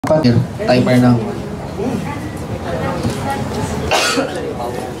Timer ng...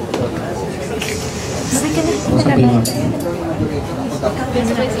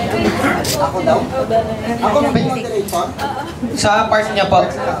 Sa part niya po.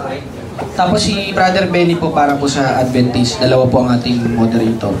 Tapos si Brother Benny po para po sa Adventist. Dalawa po ang ating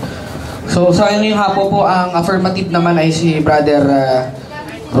moderator. So sa ngayong hapon po, ang affirmative naman ay si Brother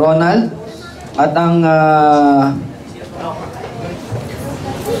Ronald. At ang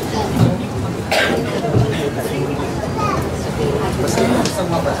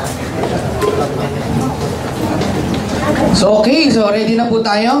so okay, so ready na po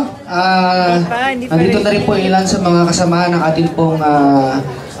tayo. Nandito na rin po ilan sa mga kasamahan ng ating pong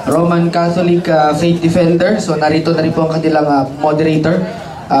Roman Catholic Faith Defender. So narito na rin po ang kanilang moderator.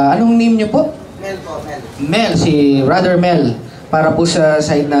 Anong name niyo po? Mel po, Mel. Mel, si Brother Mel para po sa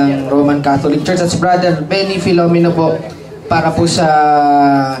side ng Roman Catholic Church. At si Brother Benny Filomeno po para po sa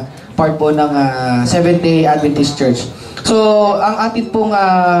part po ng Seventh-day Adventist Church. So ang ating pong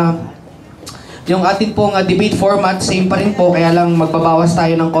yung ating pong debate format, same pa rin po, kaya lang magbabawas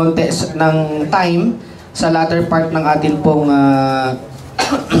tayo ng konti ng time sa latter part ng ating pong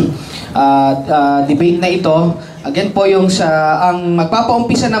debate na ito. Again po, ang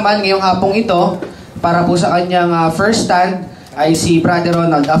magpapaumpisa naman ngayong hapong ito, para po sa kanyang first stand, ay si Brother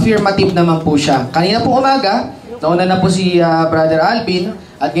Ronald. Affirmative naman po siya. Kanina po umaga, nauna na po si Brother Alvin,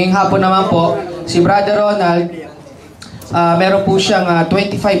 at ngayong hapon naman po, si Brother Ronald, meron po siyang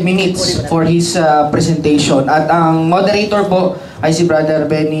 25 minutes for his presentation. At ang moderator po ay si Brother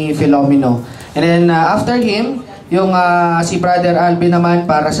Benny Filomeno. And then after him, yung si Brother Alvin naman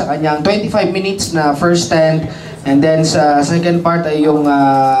para sa kanyang 25 minutes na first stand. And then sa second part ay yung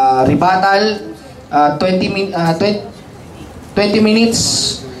rebuttal, 20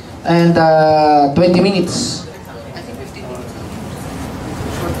 minutes and 20 minutes.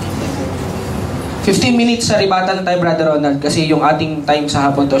 15 minutes sa rebuttal tayo, Brother Ronald, kasi yung ating time sa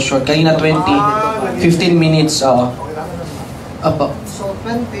hapon to short. Kanina 20, 15 minutes, oo. Opo. So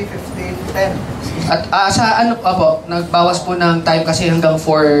 20, 15, 10. At sa ano, opo, nagbawas po ng time kasi hanggang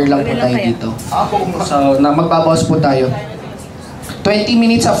 4 lang po tayo dito. So, magbabawas po tayo. 20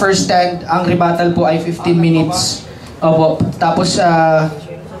 minutes sa first stand, ang rebuttal po ay 15 minutes. Opo, tapos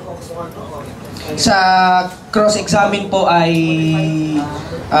sa cross-examine po ay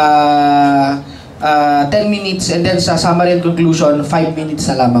 10 minutes, and then sa summary and conclusion, 5 minutes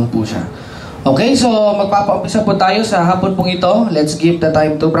na lamang po siya. Okay, so magpapaumpisa po tayo sa hapon pong ito. Let's give the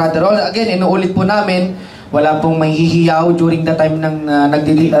time to Brother Ronald. Again, inuulit po namin, wala pong may hihiyaw during the time ng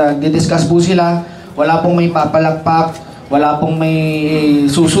nagdi-discuss po sila. Wala pong may papalakpak, wala pong may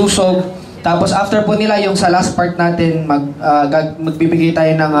sususog. Tapos after po nila, yung sa last part natin, magbibigay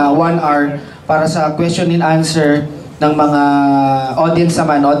tayo ng 1 hour para sa question and answer ng mga audience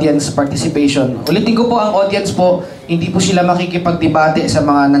naman, audience participation. Ulitin ko po, ang audience po, hindi po sila makikipagdebate sa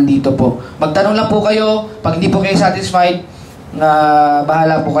mga nandito po. Magtanong lang po kayo, pag hindi po kayo satisfied,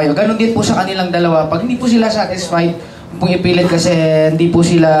 bahala po kayo. Ganon din po sa kanilang dalawa. Pag hindi po sila satisfied, pong ipilit kasi hindi po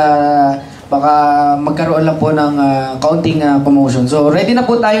sila, baka magkaroon lang po ng kaunting commotion. So, ready na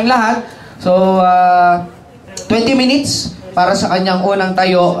po tayong lahat. So, 20 minutes para sa kanyang unang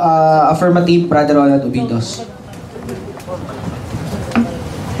tayo, affirmative, Brother Ronald Obidos.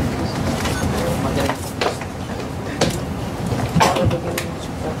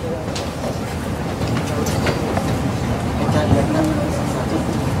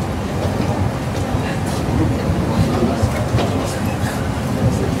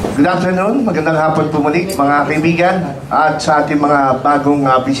 Good afternoon, magandang hapon po muli mga kaibigan at sa ating mga bagong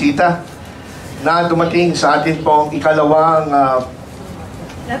bisita na dumating sa atin pong ikalawang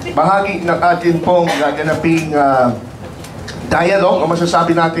bahagi ng atin pong gaganaping dialogue o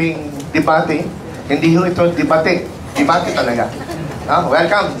masasabi nating debate. Hindi ho ito debate, debate talaga.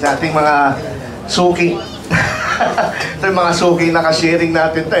 Welcome sa ating mga suki. Ito yung mga suki na ka-sharing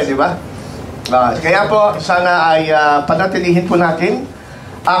natin ito, di ba? Kaya po sana ay panatilihin po natin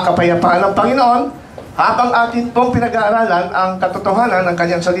ang kapayapaan ng Panginoon habang atin pong pinag-aaralan ang katotohanan ng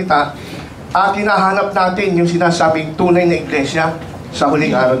kanyang salita at hinahanap natin yung sinasabing tunay na iglesia sa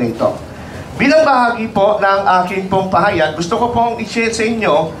huling araw na ito. Bilang bahagi po ng aking pong pahayag, gusto ko pong i-share sa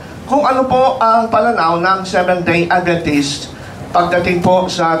inyo kung ano po ang pananaw ng Seventh-day Adventist pagdating po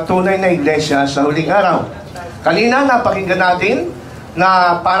sa tunay na iglesia sa huling araw. Kanina napakinggan natin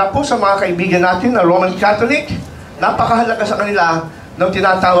na para po sa mga kaibigan natin na Roman Catholic, napakahalaga sa kanila ng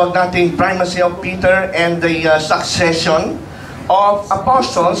tinatawag nating primacy of Peter and the succession of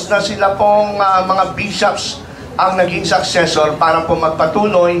apostles, na sila pong mga bishops ang naging successor para po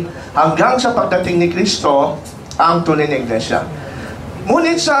magpatuloy hanggang sa pagdating ni Kristo ang tunay na iglesia.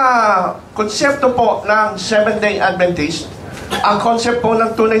 Ngunit sa konsepto po ng Seventh-day Adventist, ang concept po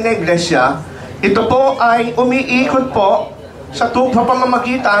ng tunay na iglesia, ito po ay umiikot po sa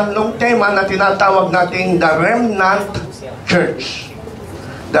pamamagitan ng tema na tinatawag nating The Remnant Church.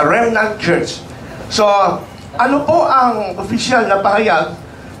 The Remnant Church. So, ano po ang opisyal na pahayag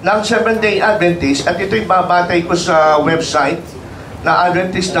ng Seventh-day Adventist? At ito'y babatay ko sa website na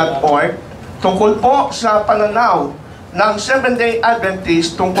adventist.org tungkol po sa pananaw ng Seventh-day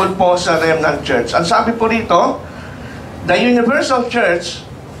Adventist tungkol po sa Remnant Church. Ang sabi po rito, the universal church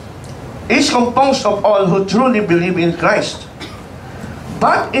is composed of all who truly believe in Christ.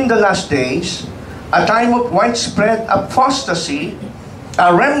 But in the last days, a time of widespread apostasy,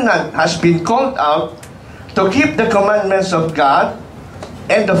 a remnant has been called out to keep the commandments of God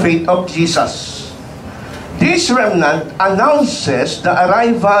and the faith of Jesus. This remnant announces the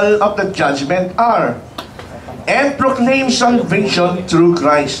arrival of the judgment hour and proclaims salvation through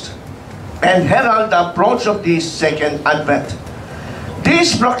Christ and herald the approach of the second advent.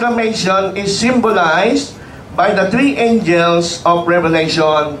 This proclamation is symbolized by the three angels of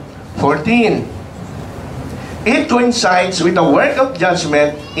Revelation 14. It coincides with the work of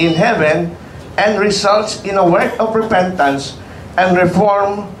judgment in heaven and results in a work of repentance and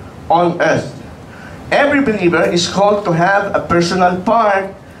reform on earth. Every believer is called to have a personal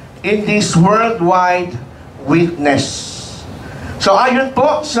part in this worldwide witness. So ayon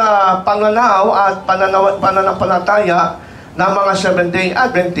po sa pananaw at pananampalataya ng mga Seventh-day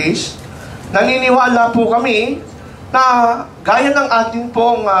Adventist, naniniwala po kami na gaya ng ating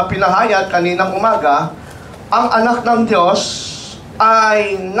pong pinahayag kaninang umaga, ang anak ng Diyos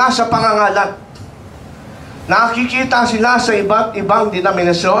ay nasa pangangalat. Nakikita sila sa iba't ibang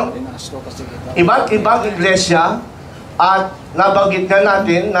denominasyon, iba't ibang iglesia, at nabanggit nga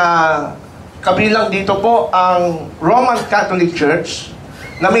natin na kabilang dito po ang Roman Catholic Church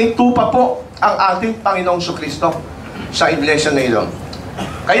na may tupa po ang ating Panginoong Jesucristo sa iglesia na ito.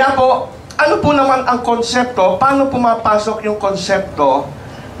 Kaya po, ano po naman ang konsepto? Paano pumapasok yung konsepto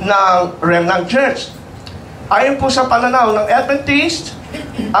ng Remnant Church? Ayon po sa pananaw ng Adventist,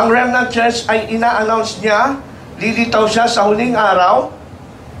 ang Remnant Church ay ina-announce niya, lilitaw siya sa huling araw,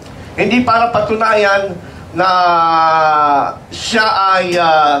 hindi para patunayan na siya ay,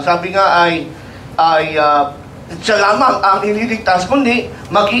 sabi nga siya lamang ang ililigtas, kundi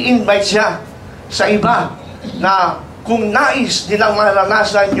mag-i-invite siya sa iba na kung nais nilang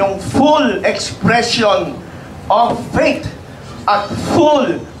maranasan yung full expression of faith at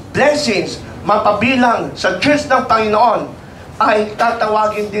full blessings mapabilang sa Church ng Panginoon, ay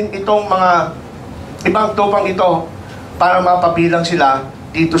tatawagin din itong mga ibang tupang ito para mapabilang sila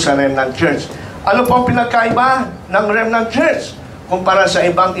dito sa Remnant Church. Ano po ang pinagkaiba ng Remnant Church kumpara sa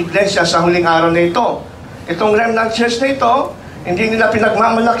ibang iglesia sa huling araw na ito? Itong Remnant Church na ito, hindi nila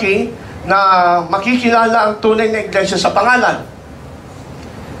pinagmamalaki na makikilala ang tunay na iglesia sa pangalan.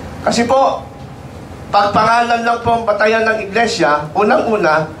 Kasi po, pag pangalan lang po ang batayan ng iglesia,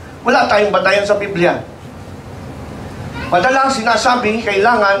 unang-una, wala tayong batayan sa Biblia. Madalas sinasabi,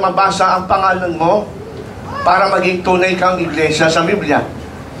 kailangan mabasa ang pangalan mo para maging tunay kang iglesia sa Biblia.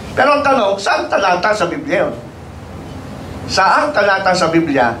 Pero ang tanong, saan talata sa Biblia yun? Saan talata sa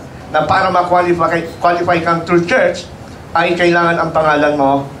Biblia na para ma-qualify kang true church, ay kailangan ang pangalan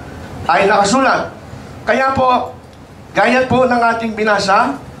mo ay nakasulat. Kaya po, gaya po ng ating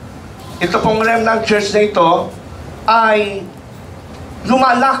binasa, ito pong Remnant Church na ito ay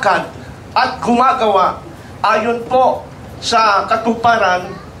lumalakad at gumagawa ayon po sa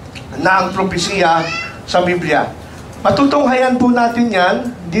katuparan ng propesiya sa Biblia. Matutunghayan po natin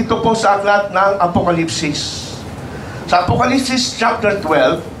yan dito po sa aklat ng Apokalipsis. Sa Apokalipsis chapter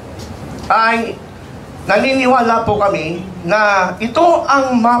 12 ay naniniwala po kami na ito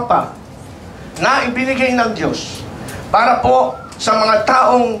ang mapa na ibinigay ng Diyos para po sa mga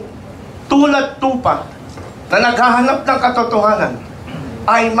taong tulad tupa na naghahanap ng katotohanan,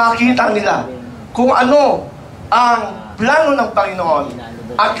 ay makita nila kung ano ang plano ng Panginoon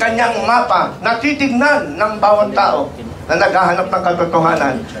at kanyang mapa na titignan ng bawat tao na naghahanap ng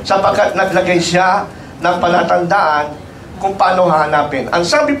katotohanan, sapagkat naglagay siya ng palatandaan kung paano hahanapin. Ang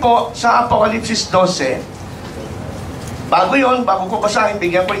sabi po sa Apokalipsis 12, bago ko basahin,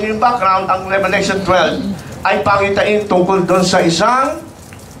 bigyan ko yung background, ang Revelation 12 ay pangitain tungkol doon sa isang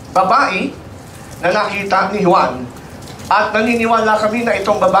babae na nakita ni Juan. At naniniwala kami na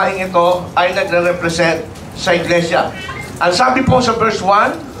itong babaeng ito ay nagre-represent sa iglesia. Ang sabi po sa verse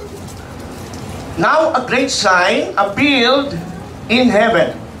 1, now a great sign appeared in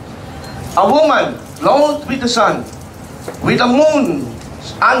heaven. A woman clothed with the sun, with the moon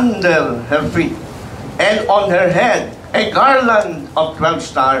under her feet, and on her head a garland of 12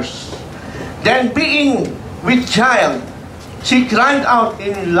 stars. Then being with child, she cried out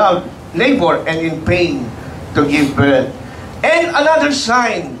in loud labor and in pain to give birth. And another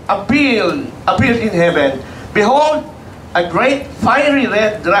sign appeared in heaven. Behold, a great fiery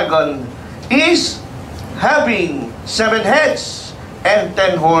red dragon is having 7 heads and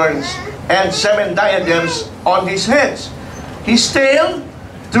 10 horns and 7 diadems on his heads. His tail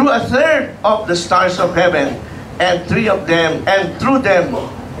drew a third of the stars of heaven and 3 of them and threw them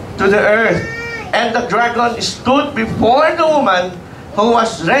to the earth. And the dragon stood before the woman who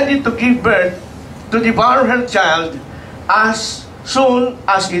was ready to give birth to devour her child as soon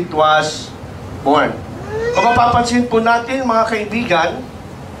as it was born. Kung mapapansin po natin, mga kaibigan,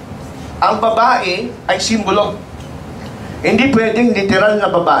 ang babae ay simbolo. Hindi pwedeng literal na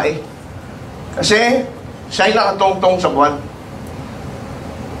babae. Kasi siya'y nakatungtong sa buwan.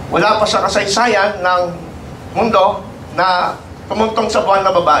 Wala pa sa kasaysayan ng mundo na tumuntong sa buwan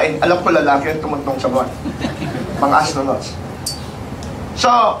na babae. Alam ko lalaki ang tumuntong sa buwan. Mga astronauts.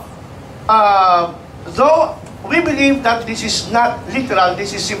 So, though we believe that this is not literal,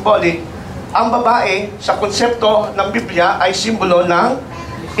 this is symbolic, ang babae sa konsepto ng Biblia ay simbolo ng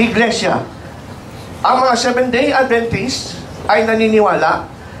iglesia. Ang mga Seventh-day Adventists ay naniniwala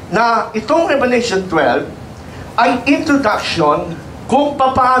na itong Revelation 12 ay introduction kung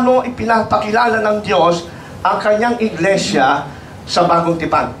paano ipinapakilala ng Diyos ang kanyang iglesia sa bagong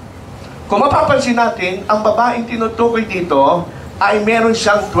tipan. Kung mapapansin natin, ang babaeng tinutukoy dito ay meron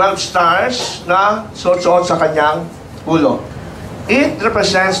siyang 12 stars na suot sa kanyang ulo. It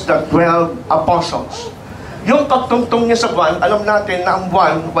represents the 12 apostles. Yung pagtungtong niya sa buwan, alam natin na ang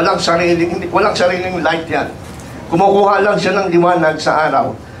buwan, walang sariling light yan. Kumukuha lang siya ng liwanag sa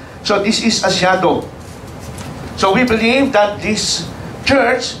araw. So this is a shadow. So we believe that this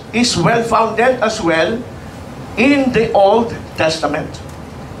church is well-founded as well in the Old Testament.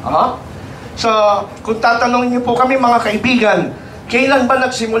 So, kung tatanungin niyo po kami mga kaibigan, kailan ba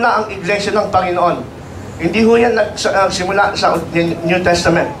nagsimula ang iglesia ng Panginoon? Hindi ho yan nagsimula sa New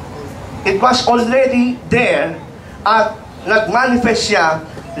Testament. It was already there at nagmanifest siya,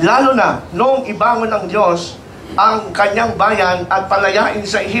 lalo na noong ibangon ng Diyos ang kanyang bayan at palayain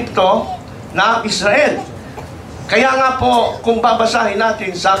sa Ehipto na Israel. Kaya nga po, kung babasahin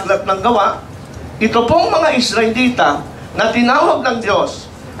natin sa Aklat ng Gawa, ito pong mga Israelita na tinawag ng Diyos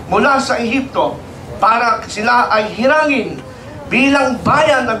mula sa Ehipto para sila ay hirangin bilang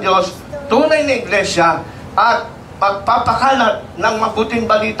bayan ng Diyos, tunay na iglesia at magpapakalat ng mabuting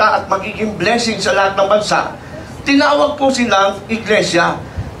balita at magiging blessing sa lahat ng bansa. Tinawag po silang iglesia.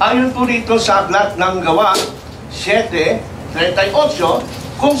 Ayon po rito sa Aklat ng Gawa 7:38,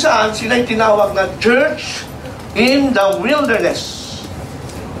 kung saan sila'y tinawag na church in the wilderness.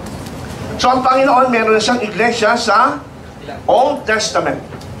 So ang Panginoon meron na siyang iglesia sa Old Testament.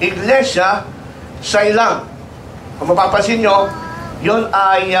 Iglesia sa ilang. Kung mapapansin nyo, yun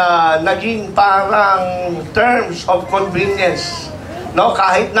ay naging parang terms of convenience. No?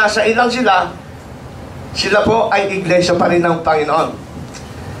 Kahit nasa ilang sila po ay iglesia pa rin ng Panginoon.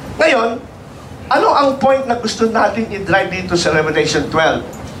 Ngayon, ano ang point na gusto natin i-drive dito sa Revelation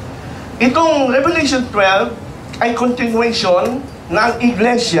 12? Itong Revelation 12 ay continuation ng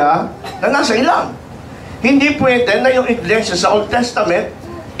iglesia na nasa ilang. Hindi pwede na yung iglesia sa Old Testament,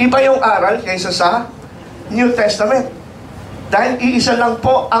 iba yung aral kaysa sa New Testament. Dahil iisa lang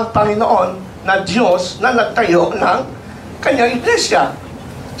po ang Panginoon na Diyos na nagtayo ng kanyang iglesia.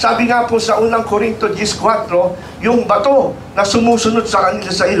 Sabi nga po sa unang Korinto 10:4, yung bato na sumusunod sa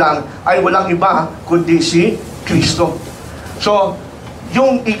kanila sa ilang ay walang iba kundi si Kristo. So,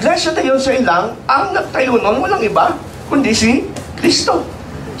 yung iglesia na yun sa ilang, ang nagtayo nun walang iba kundi si Kristo.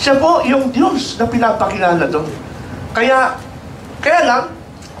 Siya po yung Diyos na pinapakilala doon. Kaya lang,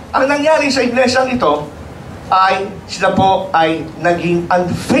 ang nangyari sa iglesia ito ay sila po ay naging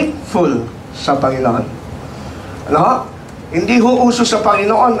unfaithful sa Panginoon. Ano? Hindi ho uso sa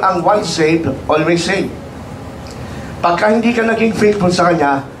Panginoon ang once saved, always saved. Pagka hindi ka naging faithful sa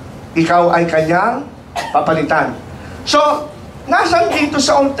Kanya, ikaw ay Kanyang papalitan. So, nasan dito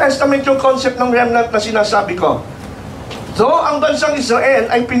sa Old Testament yung concept ng remnant na sinasabi ko? So, ang bansang Israel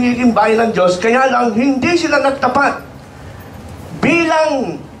ay piniling bayan ng Diyos, kaya lang hindi sila nagtapat.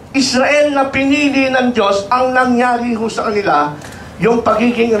 Bilang Israel na pinili ng Diyos, ang nangyari ho sa kanila, yung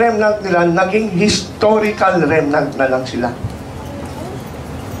pagiging remnant nila, naging historical remnant na lang sila.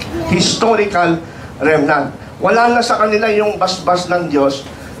 Historical remnant. Wala na sa kanila yung basbas ng Diyos,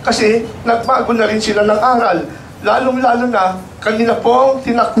 kasi nagbago na rin sila ng aral. Lalong-lalo na, kanila pong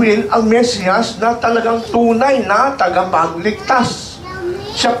tinakwil ang Mesiyas na talagang tunay na tagapagligtas.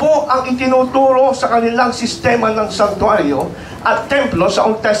 Siya po ang itinuturo sa kanilang sistema ng santuaryo at templo sa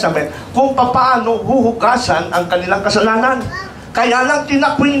Old Testament kung paano huhugasan ang kanilang kasalanan. Kaya lang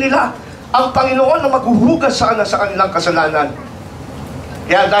tinakwil nila ang Panginoon na maghuhugas sana sa kanilang kasalanan.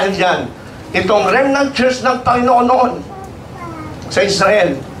 Kaya dahil yan, itong remnant church ng Panginoon noon sa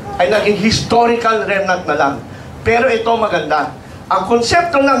Israel ay naging historical remnant na lang. Pero ito maganda. Ang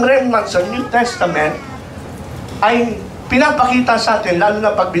konsepto ng remnant sa New Testament ay pinapakita sa atin, lalo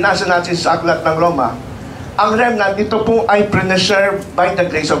na pag binasa natin sa Aklat ng Roma, ang remnant, ito po ay preserved by the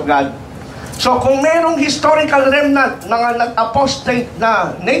grace of God. So kung merong historical remnant ng nag-apostate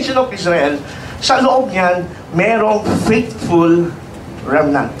na nation of Israel, sa loob niyan, merong faithful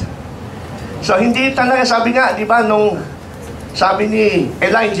remnant. So hindi talaga, sabi nga, di ba, nung sabi ni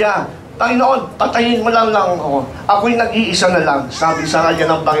Elijah, Panginoon, patayin mo lang ako. Ako'y nag-iisa na lang. Sabi sa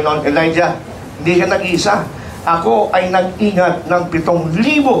kanya ng Panginoon, Elijah, hindi ka nag-iisa. Ako ay nag-ingat ng 7,000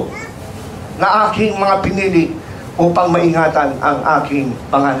 na aking mga pinili upang maingatan ang aking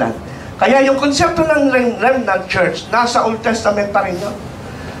pangalan. Kaya yung konsepto ng remnant church, nasa Old Testament pa rin yun.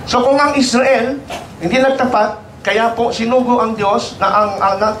 So kung ang Israel hindi nagtapat, kaya po sinugo ang Diyos, na ang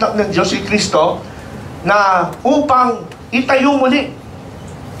anak ng Diyos, si Kristo, na upang itayo muli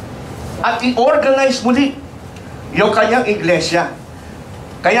at i-organize muli yung kanyang iglesia.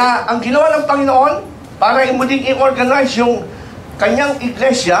 Kaya ang ginawa ng Panginoon, para muling i-organize yung kanyang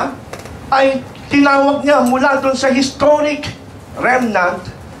iglesia, ay tinawag niya mula doon sa historic remnant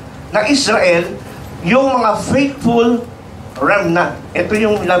ng Israel, yung mga faithful remnant. Ito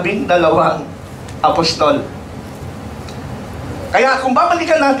yung 12 apostol. Kaya kung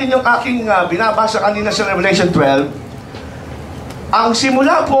babalikan natin yung aking binabasa kanina sa Revelation 12, ang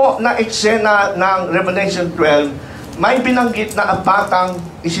simula po na eksena ng Revelation 12, may binanggit na ang batang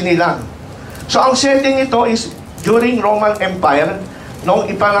isinilang. So ang setting nito is during Roman Empire, nung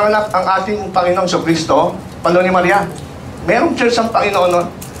ipanganak ang ating Panginoong Kristo, panahon ni Maria. Merong church ang Panginoon nun.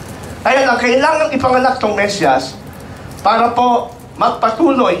 Kaya lang, kailangan ipanganak tong Mesyas para po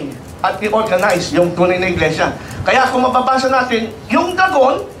magpatuloy at i-organize yung tunay na iglesia. Kaya kung mababasa natin, yung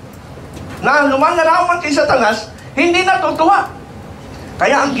dagon na lumalarawan kay Satanas, hindi natutuwa.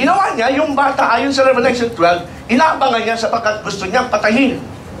 Kaya ang ginawa niya, yung bata ayon sa Revelation 12, inaabangan niya sapagkat gusto niyang patayin.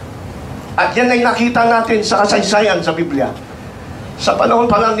 At yan ay nakita natin sa kasaysayan sa Biblia. Sa panahon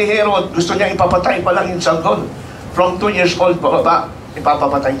pa lang ni Herod, gusto niya ipapatay pa lang yung sanggol. From 2 years old pababa,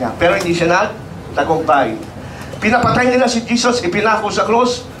 ipapapatay niya. Pero hindi siya nagtagumpay. Pinapatay nila si Jesus, ipinako sa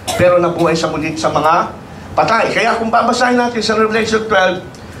cross, pero nabuhay sa muli sa mga patay. Kaya kung babasahin natin sa Revelation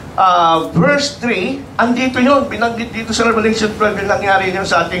 12, verse 3, andito yun, binanggit dito sa Revelation 12 yung nangyari yun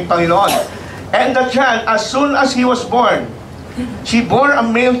sa ating Panginoon. And the child, as soon as he was born, she bore a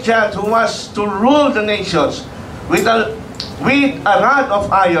male child who was to rule the nations with a rod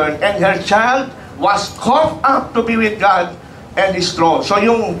of iron, and her child was caught up to be with God and His throne. So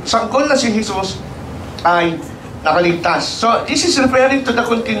yung sanggol na si Jesus ay nakaligtas. So this is referring to the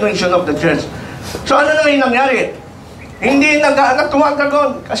continuation of the church. So ano na ngayon nangyari? Hindi nagtuwag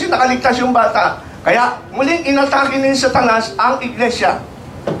dragon kasi nakaligtas yung bata. Kaya muling inatake ni Satanas ang iglesia.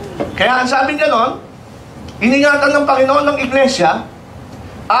 Kaya ang sabi ganon, iningatan ng Panginoon ng iglesia,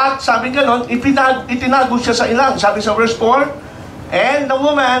 at sabi ganon, itinago siya sa ilang. Sabi sa verse 4, and the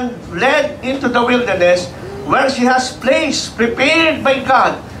woman led into the wilderness where she has place prepared by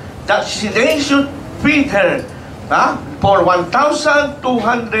God that they should feed her for 1,260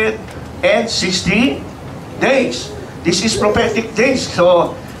 days. This is prophetic days.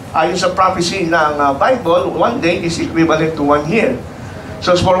 So, ayon sa prophecy ng Bible, 1 day is equivalent to 1 year.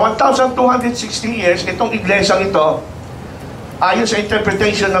 So, for 1,260 years, itong iglesyang ito, ayon sa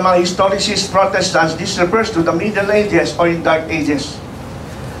interpretation ng mga historicists, Protestants, this refers to the Middle Ages or in Dark Ages.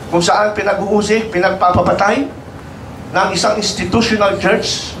 Kung saan pinag-uusig, pinagpapapatay ng isang institutional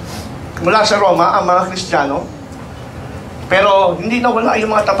church mula sa Roma, ang mga Kristiyano. Pero hindi nawala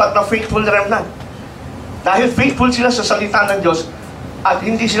yung mga tapat na faithful remnant. Dahil faithful sila sa salita ng Diyos, at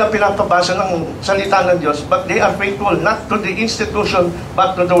hindi sila pinapabasa ng salita ng Diyos, but they are faithful not to the institution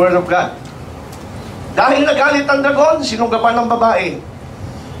but to the Word of God. Dahil nagalit ang dragon, sinugapan ng babae,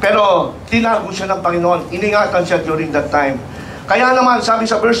 pero tinago siya ng Panginoon, iningatan siya during that time. Kaya naman sabi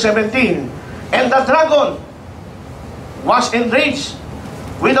sa verse 17, and the dragon was enraged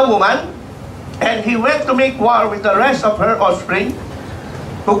with the woman, and he went to make war with the rest of her offspring,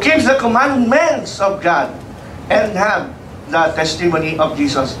 who keeps the commandments of God and have the testimony of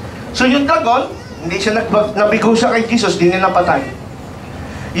Jesus. So yung dragon, hindi siya nabigo siya kay Jesus, hindi niya napatay.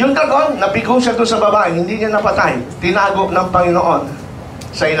 Yung dragon, nabigo siya doon sa babae, hindi niya napatay. Tinago ng Panginoon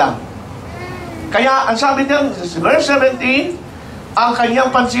sa ilang. Kaya ang sabi niya, verse 17, Ang kanyang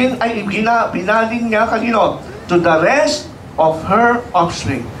pansin ay binaling niya kanino? To the rest of her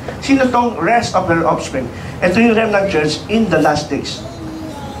offspring. Sino tong rest of her offspring? Ito yung remnant church in the last days.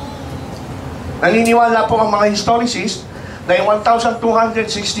 Naniniwala po ang mga historicists na yung 1,260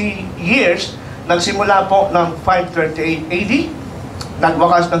 years nagsimula po ng 538 AD,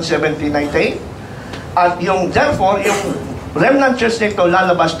 nagwakas ng 1798, at therefore, yung remnant church nito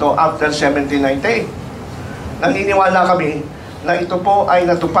lalabas to after 1798. Naniniwala kami na ito po ay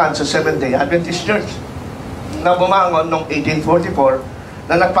natupad sa Seventh-day Adventist Church na bumangon noong 1844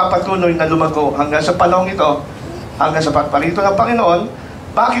 na nagpapatuloy na lumago hanggang sa panahon ito, hanggang sa pagparito ng Panginoon.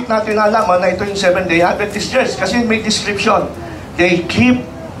 Bakit natin nalaman na ito yung Seventh-day Adventist Church? Kasi may description. They keep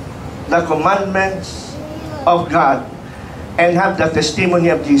the commandments of God and have the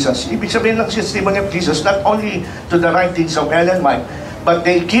testimony of Jesus. Ibig sabihin ng testimony of Jesus, not only to the writings of Ellen White, but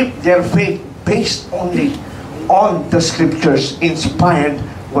they keep their faith based only on the Scriptures, inspired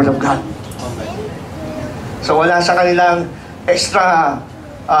Word of God. So wala sa kanilang extra,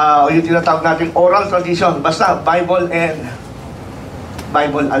 yung tinatawag natin oral tradition, basta Bible and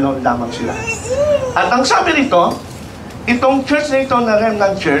Bible alone lamang sila. At ang sabi nito, itong church na ito na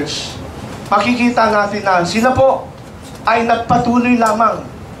Remnant Church, makikita natin na sila po ay nagpatuloy lamang,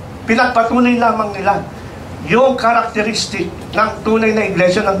 pinagpatuloy lamang nila yung karakteristik ng tunay na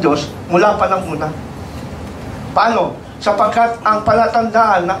iglesia ng Diyos mula pa ng una. Paano? Sapagkat ang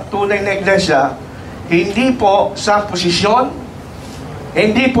palatandaan ng tunay na iglesia, hindi po sa posisyon,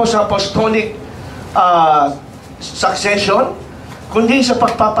 hindi po sa apostolic succession, kundi sa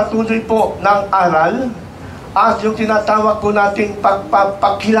pagpapatuloy po ng aral at yung tinatawag po nating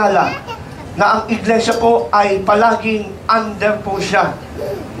pagkilala na ang iglesia po ay palaging under po siya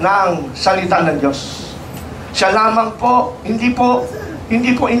ng salita ng Diyos. Siya lamang po, hindi po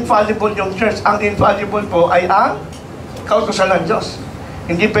infallible yung church. Ang infallible po ay ang kautusan ng Diyos.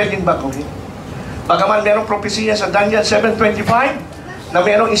 Hindi pwedeng baguhin. Bagaman merong propesiya sa Daniel 7:25 na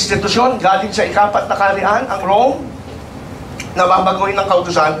merong institusyon galing sa ikapat na kaharian, ang Rome, na babaguhin ng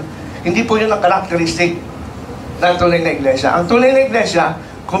kautusan, hindi po yun ang karakteristik ng tunay na iglesia. Ang tunay na iglesia,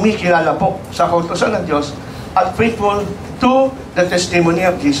 kumikilala po sa kautusan ng Diyos at faithful to the testimony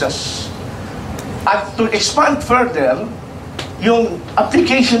of Jesus. At to expand further, yung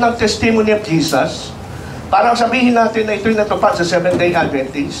application ng testimony of Jesus, parang sabihin natin na ito'y natupad sa Seventh-day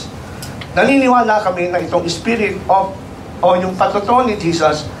Adventist, naniniwala kami na itong spirit of, o yung patotoo ni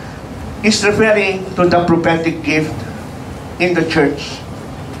Jesus, is referring to the prophetic gift in the church.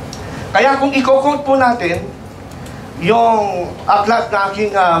 Kaya kung i-quote po natin yung aklat na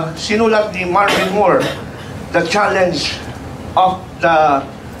aking sinulat ni Marvin Moore, The Challenge of the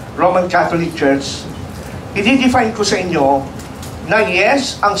Roman Catholic Church, i-define ko sa inyo na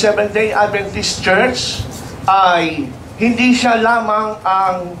yes, ang Seventh-day Adventist Church ay hindi siya lamang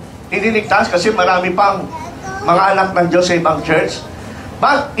ang iniligtas kasi marami pang mga anak ng Diyos sa ibang church,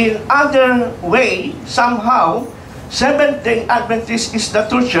 but in other way, somehow, Seventh-day Adventist is the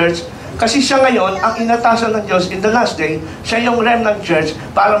true church kasi siya ngayon ang inatasan ng Diyos in the last day. Siya yung remnant church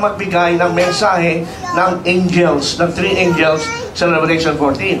para magbigay ng mensahe ng angels, ng 3 angels sa Revelation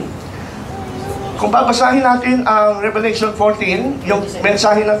 14. Kung babasahin natin ang Revelation 14, yung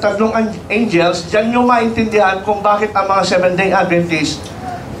mensahe ng 3 angels, dyan nyo maintindihan kung bakit ang mga Seventh-day Adventist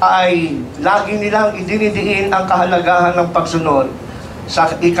ay lagi nilang idinidiin ang kahalagahan ng pagsunod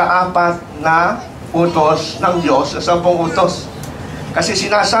sa ika-4 na utos ng Diyos, sa 10 utos. Kasi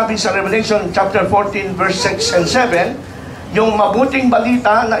sinasabi sa Revelation chapter 14 verse 6 and 7, yung mabuting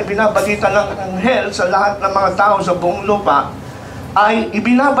balita na ibinabalita ng anghel sa lahat ng mga tao sa buong lupa ay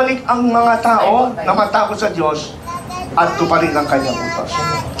ibinabalik ang mga tao na matakot sa Diyos at tuparin ang kanyang utos.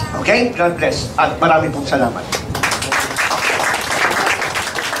 Okay? God bless. At marami pong salamat.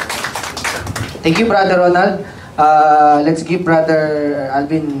 Thank you, Brother Ronald. Let's give Brother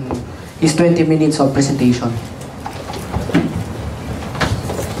Alvin his 20 minutes of presentation.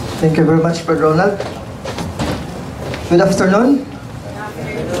 Thank you very much, Brother Ronald. Good afternoon.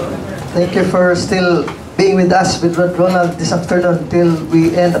 Thank you for still being with us with Brother Ronald this afternoon till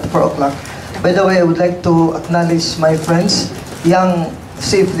we end at 4 o'clock. By the way, I would like to acknowledge my friends, young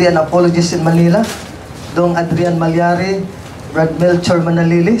safety and apologists in Manila, Dong Adrian Malyari, Brad Melchor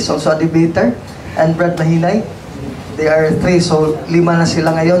Manalili, also a debater, and Brad Mahinay. They are 3, so 5 na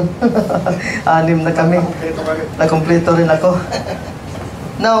sila ngayon. 6 na kami. Nakompleto rin ako.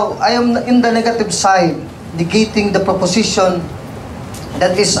 Now, I am in the negative side, negating the proposition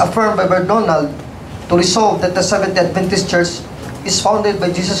that is affirmed by Brother Ronald to resolve that the Seventh-day Adventist Church is founded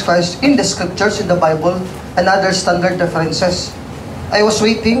by Jesus Christ in the Scriptures, in the Bible, and other standard references. I was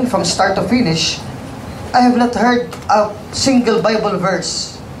waiting from start to finish I have not heard a single Bible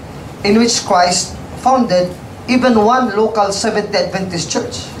verse in which Christ founded even one local Seventh-day Adventist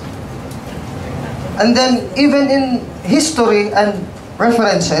church. And then, even in history and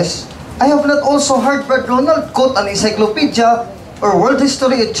references, I have not also heard Brother Ronald quote an encyclopedia or world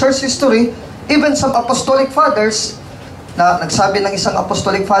history and church history, even some apostolic fathers, na nagsabi ng isang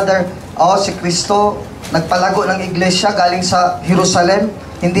apostolic father, si Kristo nagpalago ng iglesia galing sa Jerusalem,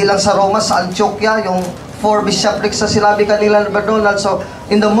 hindi lang sa Roma, sa Antioquia, yung 4 bishoprics na sinabi kanila ni Brother Ronald. So,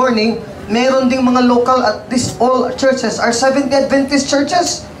 in the morning, meron ding mga local at these all churches are Seventh-day Adventist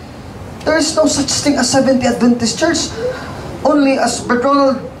churches. There is no such thing as Seventh-day Adventist church. Only as Brother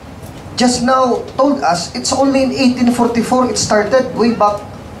Ronald just now told us, it's only in 1844 it started, way back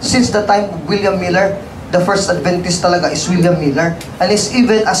since the time of William Miller. The first Adventist talaga is William Miller, and is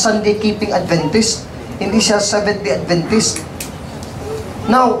even a Sunday-keeping Adventist. Hindi siya Seventh-day Adventist.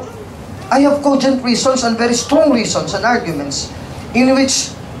 Now, I have cogent reasons and very strong reasons and arguments in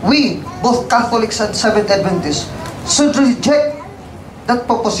which we, both Catholics and Seventh-day Adventists, should reject that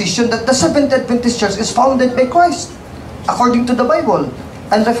proposition that the Seventh-day Adventist Church is founded by Christ, according to the Bible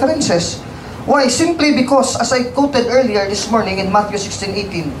and references. Why? Simply because, as I quoted earlier this morning in Matthew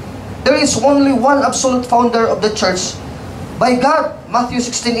 16:18, there is only one absolute founder of the church by God. Matthew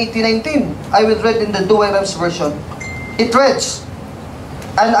 16:18-19. I will read in the Douay-Rheims version. It reads,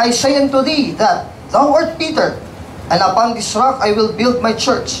 "And I say unto thee that thou art Peter, and upon this rock I will build my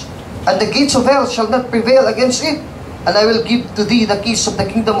church, and the gates of hell shall not prevail against it. And I will give to thee the keys of the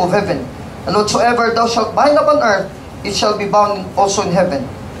kingdom of heaven. And whatsoever thou shalt bind upon earth, it shall be bound also in heaven.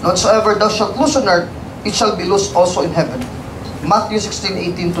 And whatsoever thou shalt loose on earth, it shall be loosed also in heaven." Matthew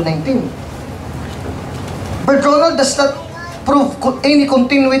 16:18-19. But Ronald does not prove any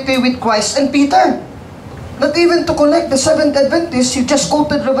continuity with Christ and Peter. Not even to connect the Seventh Adventists, you just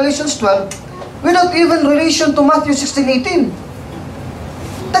quoted Revelations 12 without even relation to Matthew 16:18.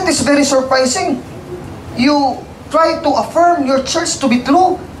 That is very surprising. You try to affirm your church to be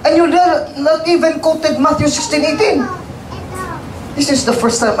true, and you not even quoted Matthew 16:18. This is the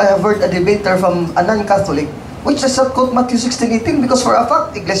first time I have heard a debater from a non-Catholic which does not quote Matthew 16:18, because for a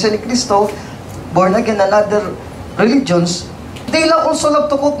fact, Iglesia ni Cristo, born again and other religions, they also love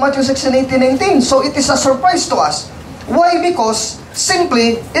to quote Matthew 16:18-19. So it is a surprise to us. Why? Because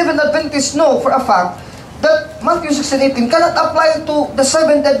simply, even Adventists know for a fact that Matthew 16:18 cannot apply to the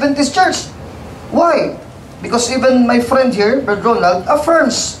Seventh Adventist Church. Why? Because even my friend here, Brother Ronald,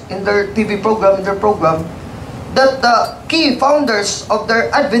 affirms in their TV program, that the key founders of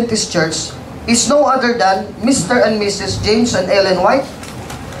their Adventist Church is no other than Mr. and Mrs. James and Ellen White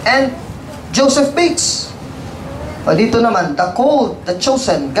and Joseph Bates. Dito naman, the called, the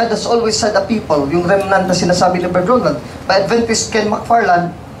chosen, God has always said a people, yung remnant na sinasabi ni Brother Ronald, by Adventist Ken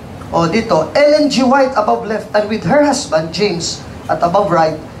McFarland, dito, Ellen G. White above left, and with her husband, James, at above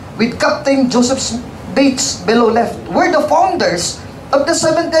right, with Captain Joseph Bates below left, were the founders of the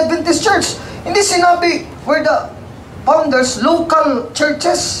Seventh Adventist Church. Hindi sinabi, were the founders, local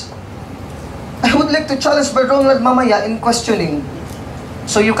churches. I would like to challenge Brother Ronald mamaya in questioning,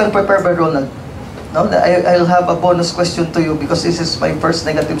 so you can prepare Brother Ronald. No, I'll have a bonus question to you because this is my first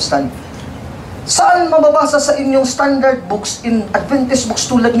negative stand. Saan mababasa sa inyong standard books in Adventist books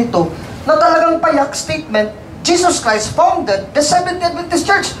tulad nito na talagang payak statement, Jesus Christ founded the Seventh Adventist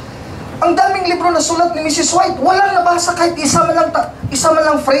Church? Ang daming libro na sulat ni Mrs. White, walang nabasa kahit isa man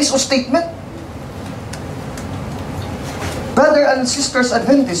lang phrase o statement. Brother and sisters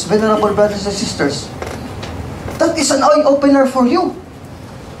Adventists, venerable brothers and sisters, that is an eye-opener for you.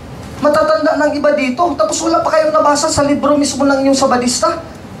 Matatanda ng iba dito, tapos wala pa kayong nabasa sa libro mismo ng inyong Sabadista,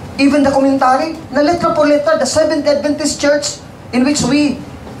 even the commentary, na letra po letra, the Seventh Adventist Church, in which we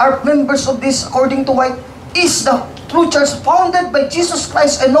are members of this, according to White, is the true church founded by Jesus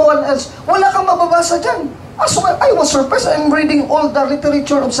Christ and no one else. Wala kang mababasa dyan. So I was surprised. I'm reading all the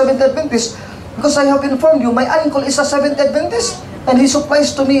literature of Seventh Adventist because I have informed you, my uncle is a Seventh Adventist and he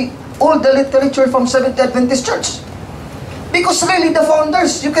supplies to me all the literature from Seventh Adventist Church. Because really the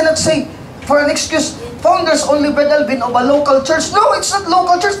founders, you cannot say, for an excuse, founders only Brother Alvin of a local church. No, it's not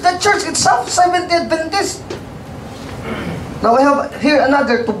local church. The church itself, Seventh Adventist. Now I have here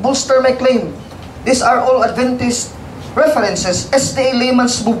another to bolster my claim. These are all Adventist references. SDA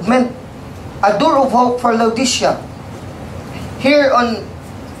Layman's Movement, A Door of Hope for Laodicea. Here on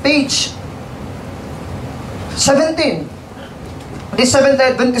page 17, the Seventh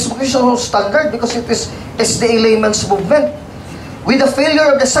Adventist book is also standard because it is SDA Layman's Movement. With the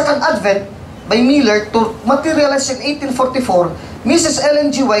failure of the Second Advent by Miller to materialize in 1844, Mrs. Ellen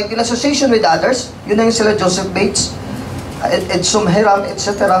G. White, in association with others, yun na yung sila Joseph Bates, Edsom Hiram,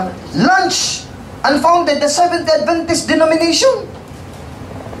 etc., launched and founded the Seventh-day Adventist denomination.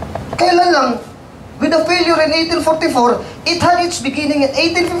 Kailan lang? With a failure in 1844, it had its beginning in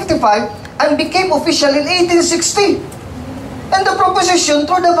 1855 and became official in 1860. And the proposition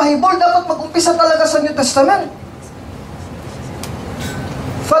through the Bible, dapat mag-umpisa talaga sa New Testament.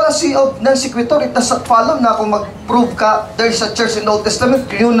 Fallacy of non-sequitur, it does not follow na kung mag-prove ka there's a church in the Old Testament,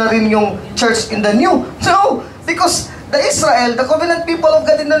 yun na rin yung church in the New. No, because the Israel, the covenant people of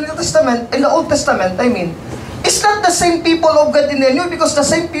God in the New Testament, in the Old Testament, I mean, it's not the same people of God in the New, because the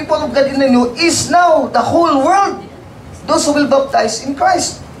same people of God in the New is now the whole world. Those who will baptize in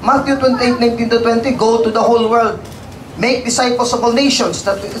Christ. Matthew 28:19-20, go to the whole world. Make disciples of all nations.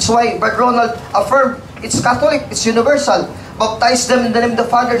 That's why Brother Ronald affirmed, it's Catholic, it's universal. Baptize them in the name of the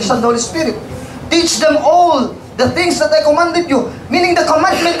Father, the Son, and the Holy Spirit. Teach them all the things that I commanded you. Meaning the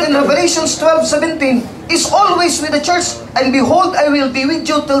commandment in Revelation 12:17 is always with the church. And behold, I will be with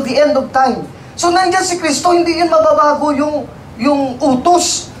you till the end of time. So nandiyan si Kristo, hindi yun mababago yung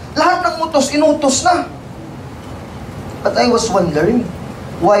utos. Lahat ng utos, inutos na. But I was wondering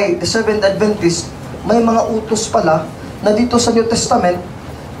why the Seventh Adventist, may mga utos pala na dito sa New Testament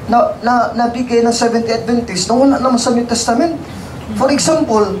na nabigay ng Seventh-day Adventist na wala naman sa New Testament. For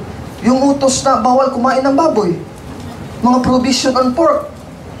example, yung utos na bawal kumain ng baboy, mga provision on pork,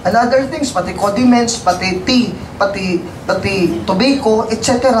 and other things, pati condiments, pati tea, pati tobacco,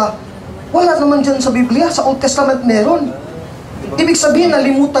 etc. Wala naman dyan sa Biblia. Sa Old Testament meron. Ibig sabihin,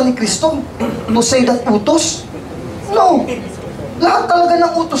 nalimutan ni Kristo to say that utos? No. Lahat talaga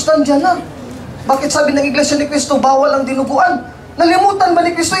ng utos nandyan na. Bakit sabi ng Iglesia ni Kristo, bawal ang dinuguan? Nalimutan ba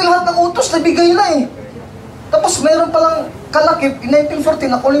ni Kristo yung lahat ng utos na bigay na eh? Tapos meron palang kalakip, in 1914,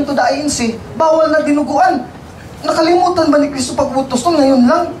 according to the INC, bawal na dinuguan. Nakalimutan ba ni Kristo pag-utos to ngayon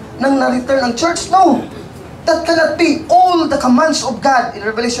lang nang na-return ang church? No. That cannot be. All the commands of God in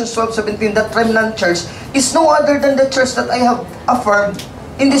Revelation 12:17, that remnant church, is no other than the church that I have affirmed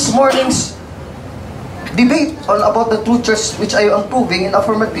in this morning's debate on about the true church which I am proving in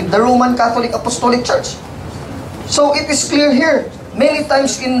affirmative, the Roman Catholic Apostolic Church. So it is clear here, many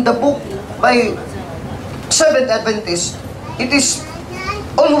times in the book by Seventh Adventist, it is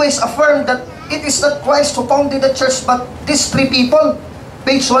always affirmed that it is not Christ who founded the church, but these three people.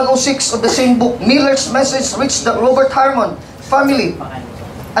 Page 106 of the same book, Miller's message reached the Robert Harmon family.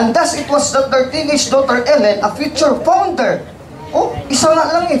 And thus it was that their teenage daughter Ellen, a future founder, isa nga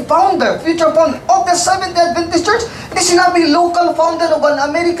lang founder, future founder of the Seventh-day Adventist Church. Hindi sinabi local founder of an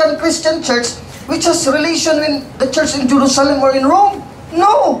American Christian church which has relation with the church in Jerusalem or in Rome.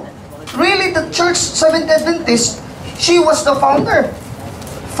 No! Really, the church, Seventh-day Adventist, she was the founder.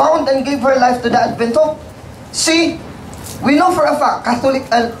 Found and gave her life to the Advent Hope. See, we know for a fact, Catholic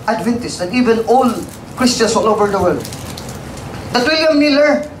and Adventist, and even all Christians all over the world, that William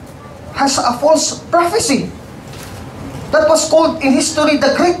Miller has a false prophecy that was called in history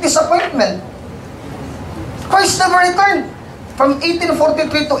the Great Disappointment. Christ never returned from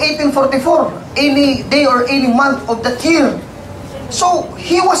 1843 to 1844, any day or any month of that year. So,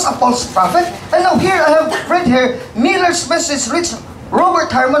 he was a false prophet. And now here, I have read here, Miller's message reached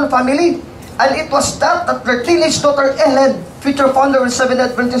Robert Harmon family. And it was that their teenage daughter Ellen, future founder of the Seventh-day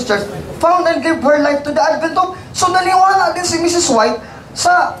Adventist Church, found and gave her life to the Advent Hope. So, naniwala din si Mrs. White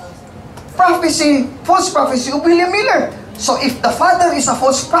sa prophecy, false prophecy of William Miller. So, if the father is a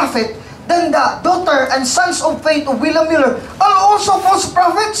false prophet, then the daughter and sons of faith of William Miller are also false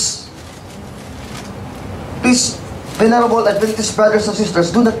prophets. Please, venerable Adventist brothers and sisters,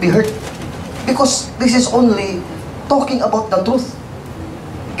 do not be hurt, because this is only talking about the truth.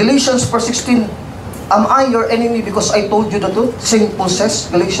 Galatians 4:16, am I your enemy because I told you the truth? St. Paul says,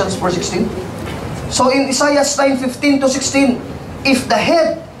 Galatians 4:16. So in Isaiah 9:15-16, if the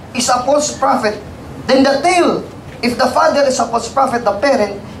head is a false prophet, then the tail, if the father is a false prophet, the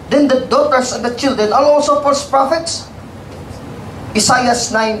parent, then the daughters and the children are also false prophets. Isaiah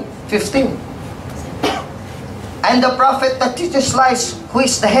 9:15. And the prophet that teaches lies, who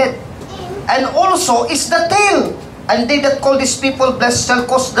is the head, and also is the tail. And they that call these people blessed shall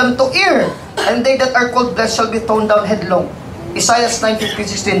cause them to err, and they that are called blessed shall be thrown down headlong. Isaiah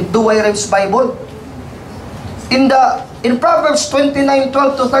 9:15-16. Do I Rems Bible? In Proverbs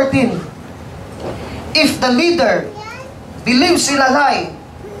 29:12-13, if the leader believes in a lie,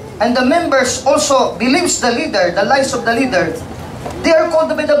 and the members also believes the leader, the lies of the leader, they are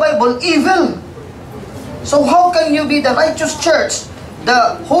called by the Bible evil. So how can you be the righteous church,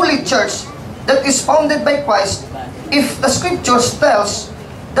 the holy church that is founded by Christ, if the scriptures tells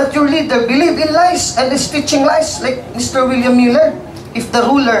that your leader believe in lies and is teaching lies, like Mr. William Miller? If the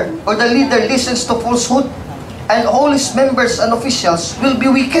ruler or the leader listens to falsehood, and all his members and officials will be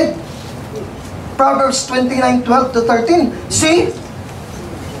wicked. Proverbs 29:12 to 13. See?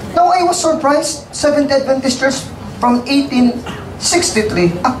 Now I was surprised, Seventh Adventist Church from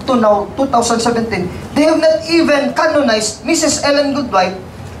 1863 up to now, 2017, they have not even canonized Mrs. Ellen Goodwife,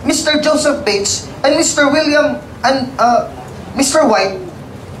 Mr. Joseph Bates, and Mr. William and Mr. White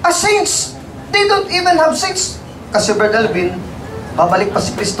as saints. They don't even have saints. Kasi Brother Alvin, babalik pa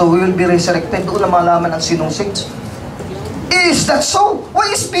si Kristo, we will be resurrected. Doon na malaman ang sinong saints. Is that so?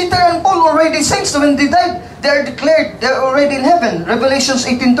 Why is Peter and Paul already saints when they died? They are declared, they are already in heaven. Revelations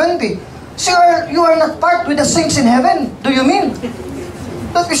 18:20. So you are not part with the saints in heaven. Do you mean?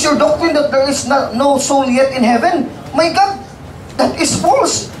 That is your doctrine that there is no soul yet in heaven. My God, that is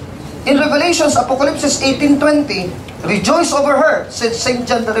false. In Revelations, Apocalypse 18:20, rejoice over her, said Saint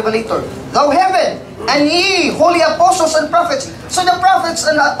John the Revelator, thou heaven, and ye, holy apostles and prophets. So the prophets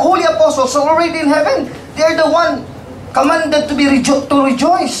and holy apostles are already in heaven. They are the one commanded to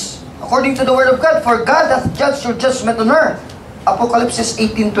rejoice, according to the word of God. For God hath judged your judgment on her. Apocalypse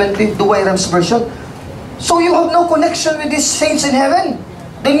 18:20, the Wyram's version. So you have no connection with these saints in heaven.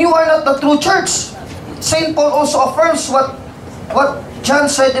 Then you are not the true church. Saint Paul also affirms what John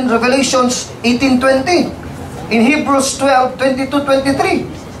said in Revelations 18:20. In Hebrews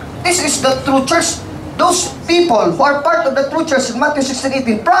 12:22-23. This is the true church. Those people who are part of the true church in Matthew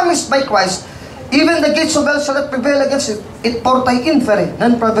 16:18, promised by Christ, even the gates of hell shall not prevail against it. It portai infere,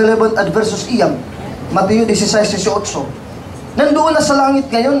 non prevalebant adversus iam. Matthew 16:18. Nandoon na sa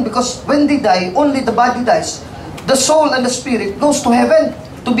langit ngayon because when they die, only the body dies. The soul and the spirit goes to heaven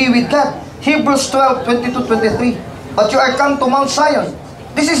to be with God. Hebrews 12:22-23. But you are come to Mount Zion.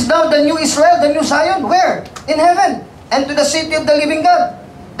 This is now the new Israel, the new Zion. Where? In heaven. And to the city of the living God.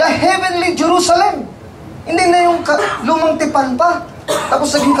 The heavenly Jerusalem. Hindi na yung lumang tipan pa.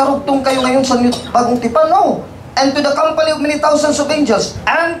 Tapos naging karugtong kayo ngayon sa bagong tipan. No. And to the company of many thousands of angels.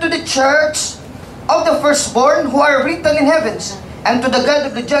 And to the church of the firstborn who are written in heavens. And to the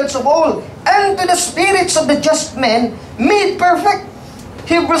God of the judge of all. And to the spirits of the just men made perfect.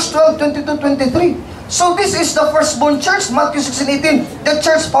 Hebrews 12:22-23. So this is the firstborn church, Matthew 16:18. The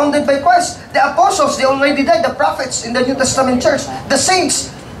church founded by Christ. The apostles, they already died. The prophets in the New Testament church. The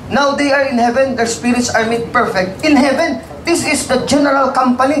saints, now they are in heaven. Their spirits are made perfect. In heaven, this is the general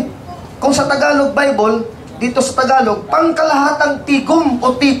company. Kung sa Tagalog Bible, dito sa Tagalog, pangkalahatang tigom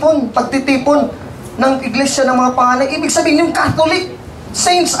o tipon, pagtitipon ng iglesia ng mga panganay. Ibig sabihin yung Catholic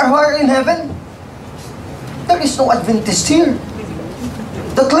saints are in heaven. There is no Adventist here.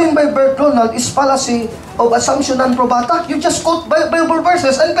 The claim by Ronald is fallacy of assumption and probata. You just quote Bible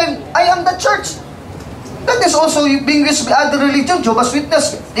verses and claim, I am the church. That is also being used by other religions. Jehovah's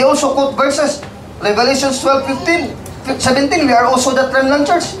Witness, they also quote verses. Revelations 12:17, we are also the remnant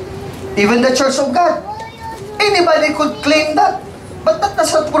church. Even the church of God. Anybody could claim that. But that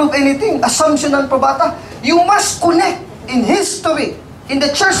does not prove anything. Assumption and probata. You must connect in history, in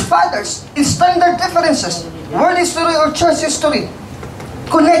the church fathers, in standard differences, world history or church history.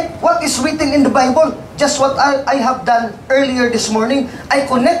 Connect what is written in the Bible. Just what I have done earlier this morning. I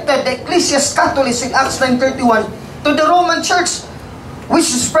connected the Ecclesias Catholics in Acts 9:31 to the Roman church,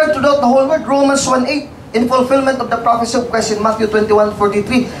 which is spread throughout the whole world. Romans 1:8, in fulfillment of the prophecy of Christ in Matthew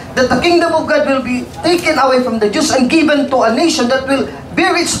 21:43, that the kingdom of God will be taken away from the Jews and given to a nation that will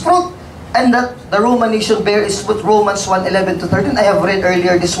bear its fruit, and that the Roman nation bear its fruit. Romans 1:11-13. I have read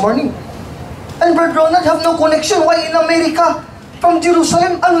earlier this morning. And Brother Ronald have no connection. Why in America? From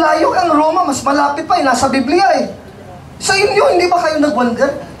Jerusalem, ang layo, ang Roma, mas malapit pa, nasa Biblia eh. Sa inyo, hindi ba kayo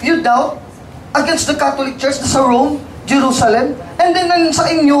nag-wonder? You doubt against the Catholic Church sa Rome, Jerusalem, and then sa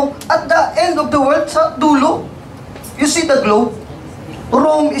inyo, at the end of the world, sa dulo, you see the globe?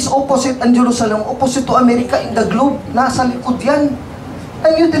 Rome is opposite and Jerusalem, opposite to America in the globe. Nasa likod yan.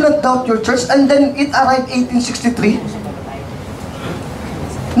 And you did not doubt your church, and then it arrived 1863.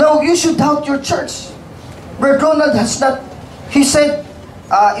 Now, you should doubt your church. Brother Ronald has not. He said,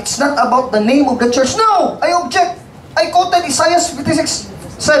 it's not about the name of the church. No! I object. I quoted Isaiah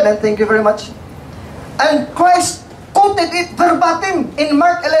 56:7. Thank you very much. And Christ quoted it verbatim in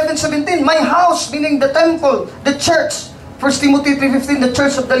Mark 11:17. My house, meaning the temple, the church. 1 Timothy 3:15, the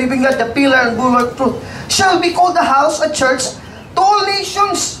church of the living God, the pillar and bulwark of truth, shall be called a house, a church, to all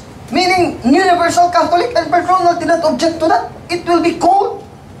nations. Meaning, universal Catholic. And Brother Ronald did not object to that. It will be called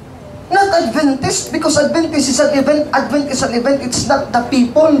not Adventist, because Adventist is an event. Advent is an event. It's not the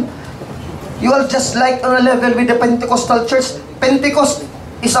people. You are just like on a level with the Pentecostal church. Pentecost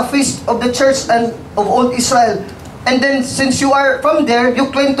is a feast of the church and of old Israel. And then, since you are from there, you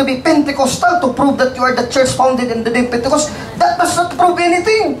claim to be Pentecostal to prove that you are the church founded in the day of Pentecost. That does not prove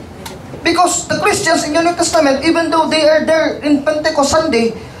anything. Because the Christians in the New Testament, even though they are there in Pentecost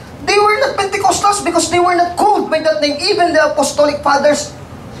Sunday, They were not Pentecostals because they were not called by that name. Even the Apostolic Fathers,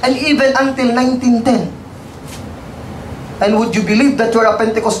 and even until 1910. And would you believe that you're a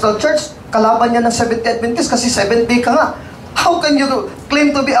Pentecostal church? Kalaban niya ng Seventh-day Adventist kasi Seventh-day ka nga. How can you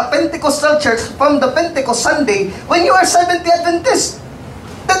claim to be a Pentecostal church from the Pentecost Sunday when you are Seventh-day Adventist?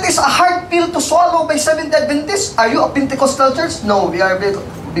 That is a hard pill to swallow by Seventh-day Adventists. Are you a Pentecostal church? No, we are,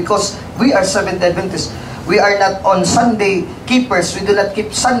 because we are Seventh-day Adventists. We are not on Sunday keepers. We do not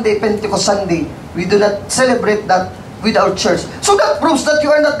keep Sunday, Pentecost Sunday. We do not celebrate that with our church. So that proves that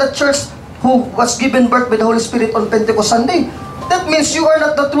you are not the church who was given birth by the Holy Spirit on Pentecost Sunday. That means you are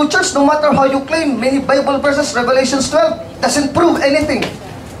not the true church, no matter how you claim. Many Bible verses, Revelations 12, doesn't prove anything.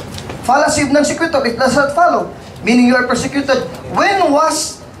 Fallacy of non-sequitur, it does not follow. Meaning you are persecuted. When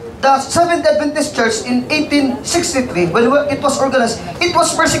was the Seventh-day Adventist Church in 1863, when it was organized? It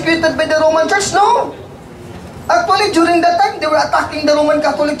was persecuted by the Roman Church? No! Actually, during that time, they were attacking the Roman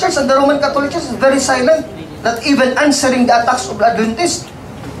Catholic Church, and the Roman Catholic Church is very silent, not even answering the attacks of the Adventists.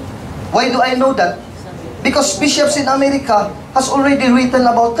 Why do I know that? Because bishops in America has already written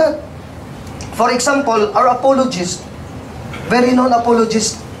about that. For example, our apologist, very known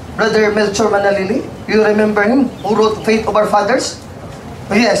apologist, Brother Melchor Manalili, you remember him, who wrote Faith of Our Fathers?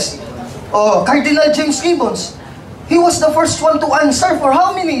 Yes. Oh, Cardinal James Gibbons. He was the first one to answer for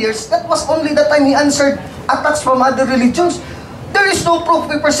how many years? That was only the time he answered attacks from other religions. There is no proof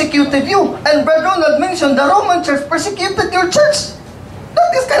we persecuted you. And Brother Ronald mentioned the Roman Church persecuted your church.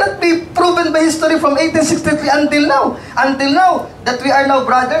 This cannot be proven by history from 1863 until now. Until now, that we are now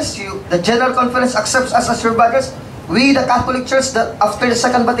brothers, the General Conference accepts us as your brothers. We, the Catholic Church, that after the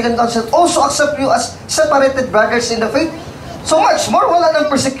Second Vatican Council, also accept you as separated brothers in the faith. So much more, wala ng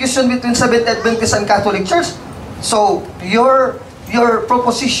persecution between Seventh-day Adventist and Catholic Church. So, your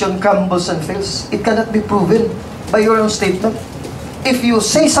proposition crumbles and fails. It cannot be proven by your own statement. If you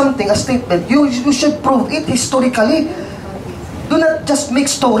say something, a statement, you should prove it historically. Do not just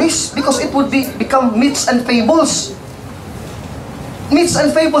make stories, because it would become myths and fables. Myths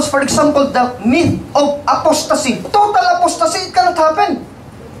and fables, for example, the myth of apostasy. Total apostasy, it cannot happen.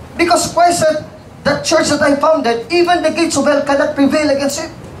 Because Christ said, the church that I founded, even the gates of hell cannot prevail against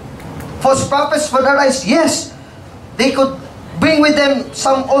it. False prophets would arise, yes. They could bring with them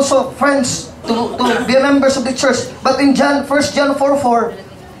some also friends to be members of the church. But in 1 John 4:4,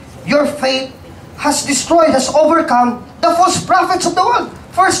 your faith has destroyed, has overcome the false prophets of the world.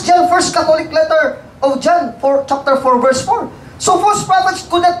 1 John, first Catholic letter of John, chapter 4, verse 4. So false prophets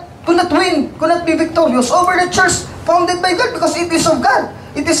could not win, could not be victorious over the church founded by God, because it is of God.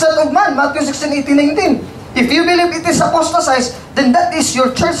 It is not of man. Matthew 16:18-19. If you believe it is apostatized, then that is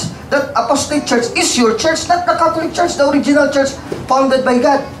your church. That apostate church is your church, not the Catholic Church, the original church founded by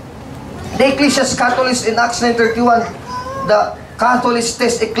God. The Ecclesias Catholicos in Acts 9:31, the Catholics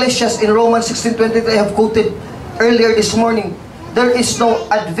test Ecclesias in Romans 16:23, I have quoted earlier this morning. There is no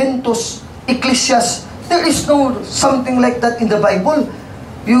Adventus Ecclesias. There is no something like that in the Bible.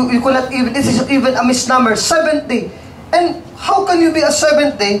 You could not even, this is even a misnomer, seventh day. And how can you be a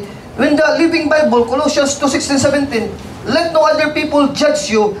seventh day when the Living Bible, Colossians 2:16-17, let no other people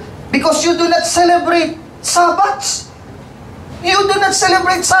judge you because you do not celebrate Sabbaths. You do not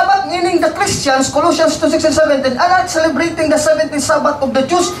celebrate Sabbath, meaning the Christians, Colossians 2:16-17, are not celebrating the 7th day Sabbath of the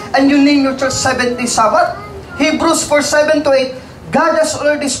Jews, and you name your church 7th day Sabbath. Hebrews 4:7-8, God has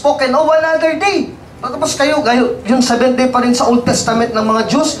already spoken of another day. Tapos kayo, yung 7th day pa rin sa Old Testament ng mga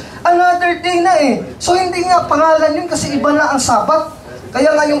Jews, another day na eh. So hindi nga pangalan yun kasi iba na ang Sabbath.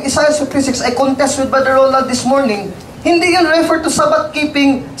 Kaya nga yung Isaiah 56, I contest with Brother Ronald this morning, hindi yun refer to Sabbath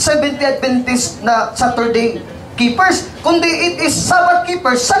keeping 70 Adventist na Saturday keepers, kundi it is Sabbath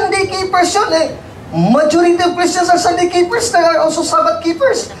keepers, Sunday keepers yun eh. Majority of Christians are Sunday keepers, they are also Sabbath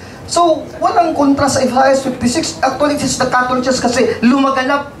keepers. So, walang kontra sa Isaiah 56. Actually, it is the Catholic Church kasi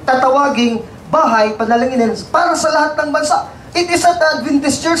lumaganap, tatawaging bahay, panalanginin para sa lahat ng bansa. It is at the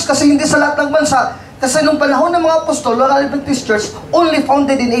Adventist Church kasi hindi sa lahat ng bansa. Kasi nung panahon ng mga apostol, ang Adventist Church only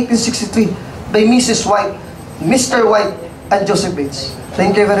founded in 1863 by Mrs. White, Mr. White, and Joseph Bates.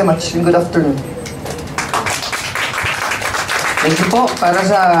 Thank you very much and good afternoon. Thank you po. Para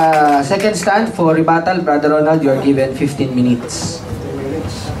sa second stand for rebuttal, Brother Ronald, you are given 15 minutes.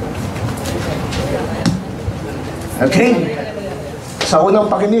 Okay. Sa unang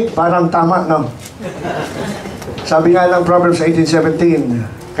pakinig, parang tama, no? Sabi nga ng Proverbs 18:17,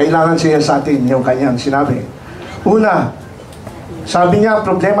 kailangan siya sa atin yung kanyang sinabi. Una, sabi niya,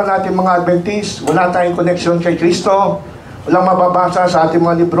 problema natin mga Adventist, wala tayong connection kay Kristo, walang mababasa sa ating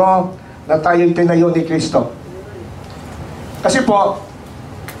mga libro na tayo'y tinayo ni Kristo. Kasi po,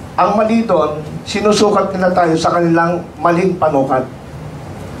 ang mali doon, sinusukat nila tayo sa kanilang maling panukat.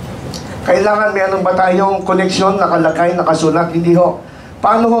 Kailangan meron ba tayong connection, nakalagay, nakasulat? Hindi ho.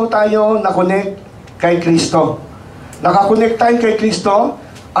 Paano ho tayo na-connect kay Kristo? Nakakonect tayo kay Kristo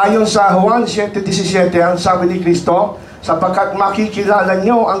ayon sa Juan 7:17, ang sabi ni Kristo, sapagkat makikilala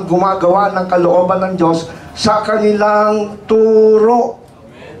nyo ang gumagawa ng kalooban ng Diyos sa kanilang turo.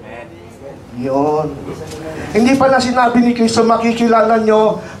 Yun. Hindi pa na sinabi ni Kristo, makikilala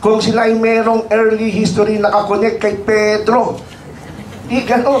nyo kung sila ay merong early history nakakonect kay Pedro. Di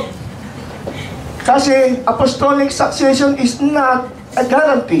ganon. Kasi apostolic succession is not a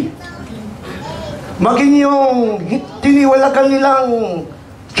guarantee. Maging yung tiniwalagan nilang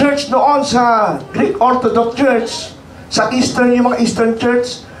church noon sa Greek Orthodox Church, sa Eastern, yung mga Eastern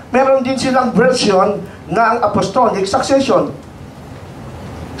Church, meron din silang version ng apostolic succession.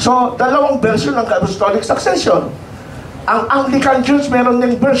 So, dalawang version ng apostolic succession. Ang Anglican Church meron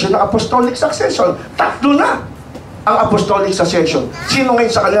din version ng apostolic succession. Tatlo na ang apostolic succession. Sino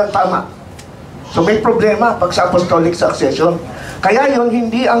ngayon sa kanilang tama? So, may problema pag sa apostolic succession. Kaya yun,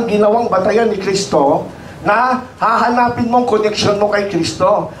 hindi ang ginawang batayan ni Kristo na hahanapin mong connection mo kay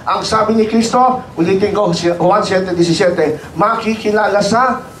Kristo. Ang sabi ni Kristo, ulitin ko, Juan 7:17, makikilala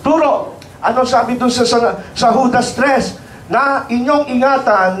sa turo. Ano sabi doon sa Judas 3? Na inyong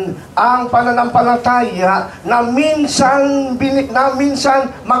ingatan ang pananampalataya na minsan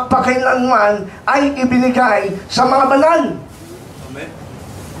magpakailanman ay ibinigay sa mga banal. Amen.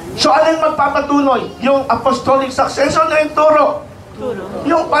 So alin magpapatuloy? Yung apostolic succession na yung turo?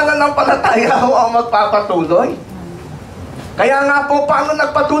 Yung pananampalataya ho ang magpapatuloy. Kaya nga po, paano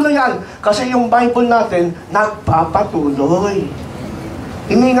nagpatuloy yan? Kasi yung Bible natin, nagpapatuloy.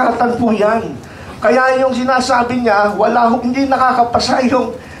 Iningatan po yan. Kaya yung sinasabi niya, hindi nakakapasa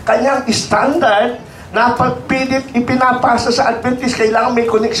yung kanyang standard na pagpilit ipinapasa sa Adventist, kailangan may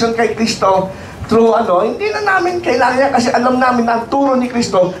connection kay Kristo through hindi na namin kailangan yan kasi alam namin na ang turo ni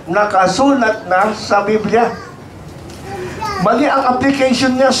Kristo nakasulat na sa Biblia. Mali ang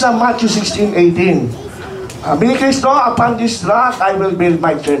application niya sa Matthew 16:18. Sabi ni Kristo, upon this rock I will build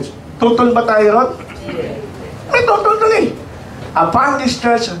my church. Tutol ba tayo ron? May tutol dun eh. Upon this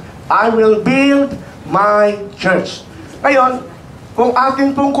church I will build my church. Ngayon, kung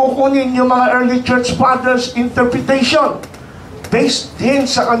atin pong kukunin yung mga early church fathers interpretation, based din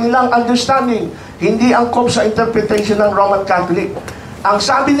sa kanilang understanding, hindi angkop sa interpretation ng Roman Catholic. Ang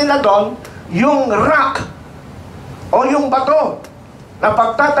sabi nila doon, yung rock o yung bato na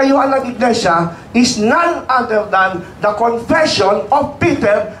pagtatayuan ng iglesia is none other than the confession of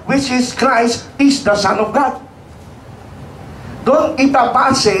Peter, which is Christ is the Son of God. Doon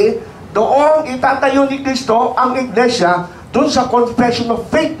itabase, doon itatayo ni Kristo ang iglesia, doon sa confession of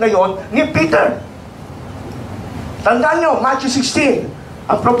faith na yon ni Peter. Tandaan nyo, Matthew 16,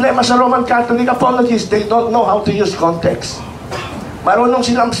 ang problema sa Roman Catholic apologists, they don't know how to use context. Marunong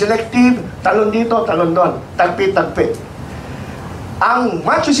silang selective, talon dito, talon doon, tagpi-tagpi. Ang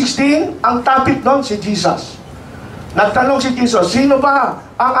Matthew 16, ang topic doon si Jesus. Nagtanong si Jesus, sino ba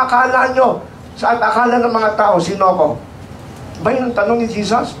ang akala nyo? Sa akala ng mga tao, sino ako? Ba yun ang tanong ni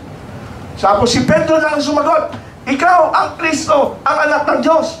Jesus? Tapos si Pedro lang sumagot, ikaw ang Kristo, ang anak ng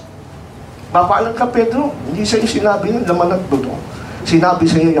Diyos. Mapaalam ka, Pedro. Hindi sa iyo sinabi ng laman at buto. Sinabi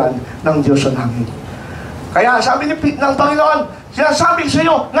sa iyo yan ng Diyos sa langit. Kaya sabi ng Panginoon, sinasabi sa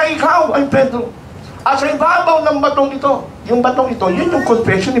iyo na ikaw ay Pedro. At sa ibabaw ng batong ito, yung batong ito, yun yung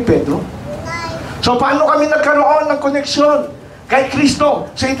confession ni Pedro. So paano kami nagkaroon ng koneksyon kay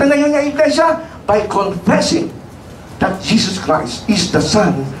Kristo sa itinayo niya iglesia? By confessing that Jesus Christ is the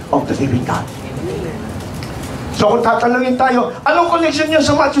Son of the living God. So kung tatanungin tayo, anong connection niyo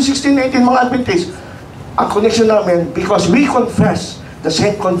sa Matthew 16:18 mga Adventist? Ang connection namin, because we confess the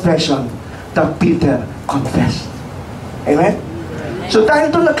same confession that Peter confessed. Amen? So dahil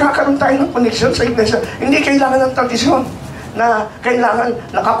doon nagkakaroon tayo ng connection sa iglesia, hindi kailangan ng tradisyon na kailangan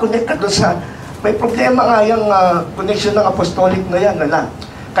nakakonect ka doon sa, may problema nga yung connection ng apostolic na yan,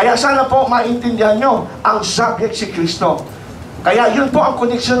 Kaya sana po maintindihan nyo ang subject si Kristo. Kaya yun po ang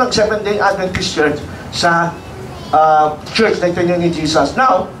connection ng Seventh-day Adventist Church sa church na ito ni Jesus.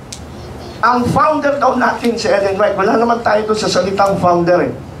 Now, ang founder daw natin si Ellen White, wala naman tayo doon sa salitang founder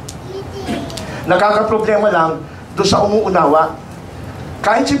eh. Nakakaproblema lang doon sa umuunawa.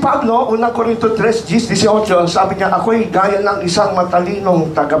 Kahit si Pablo, unang Korinto 3:18, sabi niya, ako'y gaya ng isang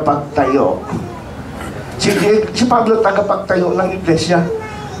matalinong tagapagtayo. Si Pablo tagapagtayo ng iglesia.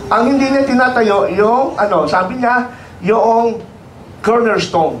 Ang hindi niya tinatayo, yung, sabi niya, yung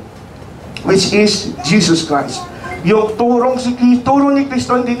cornerstone, which is Jesus Christ. Yung turo ni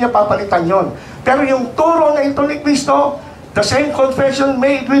Kristo, hindi niya papalitan yon. Pero yung turo na ito ni Kristo, the same confession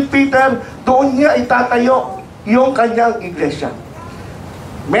made with Peter, doon niya itatayo yung kanyang iglesia.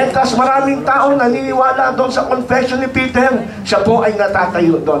 Mentas maraming tao naniniwala doon sa confession ni Peter, siya po ay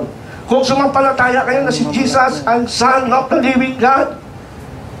natatayo doon. Kung sumampalataya kayo na si Jesus ang Son of the Living God,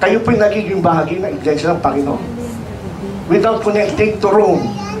 kayo po'y nagiging bahagi ng Iglesia ng Panginoon. Without connecting to Rome,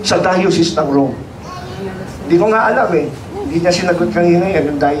 sa diocese ng Rome. Hindi ko nga alam eh. Hindi niya sinagot kanina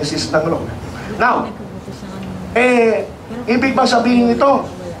yan, yung diocese ng Rome. Now, ibig ba sabihin ito?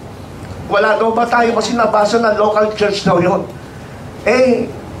 Wala daw ba tayo kasi nabasa na local church daw yun?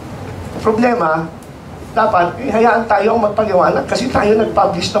 Problema, dapat hayaan tayo ang magpaliwanag kasi tayo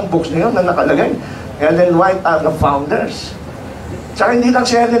nag-publish ng books na yun na nakalagay. Ellen White ang founders. Tsaka hindi lang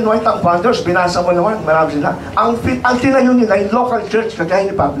si Ellen White ang founders, binasa mo naman, marami sila. Ang tinayo nila yung local church, kagaya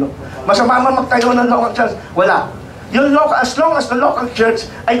ni Pablo. Masama man magtayo ng local church, wala. Yung local, as long as the local church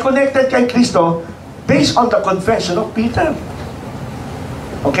ay connected kay Kristo based on the confession of Peter.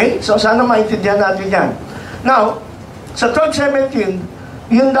 Okay? So sana maintindihan natin yan. Now, sa 12:17,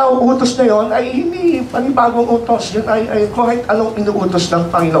 yun daw utos na yun ay hindi panibagong utos. Yun ay kahit anong inuutos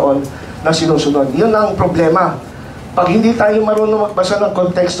ng Panginoon na sinusunod. Yun ang problema. Pag hindi tayo marunong magbasa ng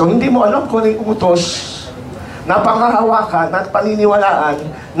konteksto, hindi mo alam kung ano yung utos na pangahawakan at paniniwalaan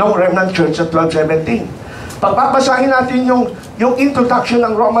ng Remnant Church sa 12:17. Pagpapasahin natin yung introduction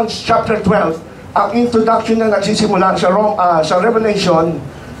ng Romans chapter 12, ang introduction na nagsisimula sa Revelation,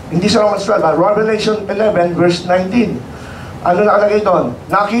 hindi sa Romans 12, Revelation 11 verse 19. Ano nakalagay doon?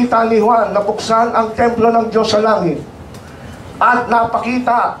 Nakita ni Juan, nabuksan ang templo ng Diyos sa langit at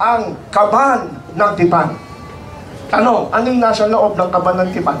napakita ang kaban ng tipan. Tanong, ano yung nasa loob ng kaban ng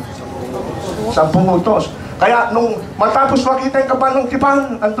tipan? 10 utos. Kaya nung matapos makita yung kaban ng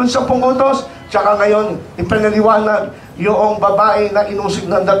tipan, andun 10 utos, tsaka ngayon, ipinaliwanag yung babae na inusig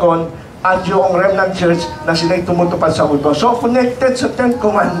ng dagon at yung Remnant Church na sila'y tumutupad sa utos. So, connected sa 10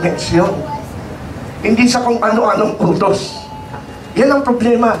 Commandments yun. Hindi sa kung ano-anong utos. Yan ang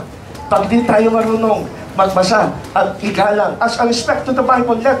problema. Pag di tayo marunong magbasa at igalang. As a respect to the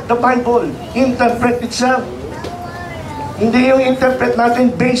Bible, let the Bible interpret itself. Hindi yung interpret natin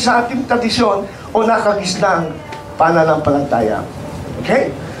based sa ating tradisyon o nakagislang pananampalataya.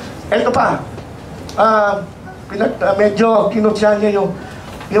 Okay? Ito pa. Medyo kinutya niya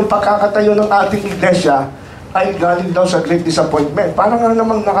yung pagkakatayo ng ating iglesia ay galing daw sa great disappointment. Parang nga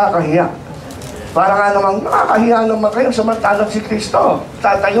namang nakakahiya. Para nga namang nakakahiya naman kayo samantalang si Kristo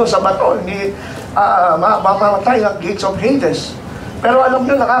tatayo sa bato, hindi mamamatay ng gates of Hades. Pero alam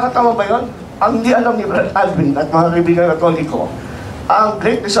nyo, nakakatawa ba yun? Ang hindi alam ni Brad Alvin at mga kaibigan Katoliko, ang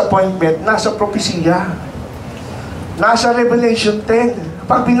great disappointment nasa propesiya, nasa Revelation 10.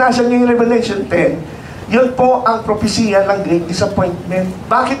 Pag binasa nyo yung Revelation 10, yun po ang propesiya ng great disappointment.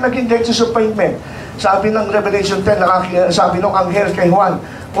 Bakit naging great disappointment? Sabi ng Revelation 10, sabi ng anghel kay Juan,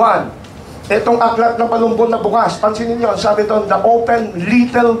 itong aklat na palumbon na bukas, pansinin nyo, sabi doon, the open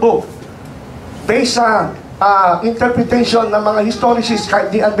little book. Based sa interpretation ng mga historicists, kahit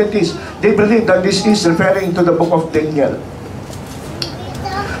the Adventists, they believe that this is referring to the book of Daniel.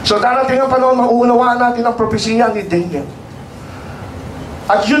 So darating ang panahon, mauunawaan natin ang propesiya ni Daniel.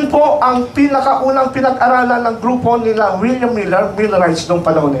 At yun po ang pinakaunang pinag-aralan ng grupo nila William Millerites noong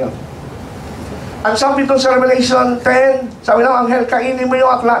panahon na yun. Ang sabi doon sa Revelation 10, sabi ng anghel, kainin mo yung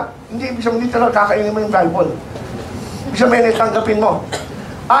aklat. Hindi, ibig sabihin literal, kakainin mo yung Bible. Ibig sabihin, tanggapin mo.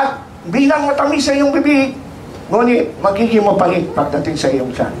 At bilang matamis sa iyong bibig, ngunit magiging mapangit pagdating sa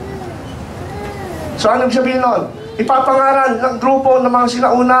iyong tiyan. So anong sabihin nun? Ipapangaral ng grupo ng mga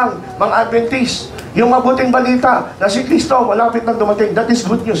sinaunang, mga Adventist, yung mabuting balita na si Kristo malapit na dumating. That is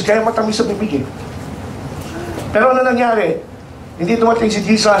good news, kaya matamis sa bibig. Pero ano nangyari? Hindi dumating si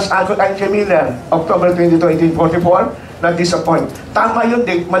Jesus, Alvin Miller, October 22, 1844, na-disappoint. Tama yung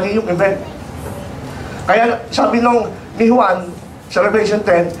date, mali yung event. Kaya sabi ni Juan, sa Revelation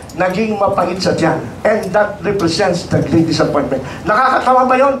 10, naging mapait sa tiyan. And that represents the great disappointment. Nakakatawa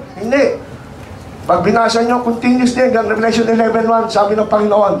ba yun? Hindi. Pag binasa nyo, continuously hanggang Revelation 11:1, sabi ng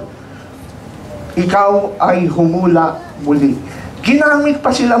Panginoon, ikaw ay humula muli. Ginamit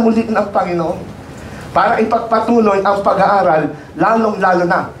pa sila muli ng Panginoon para ipagpatuloy ang pag-aaral, lalong-lalo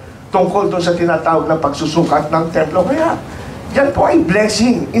na tungkol doon sa tinatawag na pagsusukat ng templo. Kaya, yan po ay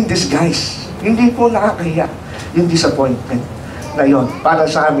blessing in disguise. Hindi po nakakahiya yung disappointment na yon para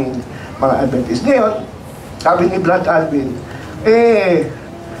sa amin, mga Adventist. Ngayon, sabi ni Brad Alvin,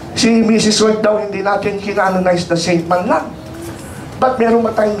 si Mrs. White daw hindi natin kinanonize na saint man lang. Ba't meron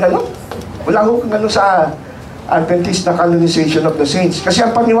matayong gano'n? Wala ko gano'n sa Adventist na canonization of the saints. Kasi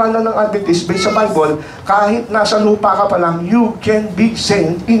ang paniwala ng Adventist based sa Bible, kahit nasa lupa ka pa lang, you can be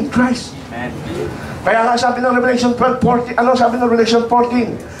saint in Christ. Amen. Kaya nga sabi ng Revelation 12:14, ano sabi ng Revelation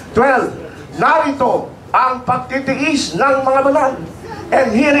 14:12? Narito ang pagtitiis ng mga banal.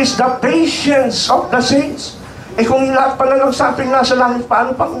 And here is the patience of the saints. Eh kung lahat pala ng saping nasa langit,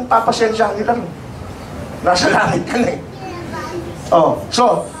 paano pang papasensyahan nila? Nasa langit ka na eh. Oh,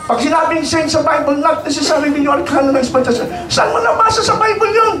 so, pag sinabing saints sa Bible, not necessarily yung canon ng expectation. Saan mo nabasa sa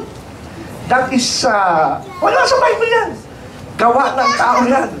Bible yun? That is, wala sa Bible yan. Gawa ng tao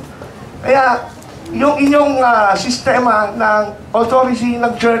yan. Kaya, yung inyong sistema ng authority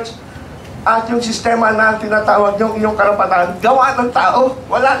ng church at yung sistema na tinatawag yung inyong karapatan, gawa ng tao,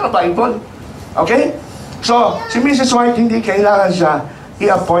 wala sa Bible. Okay? So, si Mrs. White, hindi kailangan siya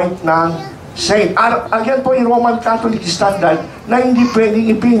i-appoint ng saint. Again po, yung Roman Catholic standard na hindi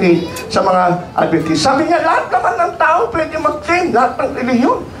pwedeng ipilit sa mga Adventist. Sabi niya, lahat naman ng tao pwede mag-claim, lahat ng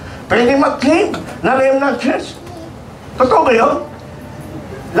relihiyon pwede mag-claim na remnant church. Totoo ba yun?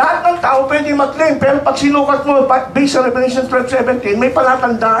 Lahat ng tao pwede mag-claim, pero pag sinukat mo, based on Revelation 12:17, may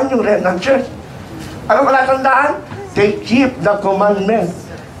palatandaan yung remnant church. Ano palatandaan? They keep the commandment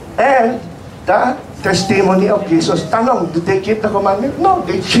and the testimony of Jesus. Tanong, did they keep the commandment? No,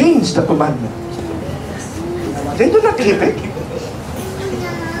 they changed the commandment. They do not keep it.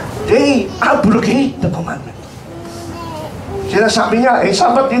 They abrogate the commandment. Sinasabi niya,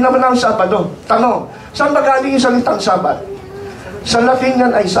 Sabat din naman ang Sabado. Tanong, saan ba galing yung salitang Sabat? Sa Latin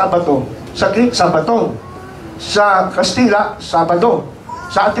yan ay Sabato. Sa Greek, Sabaton. Sa Kastila, Sabado.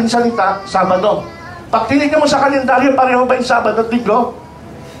 Sa ating salita, Sabado. Pag tinignan mo sa kalendaryo, pareho ba yung Sabado at Linggo?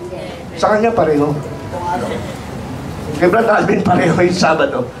 Sa kanya pareho. Kay Brad Alvin, pareho yung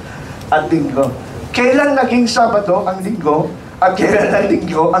Sabado at Linggo. Kailan naging Sabado ang Linggo at kailan ang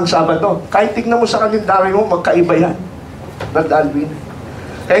Linggo ang Sabado? Kahit tignan mo sa kalendaryo mo, magkaiba yan, Brad Alvin.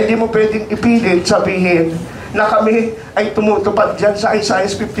 Kaya hindi mo pwedeng ipilit sabihin na kami ay tumutupad dyan sa Isaiah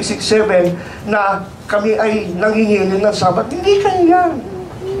 56:7 na kami ay nangingilin ng Sabat. Hindi kayo yan.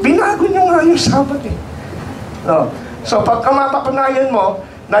 Binago nyo nga yung Sabat eh. No. So pagka mapapanayan mo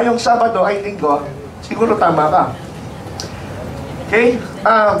na yung Sabado ay Linggo, siguro tama ka. Okay?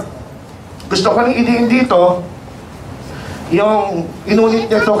 Gusto ko rin idiin dito yung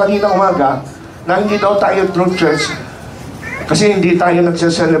inulit nito kanina umaga na hindi daw tayo true church kasi hindi tayo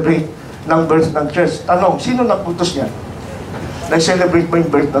nagse-celebrate ng birth ng church. Tanong, sino nagputos niya? Nag-celebrate mo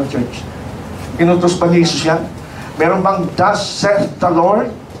yung birth ng church? Pinutos pa ni Jesus yan? Meron bang thus saith the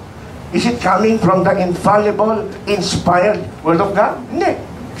Lord? Is it coming from the infallible, inspired word of God? Hindi.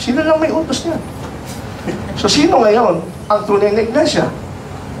 Sino lang may utos niya? So, sino ngayon ang tunay na iglesia?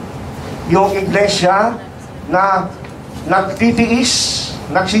 Yung iglesia na nagtitiis,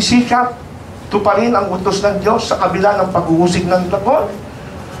 nagsisikap, tuparin ang utos ng Diyos sa kabila ng paghuhusig ng lakon?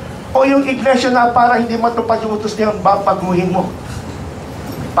 O yung iglesia na para hindi matupad yung utos niya, babaguhin mo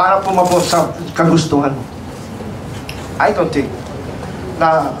para pumabot sa kagustuhan mo? I don't think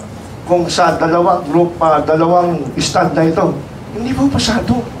na kung sa dalawang group, dalawang stand na ito, hindi po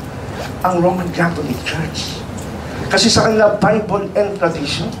pasado ang Roman Catholic Church. Kasi sa kanila, Bible and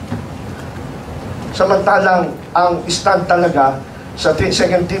tradition. Samantalang ang stand talaga sa 2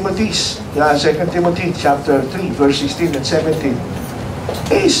 Timothy chapter 3, verse 16 and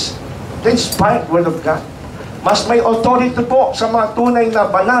 17 is the inspired word of God. Mas may authority po sa mga tunay na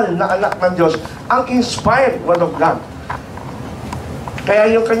banal na anak ng Diyos ang inspired word of God.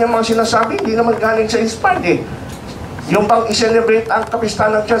 Kaya yung kanyang mga sinasabi, hindi naman galing sa inspired eh. Yung bang i-celebrate ang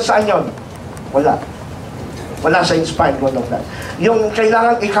kapistahan ng church, saan yun? Wala. Wala sa inspired word of God. Yung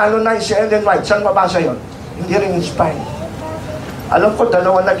kailangan i-canonize si Ellen White, saan mabasa yun? Hindi rin inspired. Alam ko,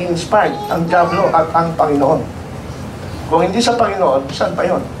 dalawa naging inspired, ang Diablo at ang Panginoon. Kung hindi sa Panginoon, saan pa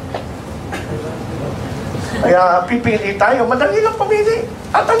yun? Kaya pipili tayo, madali lang pumili.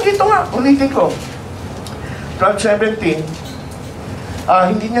 At ang dito nga, ulitin ko. 12:17,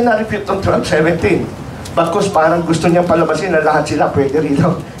 hindi niya na-repeat ng 12:17. Bagkus parang gusto niyang palabasin na lahat sila pwede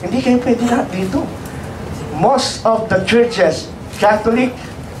rito. Hindi kayo pwede lahat dito. Most of the churches, Catholic,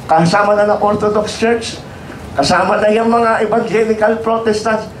 kasama na ng Orthodox Church, kasama na yung mga Evangelical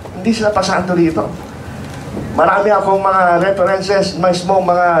Protestants, hindi sila pasado rito. Marami akong mga references, mismo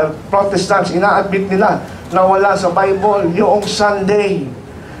mga Protestants, ina-admit nila na wala sa Bible yung Sunday.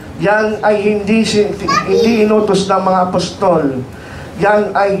 Yan ay hindi inutos ng mga apostol.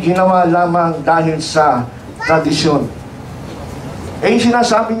 Yan ay ginawa lamang dahil sa tradisyon. Eh,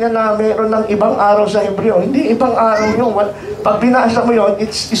 sinasabi niya na mayroon ng ibang araw sa Hebreo. Hindi ibang araw yun. Pag binasa mo yun,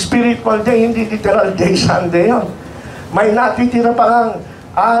 it's spiritual day, hindi literal day, Sunday yun. May natitira pa kang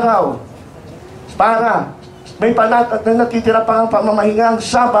araw para, may natitira pa kang pamamahingang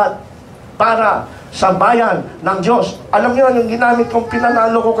Sabat para sa bayan ng Diyos. Alam niyo, yung ginamit kong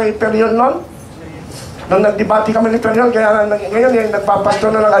pinanalo ko kay Perion noon, nung nagdebate kami ni Perion, kaya ngayon yung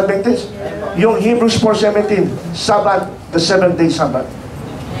nagpapastor na ng Adventist, yung Hebrews 4:17, Sabbath, the 7th day Sabbath.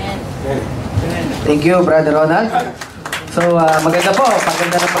 Thank you, Brother Ronald. So, maganda po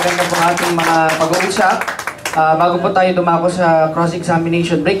ang ating mga pag-uusap. Bago po tayo dumako sa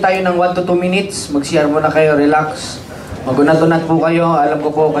cross-examination, break tayo ng 1 to 2 minutes. Mag-CR muna kayo, relax. Magunat-unat po kayo. Alam ko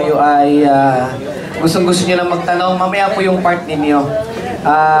po kayo ay gustong-gusto nyo lang magtanong. Mamaya po yung part ninyo.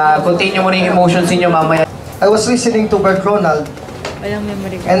 Continue mo na yung emotions ninyo mamaya. I was listening to Brother Ronald,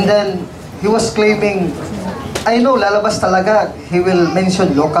 and then he was claiming, I know, lalabas talaga, he will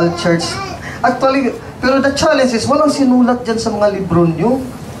mention local church. Actually, pero the challenge is, walang sinulat dyan sa mga libro nyo.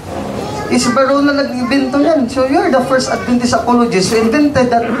 Is Brother Ronald nag-invento yan. So you're the first Adventist apologist who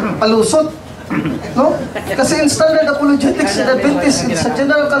invented that palusot. No? Kasi in standard apologetics in Adventist, sa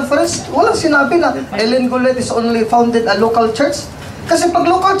General Conference, walang sinabi na Ellen Gulet is only founded a local church. Kasi pag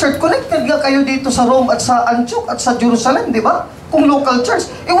local church, connected nga kayo dito sa Rome at sa Antioch at sa Jerusalem, di ba? Kung local church,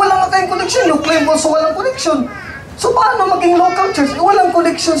 wala nga kayong connection. You claim also walang connection. So paano maging local church? Walang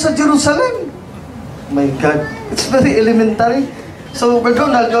connection sa Jerusalem. My God, it's very elementary. So, Brother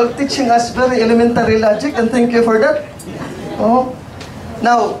Ronald, you're teaching us very elementary logic, and thank you for that. Oh.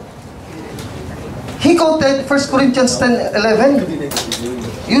 Now, he quoted 1 Corinthians 10:11,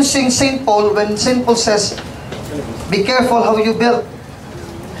 using St. Paul, when St. Paul says, be careful how you build.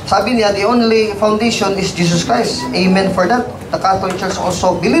 Sabi niya, the only foundation is Jesus Christ. Amen for that. The Catholic Church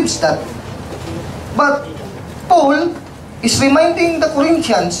also believes that. But Paul is reminding the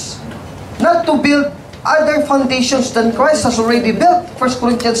Corinthians not to build other foundations than Christ has already built. 1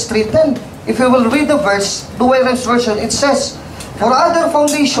 Corinthians 3:10. If you will read the verse, the Williams version, it says, for other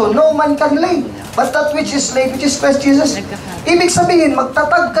foundation, no man can lay, but that which is laid, which is Christ Jesus. Ibig sabihin,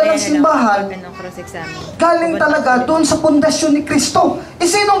 magtatag ka ng simbahan, galing talaga doon sa pundasyon ni Kristo.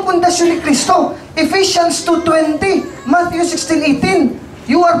 Sinong pundasyon ni Kristo? Ephesians 2:20, Matthew 16:18.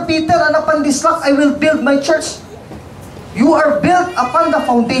 You are Peter, and upon this rock I will build my church. You are built upon the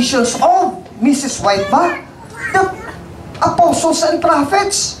foundations of Mrs. White ba? The apostles and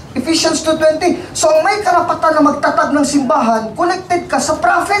prophets. Ephesians 2:20. So, ang may karapatan na magtatag ng simbahan, connected ka sa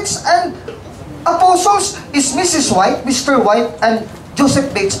prophets and apostles. Is Mrs. White, Mr. White, and Joseph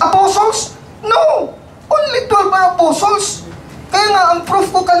Bates apostles? No! Only 12 are apostles. Kaya nga, ang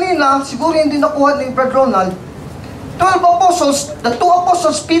proof ko kanina, siguro hindi nakuha ni Brother Ronald, 12 apostles, the 2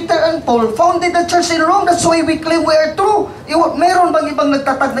 apostles, Peter and Paul, founded the church in Rome. That's why we claim we are true. Meron bang ibang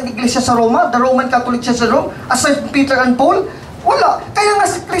nagtatag ng iglesia sa Roma? The Roman Catholic Church in Rome? Aside from Peter and Paul? Wala. Kaya nga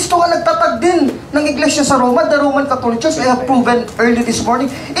si Kristo ang nagtatag din ng iglesia sa Roma, the Roman Catholic Church. I have proven early this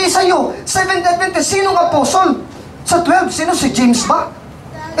morning. Sa'yo, Seventh Adventist, sinong apostol? Sa 12, sino? Si James ba?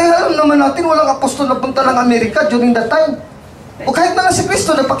 Alam naman natin, walang apostol na punta ng Amerika during that time. O kahit na lang si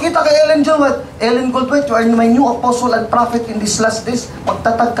Kristo, nagpakita kay Ellen Goldwhite, you are my new apostle and prophet in these last days.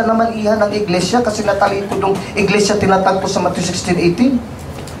 Magtatag ka naman iyan ng iglesia kasi natalikod ng iglesia tinatag ko sa Matthew 16:18.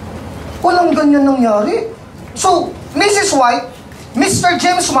 Walang ganyan nangyari. So, Mrs. White, Mr.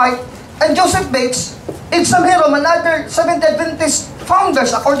 James White, and Joseph Bates, Ibsen Herom, and other Seventh Adventist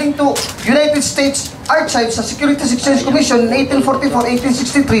founders according to United States Archives sa Securities Exchange Commission in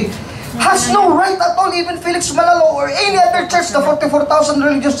 1844-1863, has no right at all, even Felix Malalo or any other church, the 44,000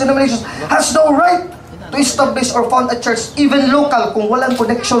 religious denominations, has no right to establish or found a church, even local, kung walang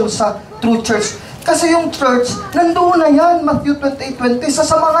connection sa true church. Kasi yung church, nandoon na yan, Matthew 28:20,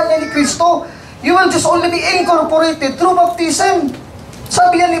 sasamahan niya ni Kristo. You will just only be incorporated through baptism.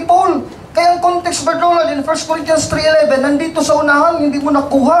 Sabi yan ni Paul. Kaya ang context, Brother Ronald, in 1 Corinthians 3:11, nandito sa unahan, hindi mo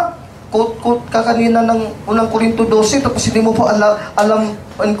nakuha. Quote ka kanina ng unang Korinto 12, tapos hindi mo pa alam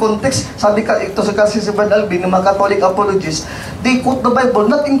in context. Sabi ka, ito sa kasi si Brother Alvin, ng mga Catholic apologists, they quote the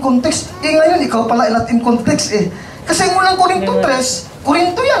Bible not in context. Ngayon, ikaw pala not in context Kasi yung unang Korinto 3,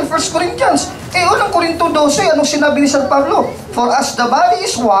 Korinto yan, 1 Corinthians. Unang Korinto 12, anong sinabi ni San Pablo? For as the body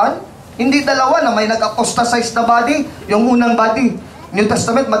is one, hindi dalawa na may nag-apostatize na body, yung unang body. New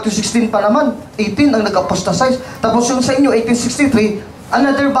Testament, Matthew 16 pa naman, 18 ang nag-apostatize. Tapos yung sa inyo, 1863,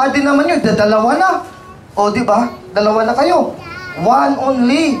 another body naman yun, dalawa na. O, di ba? Dalawa na kayo. One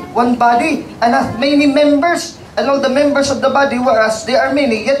only, one body, and has many members, and all the members of the body, whereas they are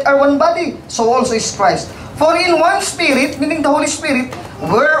many, yet are one body. So also is Christ. For in one Spirit, meaning the Holy Spirit,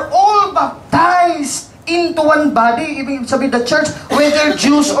 we're all baptized into one body, ibig sabihin the church, whether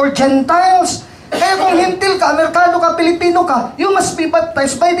Jews or Gentiles. Kaya kung Hintil ka, Amerikano ka, Pilipino ka, you must be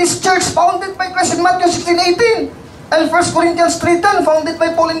baptized by this church founded by Christ in Matthew 16:18. And 1 Corinthians 3:10, founded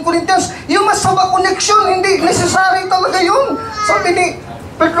by Paul in Corinthians, you must have a connection. Hindi necessary talaga yun. Sabi ni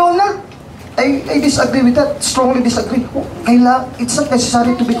Brother Ronald, I disagree with that. Strongly disagree. It's not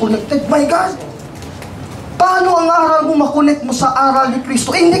necessary to be connected. My God! Paano ang aral mo makonect mo sa aral ni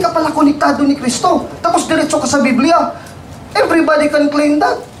Kristo? Hindi ka pala konektado ni Kristo. Tapos diretso ka sa Biblia. Everybody can claim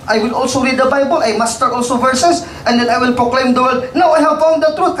that. I will also read the Bible. I master also verses. And then I will proclaim the word. Now I have found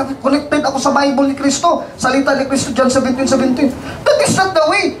the truth. Connected ako sa Bible ni Kristo. Salita ni Kristo, John 17:17. That is not the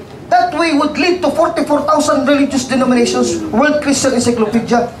way. That way would lead to 44,000 religious denominations. World Christian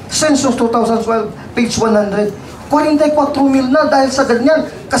Encyclopedia, Census 2012, page 100. 44,000 na dahil sa ganyan.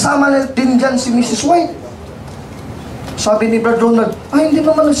 Kasama na din dyan si Mrs. White. Sabi ni Brother Ronald, hindi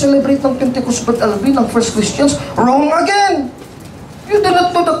naman nag-celebrate ng Pentecost, Brother Alvin, ng first Christians. Wrong again! You do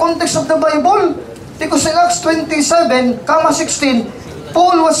not know the context of the Bible. Because in Acts 27, 16,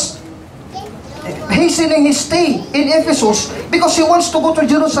 Paul was hastening his stay in Ephesus because he wants to go to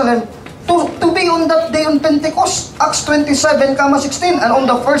Jerusalem to be on that day on Pentecost. Acts 27, 16. And on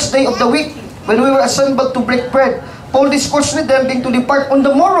the first day of the week, when we were assembled to break bread, Paul discoursed with them being to depart on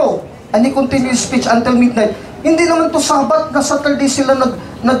the morrow. And he continued his speech until midnight. Hindi naman to Sabat na Saturday sila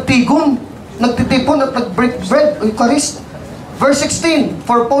nagtipon at nag-break bread, Eucharist. Verse 16,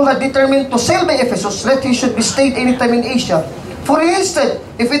 for Paul had determined to sail by Ephesus, lest he should be stayed anytime in Asia. For instead,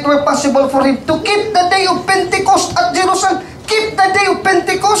 if it were possible for him to keep the day of Pentecost at Jerusalem, keep the day of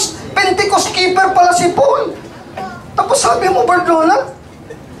Pentecost, Pentecost keeper pala si Paul. Tapos sabi mo, Brother Ronald,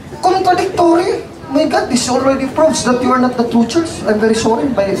 contradictory. My God, this already proves that you are not the true church. I'm very sorry,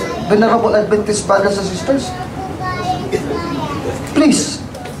 my venerable Adventist brothers and sisters. Please,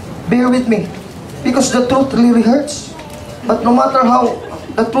 bear with me, because the truth really hurts. But no matter how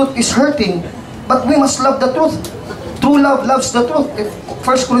the truth is hurting, but we must love the truth. True love loves the truth.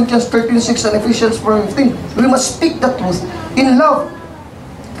 1 Corinthians 13:6 and Ephesians 4:15. We must speak the truth in love.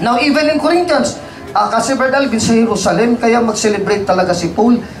 Now, even in Corinthians, kasi Brother Alvin sa Jerusalem, kaya mag-celebrate talaga si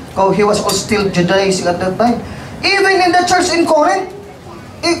Paul. He was still Judaizing at that time. Even in the church in Corinth,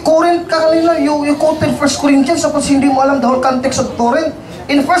 Corinth kanina, you quoted 1 Corinthians, tapos hindi mo alam the whole context of Corinth.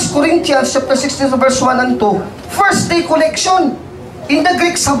 In 1 Corinthians chapter 16 verse 1 and 2, first day collection. In the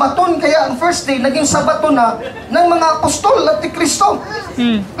Greek, Sabaton. Kaya ang first day, naging Sabaton na ng mga apostol at ni Kristo.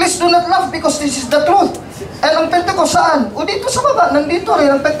 Please do not laugh because this is the truth. And ang Pentecost saan? O dito sa baba, nandito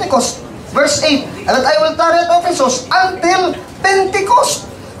rin ang Pentecost. Verse 8, and that I will tarry at Ephesus until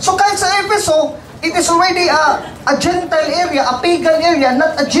Pentecost. So kahit sa Epheso, it is already a Gentile area, a pagan area,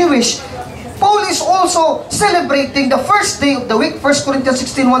 not a Jewish. Paul is also celebrating the first day of the week, 1 Corinthians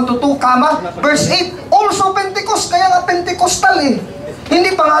 16:1-2, verse 8, also Pentecost, kaya nga Pentecostal eh.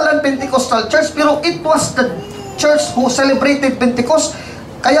 Hindi pangalan Pentecostal Church, pero it was the church who celebrated Pentecost.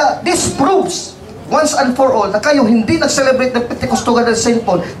 Kaya this proves, once and for all, na kayo hindi nag-celebrate ng Pentecost together St.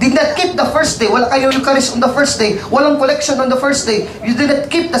 Paul, did not keep the first day, wala kayo Eucharist on the first day, walang collection on the first day, you did not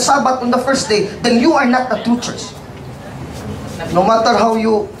keep the Sabbath on the first day, then you are not a true church. No matter how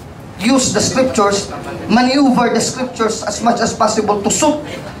you use the scriptures, maneuver the scriptures as much as possible to suit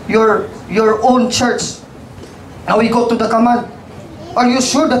your own church. Now we go to the command. Are you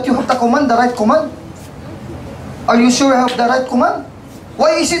sure that you have the command, the right command? Are you sure you have the right command?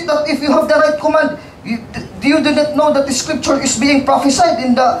 Why is it that if you have the right command, you do not know that the scripture is being prophesied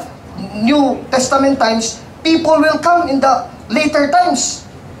in the New Testament times? People will come in the later times.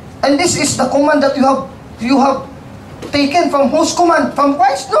 And this is the command that you have taken from whose command? From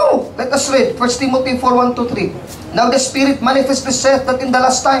Christ? No. Let us read 1 Timothy 4:1-3. Now the Spirit manifestly saith that in the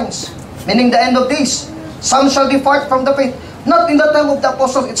last times, meaning the end of days, some shall depart from the faith. Not in the time of the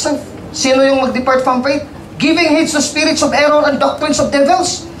apostles itself. Sino yung mag-depart from faith? Giving heed to spirits of error and doctrines of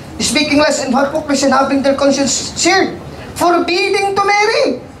devils, speaking less in hypocrisy and having their conscience seared, forbidding to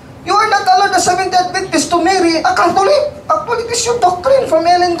marry. You are not allowed as Seventh-day Adventist to marry a Catholic. Actually, this is your doctrine from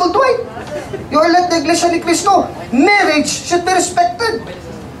Ellen Goldwhite. You are like the Iglesia ni Cristo. Marriage should be respected.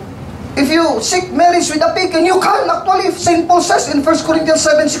 If you seek marriage with a pagan, you can. Actually, St. Paul says in 1 Corinthians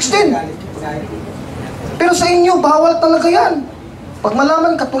 7:16. Pero sa inyo, bawal talaga yan. Pag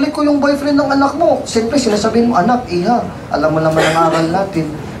malaman, Katoliko yung boyfriend ng anak mo, siyempre sinasabihin mo, anak, iha, alam mo naman ang aral natin.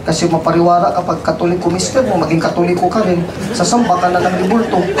 Kasi mapariwara kapag Katoliko mister mo, maging Katoliko ka rin, sasamba ka na ng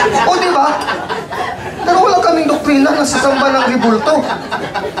ribulto. O, di ba? Pero wala kaming doktrina na sasamba ng ribulto.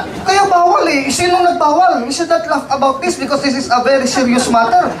 Kaya bawal eh. Sino nagbawal? We should not laugh about this because this is a very serious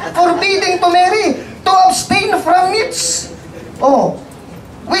matter. Forbidding to marry, to abstain from meats. Oh,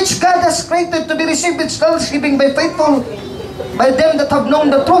 which God has created to be received with thanksgiving by faithful, by them that have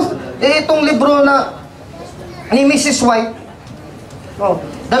known the truth. Itong libro na ni Mrs. White,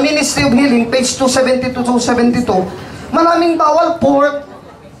 The Ministry of Healing, page 272-272, maraming bawal, pork,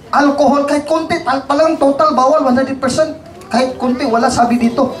 alcohol, kahit konti, palang total bawal, 100%. Kahit konti, wala sabi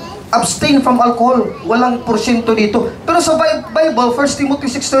dito. Abstain from alcohol, walang porsyento dito. Pero sa Bible, 1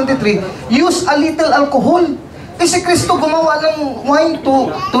 Timothy 6:23, use a little alcohol. Kasi Kristo gumawa ng wine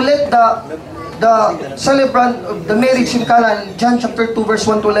to let the celebrant of the marriage in Cana, John chapter 2, verse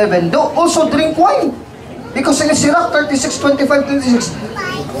 1 to 11, they also drink wine. Because in Sirach 36, 25, 26,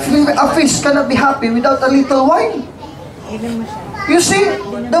 a feast cannot be happy without a little wine. You see,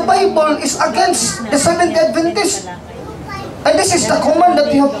 the Bible is against the Seventh-day Adventist. And this is the command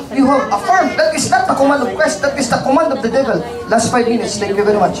that you have affirmed. That is not the command of Christ, that is the command of the devil. Last 5 minutes, thank you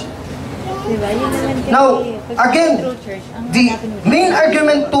very much. Now, again, the main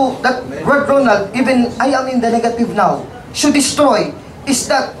argument to that Brother Ronald, even I am in the negative now, should destroy, is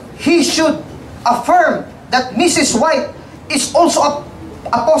that he should affirm that Mrs. White is also an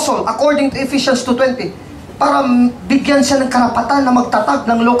apostle according to Ephesians 2:20 para bigyan siya ng karapatan na magtatag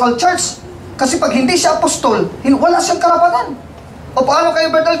ng local church. Kasi pag hindi siya apostol, wala siyang karapatan. O paano kayo,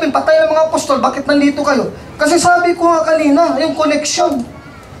 Brother Alvin, patay ng mga apostol, bakit nandito kayo? Kasi sabi ko nga kanina, yung connection.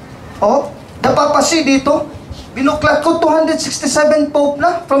 O, napapasi dito, binuklat ko 267 Pope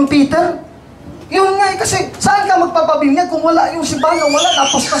na from Peter. Yun nga kasi saan ka magpapabinyag kung wala yung simbahan, wala na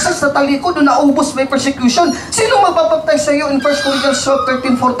apostasize na talikod, doon naubos may persecution. Sino magbabaptize sa iyo in 1 Corinthians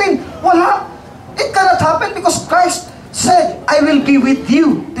 12:13-14? Wala. It cannot happen because Christ said, I will be with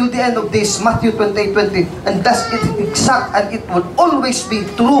you till the end of days, Matthew 28:20. And thus it is exact and it would always be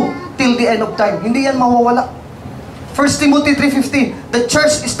true till the end of time. Hindi yan mawawala. 1 Timothy 3:15, the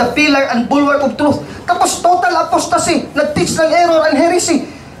church is the pillar and bulwark of truth. Tapos total apostasy, nag-teach ng error and heresy.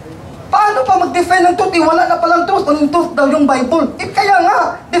 Paano pa mag-defend ng truth? Wala na palang truth. Ang truth daw yung Bible. Kaya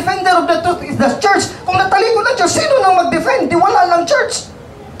nga, defender of the truth is the church. Kung natalikod ng church, sino nang mag-defend? Wala lang church.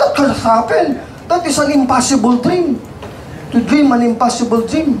 That cannot happen. That is an impossible dream. To dream an impossible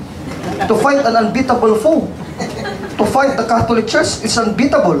dream. To fight an unbeatable foe. To fight the Catholic Church is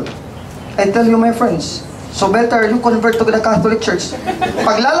unbeatable. I tell you, my friends, so better you convert to the Catholic Church.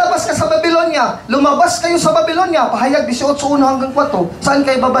 Pag lalabas ka sa Babylonia, lumabas kayo sa Babylonia, pahayag 18:1 hanggang 4, saan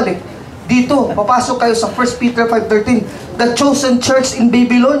kayo babalik? Dito, papasok kayo sa 1 Peter 5:13. The chosen church in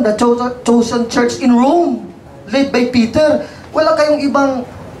Babylon, the chosen church in Rome, led by Peter. Wala kayong ibang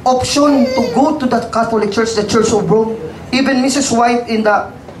option to go to the Catholic Church, the Church of Rome. Even Mrs. White in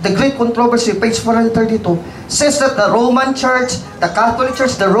the Great Controversy, page 432, says that the Roman Church, the Catholic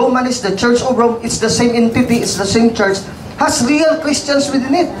Church, the Romanist, the Church of Rome, it's the same entity, it's the same church, has real Christians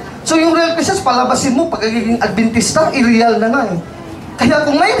within it. So yung real Christians, palabasin mo, pagiging Adventista, i-real na nga eh. Kaya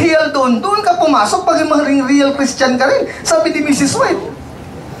kung may real doon ka pumasok, pag maging real Christian ka rin, sabi ni Mrs. White.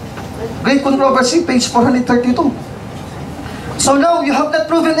 Great Controversy, page 432. So now, you have not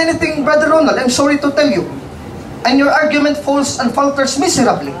proven anything, Brother Ronald, I'm sorry to tell you. And your argument falls and falters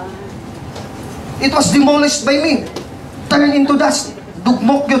miserably. It was demolished by me. Turned into dust.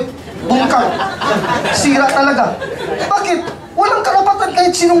 Dugmok yun. Bungkang. Sira talaga. Bakit? Walang karapatan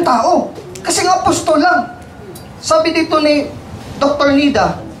kahit sinong tao. Kasi ang apostol lang. Sabi dito ni Dr.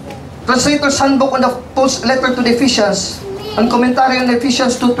 Nida, Translator's Handbook on the Post Letter to the Ephesians, ang commentary on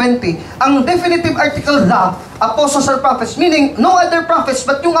Ephesians 2:20, ang definitive article, the apostles or prophets, meaning no other prophets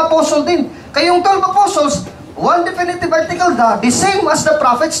but yung apostle din. Kayong 12 apostles, one definitive article, the same as the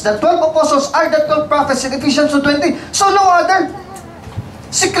prophets, the 12 apostles are the 12 prophets in Ephesians 2:20. So no other.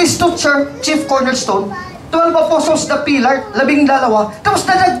 Si Cristo Church, chief cornerstone, 12 apostles the pillar, 12. Tapos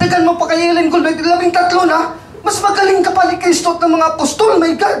nadagdagan mo pa kay Ellen Goldberg, 13 na. Mas magaling ka pa ni Cristo at ng mga apostol,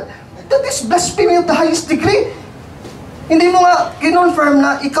 my God. That is blasphemy of the highest degree. Hindi mo nga kinonfirm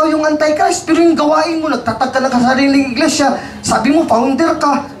na ikaw yung Antichrist, pero yung gawain mo, nagtatag ka na sariling iglesia, sabi mo, founder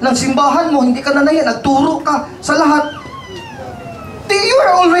ka ng simbahan mo, hindi ka na naya, nagturo ka sa lahat. You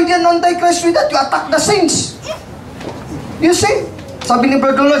are already an Antichrist with that. You attack the saints. You see? Sabi ni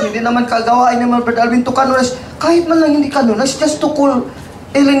Brother Ronald, hindi naman kagawain naman Brother Alvin to canonize. Kahit man lang hindi canonize, just to call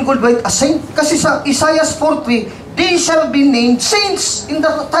Ellen Goldberg a saint. Kasi sa Isaiah 4:3, they shall be named saints in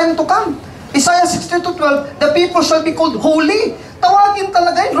the time to come. Isaiah 62:12, the people shall be called holy. Tawagin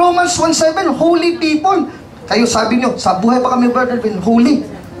talaga yun. Romans 1:7, holy people. Kayo sabi nyo, sa buhay pa kami, Brother Alvin, holy.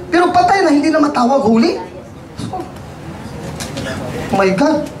 Pero patay na, hindi na matawag holy. Oh my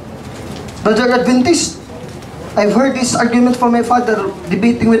God. Brother Adventist, I've heard this argument from my father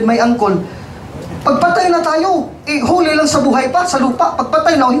debating with my uncle. Pagpatay na tayo, holy lang sa buhay pa, sa lupa.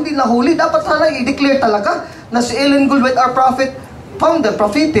 Pagpatay na, hindi na holy. Dapat sana i-declare talaga na si Ellen Goldberg, our prophet, founder,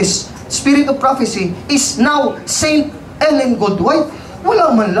 prophetess, spirit of prophecy, is now Saint Ellen Goldberg.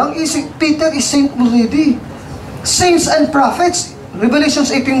 Wala man lang, Peter is saint already. Saints and prophets,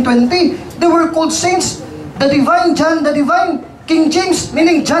 Revelations 18:20, they were called saints. The divine, John the divine, King James,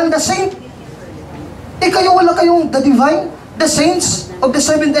 meaning John the saint. Kayo wala kayong the divine, the saints of the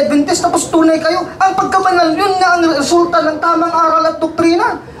Seventh-day Adventist, tapos tunay kayo. Ang pagkabanal, yun nga ang resulta ng tamang aral at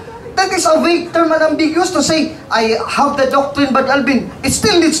doktrina. That is a vague term and ambiguous to say, I have the doctrine but Alvin, it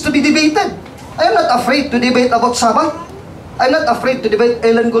still needs to be debated. I'm not afraid to debate about Sabbath. I'm not afraid to debate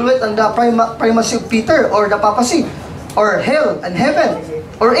Ellen Gulwet and the primacy of Peter or the papacy or hell and heaven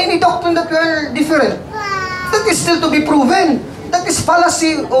or any doctrine that we are different. That is still to be proven. That is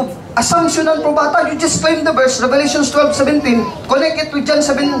fallacy of assumption and probata. You just claim the verse, Revelation 12:17, connect it with John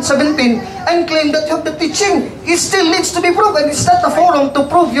 7:17, and claim that you have the teaching. It still needs to be proven. It's not a forum to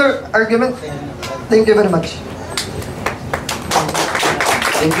prove your argument. Thank you very much.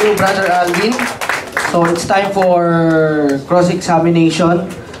 Thank you, Brother Alvin. So it's time for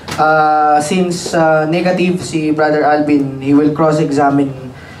cross-examination. Since negative si Brother Alvin, he will cross-examine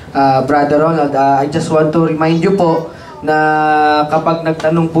Brother Ronald. I just want to remind you po na kapag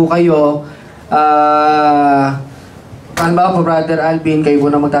nagtanong po kayo, halimbawa po Brother Alvin, kayo po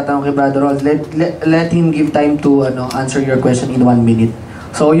na magtatanong kay Brother Ronald, let him give time to answer your question in 1 minute.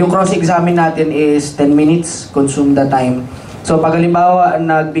 So yung cross-examine natin is 10 minutes, consume the time. So pag halimbawa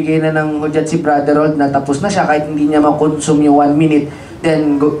nagbigay na ng hudyat si Brother Ronald na tapos na siya, kahit hindi niya makonsume yung 1 minute,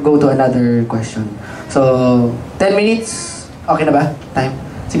 then go to another question. So 10 minutes, okay na ba? Time?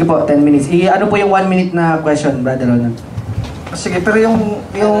 Sige po, 10 minutes. Ano po yung 1 minute na question, Brother Ronald? Sige, pero yung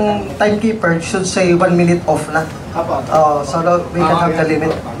timekeeper should say 1 minute off na. So that we can have the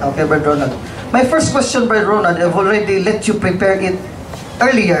limit. Okay, Brother Ronald. My first question, Brother Ronald, I've already let you prepare it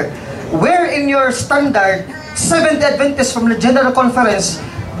earlier. Where in your standard Seventh Adventist from the General Conference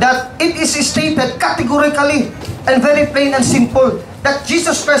that it is stated categorically and very plain and simple that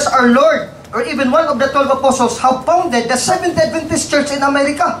Jesus Christ our Lord or even one of the 12 apostles have founded the Seventh Adventist Church in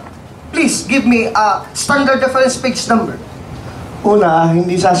America? Please give me a standard reference page number. Una,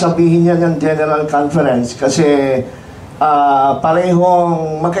 hindi sasabihin yan ng General Conference kasi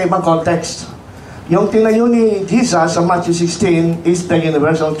parehong magkaibang context. Yung tinayo ni Jesus sa Matthew 16 is the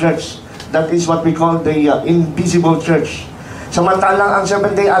Universal Church. That is what we call the invisible church. Samantalang ang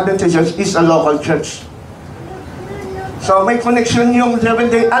Seventh-day Adventist Church is a local church. So may connection yung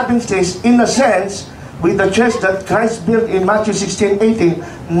Seventh-day Adventist in a sense with the church that Christ built in Matthew 16:18,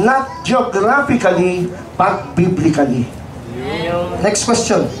 not geographically but biblically. Next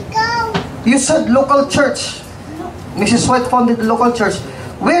question. You said local church. Mrs. White founded the local church.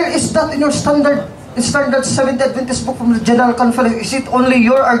 Where is that in your standard Seventh Adventist book from the General Conference? Is it only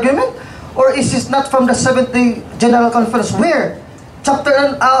your argument? Or is it not from the Seventh-day General Conference? Where? Chapter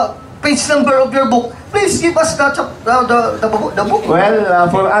and page number of your book. Please give us the book. Well,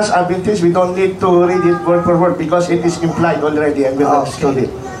 for us Adventists, we don't need to read it word for word because it is implied already and we understood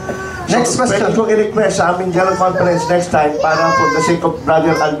it. Next question. Pwede kong i-request sa aming General Conference next time para for the sake of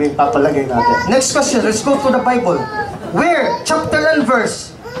Brother Alvin, papalagay natin. Next question. Let's go to the Bible. Where, chapter and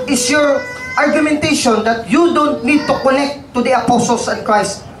verse, is your argumentation that you don't need to connect to the apostles and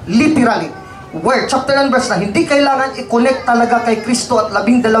Christ? Literally. Where, chapter and verse na hindi kailangan i-connect talaga kay Kristo at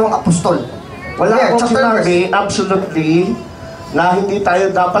 12 apostol. Wala akong sinabi, absolutely, na hindi tayo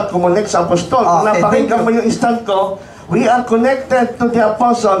dapat kumonek sa apostol. Kung napakinggan mo yung stand ko, we are connected to the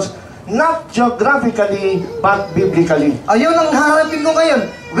apostles, not geographically, but biblically. Ayun ang hahanapin ko ngayon.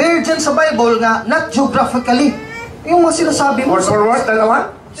 Where dyan sa Bible nga, not geographically. Yung mga sinasabi mo. Word for word,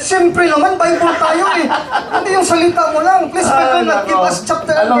 dalawa? Siyempre naman, Bible tayo eh. Hindi yung salita mo lang. Please, not give us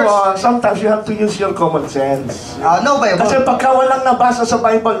chapter and verse. Sometimes you have to use your common sense. No, Bible. Kasi pagka walang nabasa sa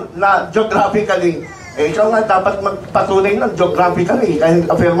Bible na geographically, ikaw nga dapat magpatunay ng geographically. Kahit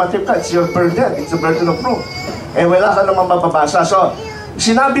affirmative ka, it's your burden. It's a burden of proof. Wala ka naman mababasa. So,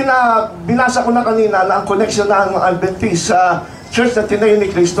 sinabi na, binasa ko na kanina na ang connection ng Adventist sa church na tinayo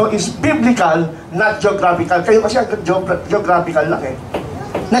ni Cristo is biblical, not geographical. Kayo kasi geographical lang eh.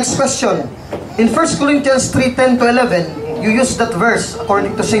 Next question. In 1 Corinthians 3:10-11, you use that verse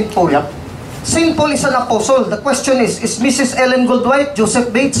according to St. Paul. Yep. St. Paul is an apostle. The question is Mrs. Ellen Goldwhite, Joseph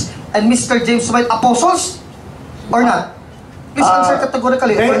Bates, and Mr. James White apostles or not? Please answer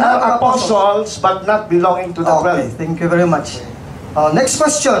categorically. They are apostles but not belonging to the 12. Okay, thank you very much. Next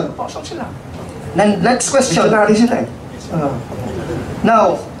question. Apostles sila. Next question. Missionary sila eh.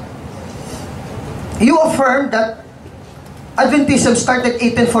 Now, you affirm that Adventism started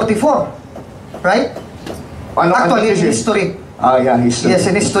 1844, right? Actually, in history. Yeah, history. Yes,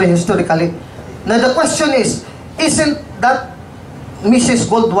 in history, historically. Now, the question is, isn't that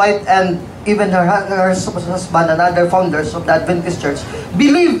Mrs. Goldwhite and even her husband and other founders of the Adventist Church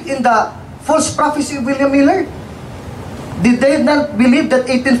believe in the false prophecy of William Miller? Did they not believe that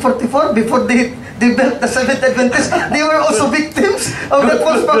 1844, before they built the Seventh Adventist, they were also victims of the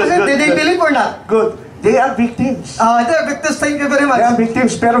false prophecy? Did they believe or not? Good. They are victims. They are victims. Thank you very much. They are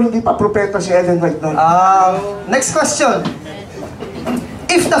victims, pero hindi pa propeta si Ellen White noon. Next question.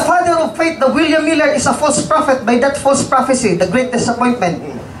 If the father of faith, the William Miller, is a false prophet by that false prophecy, the great disappointment,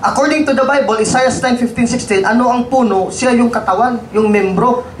 according to the Bible, Isaiah 9:15-16, ano ang puno? Siya yung katawan, yung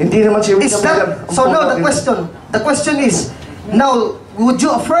membro. Hindi naman si Is that, so now the question is, now, would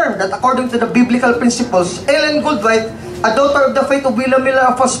you affirm that according to the biblical principles, Ellen Goldwhite, a daughter of the faith of William Miller,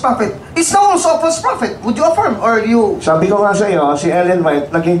 a false prophet, is now also a false prophet? Would you affirm, or you... Sabi ko nga sa iyo, si Ellen White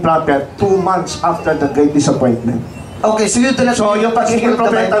naging prophet 2 months after the great disappointment. Okay, so you do not... So yung pagiging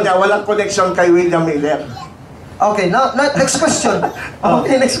propeta niya, walang connection kay William Miller. Okay, now next question.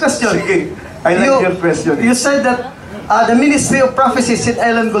 Okay, next question. Sige, I like your question. You said that the ministry of prophecy is in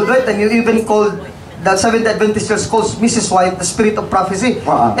Ellen Goldwhite, and you even called the Seventh-day Adventist Church calls Mrs. White the spirit of prophecy.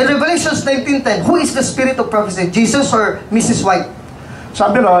 In Revelation 19:10, who is the spirit of prophecy? Jesus or Mrs. White?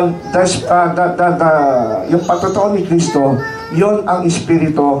 Sabi ron, yung pagtotoo ni Kristo, yon ang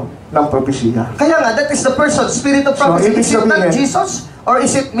espiritu ng propesya. Kaya nga, that is the person, spirit of prophecy. So, is it not Jesus or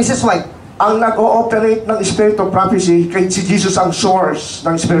is it Mrs. White? Ang nag-ooperate ng spirit of prophecy, kay si Jesus ang source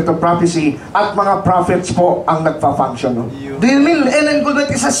ng spirit of prophecy, at mga prophets po ang nagpa-function. Do you mean Ellen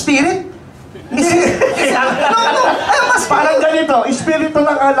Goldwhite is a spirit? No. Parang ganito, espiritu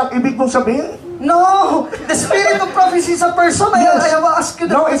ng alak, ibig mong sabihin? No, the spirit of prophecy is a person. Yes. I have asked you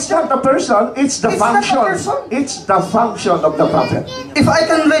the No, question. it's not the person, it's the function. Not the person. It's the function of the prophet. If I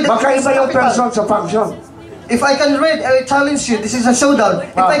can read that it is Magkaiba yung capital. person sa function. If I can read, I challenge you, this is a showdown.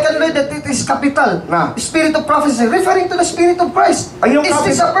 If I can read that it is capital, spirit of prophecy, referring to the spirit of Christ, is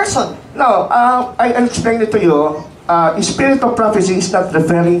this a person? No, I'll explain it to you. Spirit of prophecy is not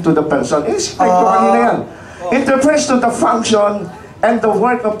referring to the person. It's kanina yan. It refers to the function and the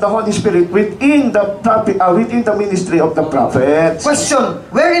work of the Holy Spirit within the ministry of the prophets. Question: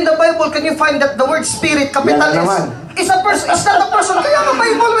 where in the Bible can you find that the word spirit, capital is a person? Is not a person. Kaya ang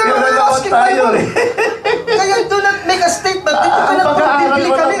Bible, where are you asking Bible? Kaya do not make a statement that you cannot prove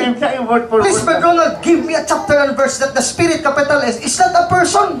biblically. Please, Brother Ronald, give me a chapter and verse that the spirit, capital S, is not a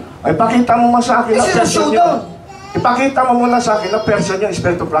person. Ay, pakita mo sa akin. This is a showdown. Ipakita mo muna sa akin na person yung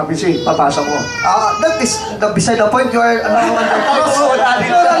spirit of prophecy. Papasa mo. That is beside the point. You are under cross.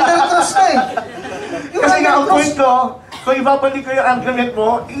 You are under cross na eh. Kasi nga ang point ko, kung ibabalik ko yung argument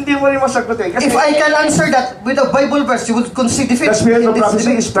mo, hindi mo rin masagot eh. Kasi if I can answer that with a Bible verse, you would concede defeat. The spirit of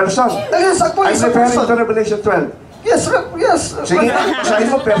prophecy is person. Yes, actually, it's a person. I'm referring to Revelation 12. Yes, yes. Sige,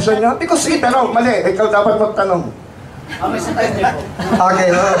 basahin mo person niya. Because pero mali, ikaw dapat magtanong.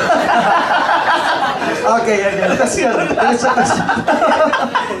 Okay, okay, question. There is a question.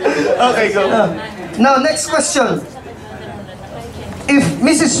 Okay, go. Now, next question. If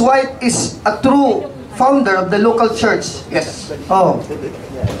Mrs. White is a true founder of the local church, yes.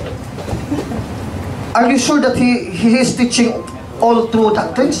 Are you sure that he is teaching all true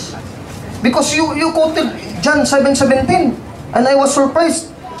doctrines? Because you quoted John 7:17, and I was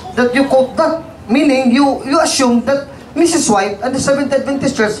surprised that you quote that. Meaning, you assume that Mrs. White and the Seventh-day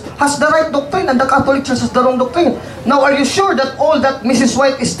Adventist Church has the right doctrine and the Catholic Church has the wrong doctrine. Now, are you sure that all that Mrs.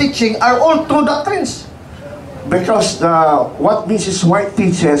 White is teaching are all true doctrines? Because what Mrs. White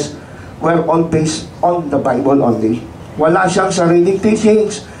teaches were all based on the Bible only. Wala siyang sariling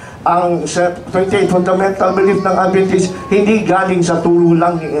teachings. Ang 28 fundamental belief ng Adventist hindi galing sa turo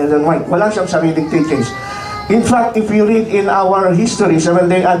lang ni Ellen White. Wala siyang sariling teachings. In fact, if you read in our history,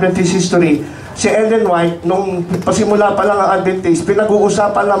 Seventh-day Adventist history, si Ellen White, nung pasimula pa lang ang Adventist,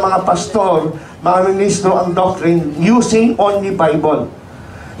 pinag-uusapan ng mga pastor, mga ministro ang doctrine using only Bible.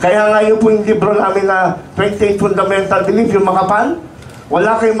 Kaya nga yun po yung libro namin na 28 Fundamental Belief, yung makapal,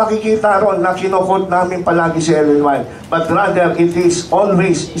 wala kayong makikita ron na kinukot namin palagi si Ellen White. But rather, it is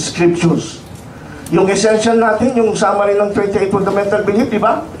always scriptures. Yung essential natin, yung summary ng 28 Fundamental Belief, di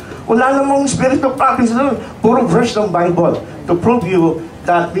ba? Wala namang spirit of prophecy doon. Puro verse ng Bible to prove you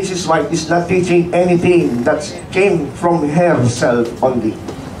that Mrs. White is not teaching anything that came from herself only.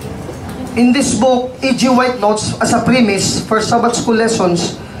 In this book, E.G. White notes as a premise for Sabbath school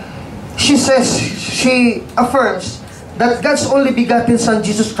lessons, she affirms that God's only begotten Son,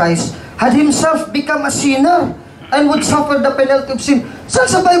 Jesus Christ, had himself become a sinner and would suffer the penalty of sin. Saan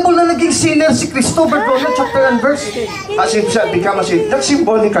sa Bible na naging sinner si Christopher Ronald, chapter and verse? As himself become a sinner. That's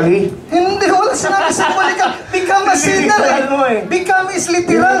symbolically. Hindi, wala sinabi symbolical. Become a sinner eh. Become is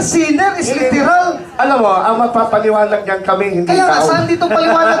literal. Sinner is literal. Alam mo, ang mapapaliwanag niyan kami, hindi kaya nga, tao. saan dito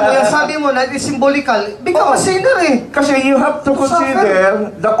paliwanag mo yan? Sabi mo na it is symbolical. Become a sinner eh. Kasi you have to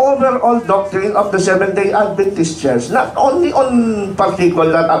consider the overall doctrine of the Seventh-day Adventist Church. Not only on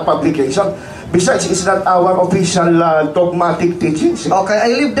particular publication. Besides, it's not our official dogmatic teachings. Okay,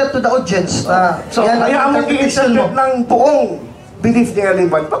 I leave that to the audience. So, kaya ang mag-i-interpret ng buong belief ni Ellen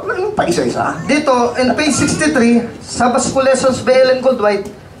White, wag lang pa isa-isa. Dito, in page 63, Sabbath School Lessons by Ellen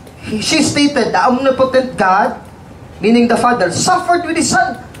Goldwhite, she stated, the omnipotent God, meaning the Father, suffered with His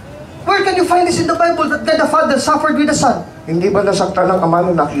Son Where can you find this in the Bible that God the Father suffered with the Son? Hindi ba nasaktan ng ama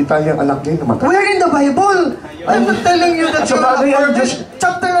nung nakita niya ang anak niya namatay? Where in the Bible? I'm not telling you that Sa you're bagay, not Diyos.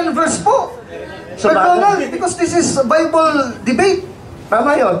 chapter and verse po. Sa But bagay. Ronald, because this is a Bible debate.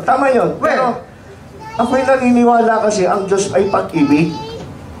 Tama yun, tama yun. Where? Pero ako'y naniniwala kasi ang Diyos ay pag-ibig.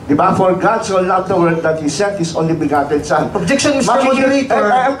 Diba? For God so loved the world that He sent His only begotten Son. Objection, Mr. Moderator.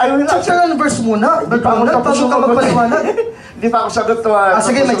 I will not Chapter and verse muna. Di pa ako Ronald, tapos bago ka sumagot. magpaliwanag. Di pa ako sagot to.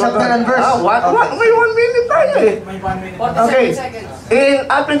 Sige, may chapter and verse. May 1 minute tayo eh. Okay. In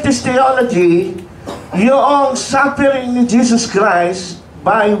Adventist theology, yung suffering ni Jesus Christ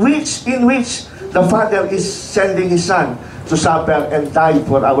in which the Father is sending His Son to suffer and die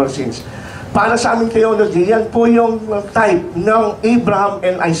for our sins. Para sa aming theology, yan po yung type ng Abraham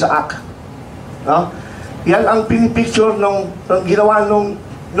and Isaac. No? Yan ang pinipicture nung ginawa nung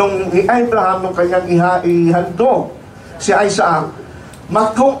ni Abraham nung kanyang ihandog si Isaac.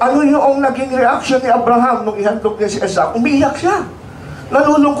 Kung ano yung naging reaction ni Abraham nung ihandog niya si Isaac, umiiyak siya.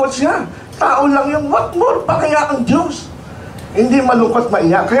 Nalulungkot siya. Tao lang yung what more pa kaya ang Diyos? Hindi malungkot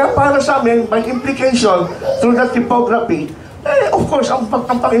maiyak. Kaya para sa amin, may implication through the typography. Of course, ang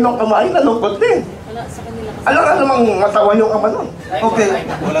Panginoong Ama ay nalungkot din. Alam nga namang matawa yung Ama nun. Okay.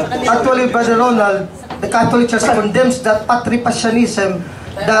 Actually, Brother Ronald, the Catholic Church condemns that patripasyanism.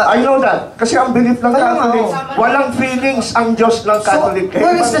 I know that. Kasi ang belief ng Catholic, walang feelings ang Diyos ng Catholic. So,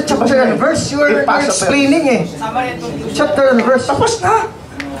 where is the chapter and verse? You're explaining eh. Chapter and verse. Tapos na.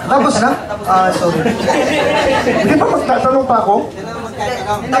 Tapos na? Sorry. Hindi ba magtatanong pa ako?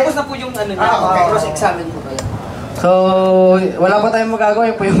 Tapos na po yung cross-examine po pala. So, wala pa tayong magagawa.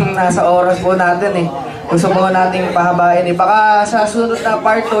 Yun po yung nasa oras po natin eh. Gusto po nating pahabain eh. Baka sa sunod na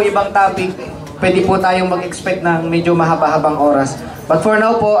part 2, ibang topic, pwede po tayong mag-expect ng medyo mahaba-habang oras. But for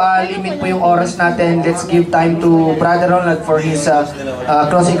now po, limit po yung oras natin. Let's give time to Brother Ronald for his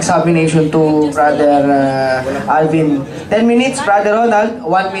cross-examination to Brother Alvin. 10 minutes, Brother Ronald.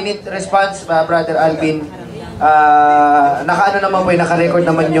 1 minute response, Brother Alvin. Naka-ano naman po, naka-record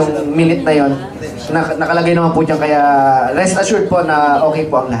naman yung minute na yon. Nakalagay naman po dyan, kaya rest assured po na okay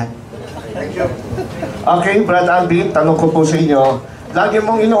po ang lahat. Thank you. Okay, Brother Alvin, tanong ko po sa inyo. Lagi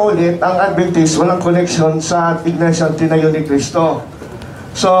mong inuulit, ang Adventist walang connection sa Iglesia Tinayo ni Cristo.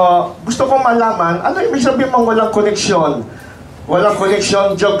 So, gusto kong malaman, ano ibig sabihin mong walang connection? Walang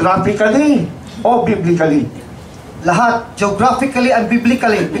connection geographically o biblically? Lahat, geographically and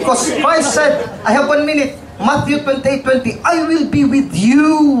biblically. Because Christ said, I have 1 minute. Matthew 28:20, I will be with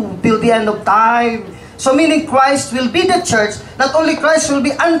you till the end of time. So meaning Christ will be the church. Not only Christ will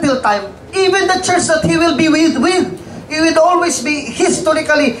be until time, even the church that He will be with. It will always be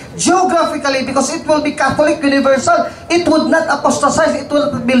historically, geographically, because it will be Catholic universal. It would not apostatize. It will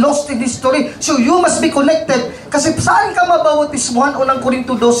not be lost in history. So you must be connected. Kasi saan ka mabautismuhan? Unang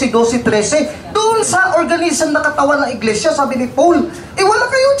Korinto 12:13. Doon sa organism na katawan ng iglesia, sabi ni Paul, wala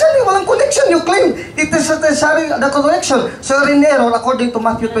kayo dyan, walang connection. You claim it is necessary, the connection. So you're in error according to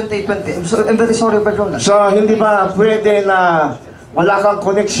Matthew 28:20. I'm very sorry, Brother Ronald. So, hindi ba pwede na wala kang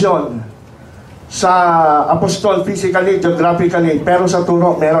connection sa apostol physically, geographically, pero sa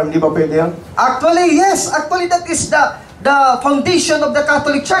turo meron, hindi ba pwede yan? Actually, yes. Actually, that is the foundation of the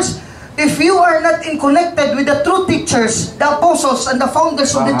Catholic Church. If you are not connected with the true teachers, the apostles and the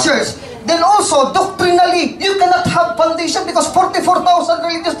founders of the church, then also, doctrinally, you cannot have foundation because 44,000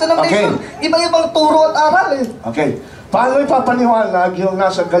 religious denominations, iba-ibang turo at aral eh. Okay. Paano ipapaliwanag yung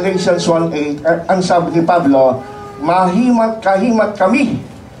nasa Galatians 1:8, ang sabi ni Pablo, mahimat-kahimat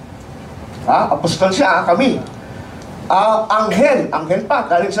kami. Apostol siya, kami. Anghel pa,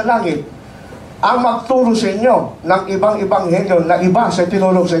 galing sa langit, ang magturo sa inyo ng ibang ebanghelyo na iba sa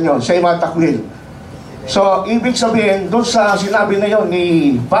tinulong sa inyo, sa imatakwil. So, ibig sabihin, doon sa sinabi na yon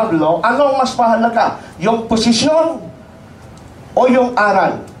ni Pablo, anong mas mahalaga? Yung posisyon o yung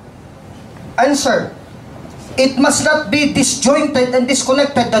aral? Answer. It must not be disjointed and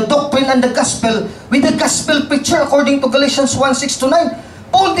disconnected, the doctrine and the gospel, with the gospel preacher according to Galatians 1:6-9.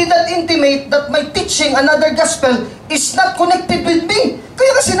 Paul did not intimate that my teaching another gospel is not connected with me.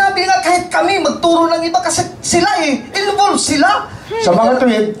 Kaya kasi sinabi nga kahit kami magturo ng iba kasi sila involved sila. Sa mga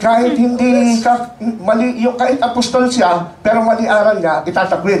tuwid, kahit hindi mali, yung kahit apostol siya, pero mali aral niya,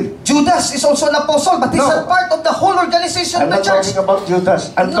 itatakwil. Judas is also an apostle, but he's not part of the whole organization of the church. I'm not talking about Judas.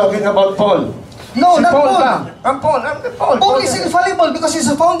 I'm talking about Paul. No, si not Paul. Paul. Paul. Paul is infallible because he's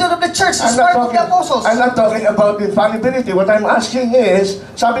the founder of the church. He's part of the apostles. I'm not talking about infallibility. What I'm asking is,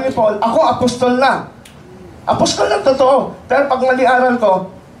 sabi ni Paul, ako apostol na. Apostol na totoo. Pero pag mali aral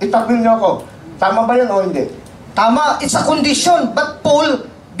ko, itakwil niyo ako. Tama ba yan o hindi? Tama, it's a condition. But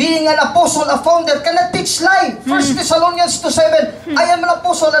Paul being an apostle, a founder, cannot teach lie. 1 Thessalonians 2:7, I am an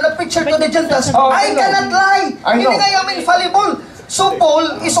apostle and a preacher to the Gentiles. I cannot lie. Hindi nga I am infallible. So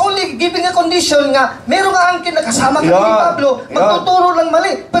Paul is only giving a condition nga meron nga angkin na kasama ka ni Pablo, magtuturo lang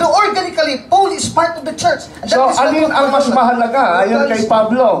mali. Pero organically, Paul is part of the church. And So, alin ang mas mahalaga ayon kay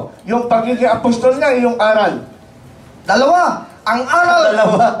Pablo? Yung pagiging apostol niya, yung aral? Dalawa. Ang aral.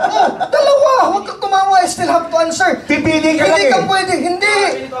 Dalawa. Huwag kang tumawa. I still have to answer. Pipili ka lang Hindi ka pwede. Hindi.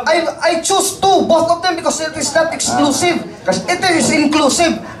 I choose two. Both of them because it is not exclusive. It is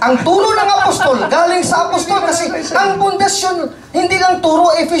inclusive. Ang turo ng apostol, galing sa apostol kasi ang pundasyon, hindi lang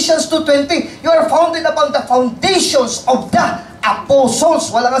turo, Ephesians 2:20. You are founded upon the foundations of the apostles.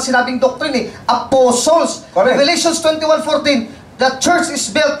 Wala nga sinabing doctrine eh. Apostles. Correct. Revelations 21:14. The church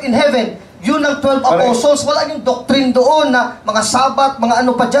is built in heaven. Yun ang 12 apostles. Wala yung doctrine doon na mga sabat, mga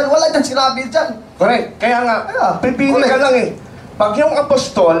ano pa dyan. Wala dyan sinabi dyan. Correct. Kaya nga, pipili ka lang eh. Pag yung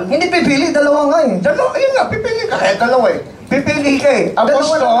apostol, Hindi pipili, dalawa nga eh. ayun nga, pipili ka. Kaya dalawa eh. Pipili ka eh.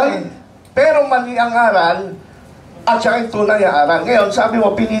 Apostol, pero mali ang aral, at saka yung tunay ang aral. Ngayon, sabi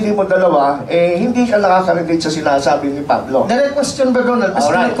mo, pinili mo dalawa, hindi ka nakaka-relate sa sinasabi ni Pablo. Direct question ba, Ronald?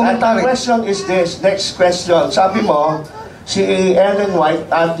 Alright, and the question is this, next question. Sabi mo, si Ellen White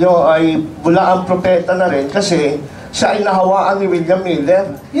at yung ay bulaang propeta na rin kasi siya ay nahawaan ni William Miller.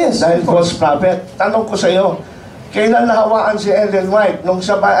 Yes, dahil false prophet. Tanong ko sa iyo, kailan nahawaan si Ellen White? Nung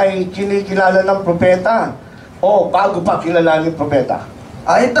siya ba ay kinikilala ng propeta? O bago pa kilalanin propeta?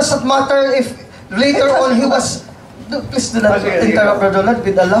 It doesn't matter if later on he was... Please do not interrupt, Ronald,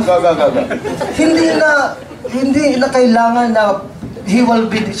 with Allah. Go. Hindi na kailangan na she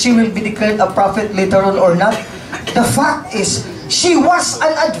will be declared a prophet later on or not. The fact is, she was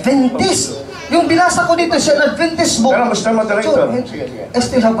an Adventist. Yung binasa ko dito, siya an Adventist book. Pero Mr. Moderator, sige. I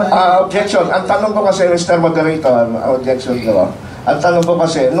still have objection. Ang tanong ko kasi, Mr. Moderator, objection ko. Ang tanong ko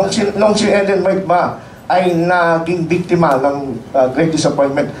kasi, nung si Ellen White ba ay naging biktima ng great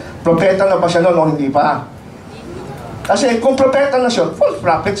disappointment, propeta na ba siya noon o hindi pa? Kasi kung propeta na siya, false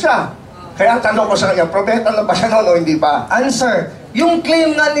prophet siya. Kaya ang tanong ko sa kanya, propeta na ba siya noon o hindi pa? Answer. Yung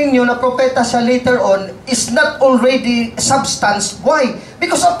claim nga ninyo na propeta siya later on is not already substance. Why?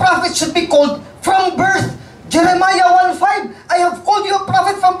 Because a prophet should be called from birth. Jeremiah 1:5, I have called you a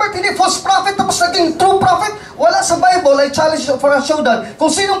prophet from birth. Hindi false prophet tapos naging true prophet. Wala sa Bible. I challenge you for a showdown.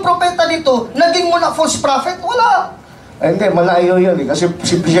 Kung sinong propeta dito, naging mo na false prophet? Wala. Hindi, malayo yun eh. Kasi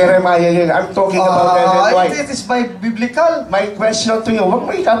si Jeremiah yun. I'm talking about Ellen White. It is by biblical. My question to you, huwag mo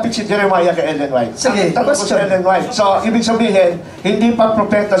ikapit si Jeremiah kay Ellen White. Sige, Tanong ko si Ellen White. So, ibig sabihin, hindi pa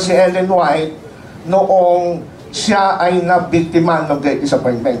propeta si Ellen White noong siya ay nabiktima ng great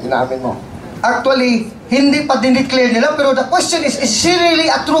disappointment. Inamin mo. Actually, hindi pa dineclare nila, pero the question is she really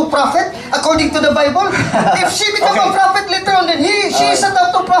a true prophet according to the Bible? If she become a prophet later on, then she is a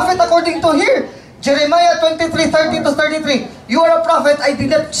true prophet according to here. Jeremiah 23:30-33. You are a prophet, I did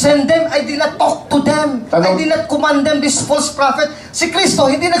not send them, I did not talk to them. I did not command them, this false prophet. Si Kristo,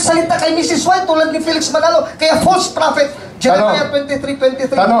 hindi nagsalita kay Mrs. White tulad ni Felix Manalo, kaya false prophet. Jeremiah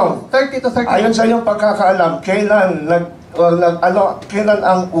 23:30-33. Ayon sa iyong pagkakaalam, kailan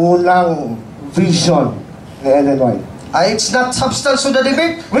ang unang vision ni Ellen White? It's not substance to the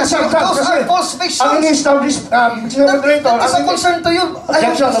debate. Kasi those are false visions. Ang in-establish, That is a concern to you.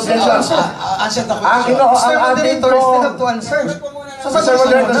 Objection. Answer the question. Mr. Moderator, you still have to answer. Mr.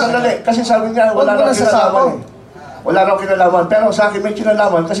 Moderator, sandali. Kasi sabi niya, wala raw kinalaman. Wala raw kinalaman. Pero sa akin may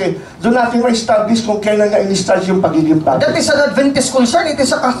kinalaman kasi doon natin ma-establish kung kailan nga in-establish yung pagiging prophet. That is an Adventist concern. It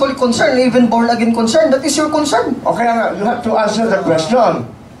is a Catholic concern. Even born-again concern. That is your concern. Okay nga, you have to answer the question.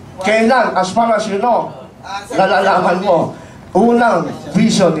 Kailan, as far as you know, nalalaman mo, unang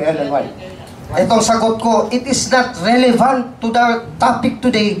vision ni Ellen White? Itong sagot ko, it is not relevant to the topic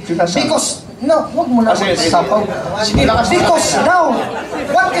today. Because, no, huwag mo na magsasapaw. Because now,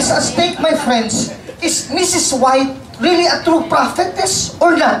 what is at stake, my friends, is Mrs. White really a true prophetess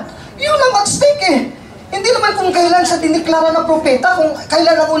or not? Yun ang at stake eh. Hindi naman kung kailan siya diniklara na propeta, kung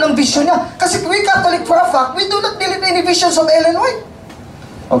kailan ang unang vision niya. Kasi we Catholic for a fact, we do not believe any visions of Ellen White.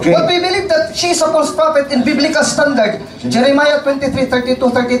 Okay. But we believe that she is a false prophet in biblical standard. Jeremiah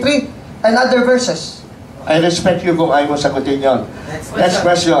 23:32-33 and other verses. I respect you kung ayaw mo sagutin yun. Next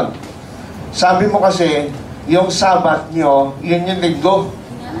question. Sabi mo kasi, yung Sabat nyo, yun yung linggo.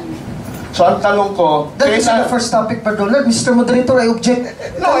 So ang tanong ko, that is the first topic, pardon. Mr. Moderator, I object.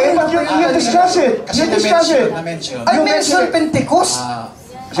 No, but you discuss it. You discuss it. I mentioned Pentecost.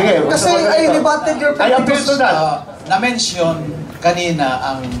 Sige. Kasi I rebutted your Pentecost. I appeal to that. Na-mention kanina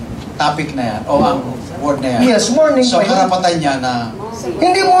ang topic na yan, o ang word na yan. Yes, morning So, pa yun. karapatan niya na...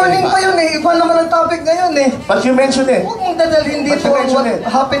 Hindi morning pa yun eh. Iba naman ang topic ngayon eh. But you mentioned it. Huwag mong dadalhin dito But you ang mention what it.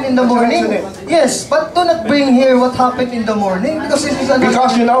 happened in the But you morning. mention it. Yes, but do not bring here what happened in the morning because it is an...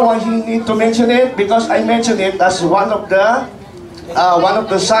 Because you know why he need to mention it? Because I mentioned it as one of the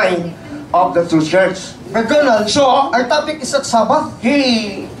sign of the true church. But Ronald, So, our topic is at Sabbath.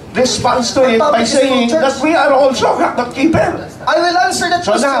 he responds to it by saying that we are also Sabbath keeper. I will answer that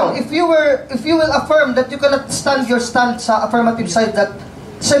So question now- if you will affirm that you cannot stand your stand sa affirmative side that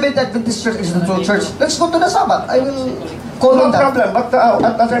Seventh Adventist Church is the true church. Let's go to the Sabbath. I will call No on that. problem, but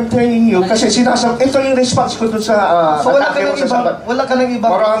at I'm telling you, kasi ito yung response ko dun sa So wala ka atake mo nang sa iba, Sabat. wala ka nang iba.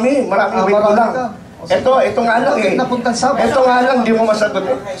 Marami, wait ko marami lang. ka. Ito nga lang eh. Bakit napuntang Sabat? Ito nga lang, di mo masagot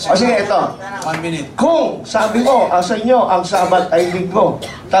eh. O sige, ito. 1 minute. Kung sabi ko sa inyo, ang Sabat ay linggo,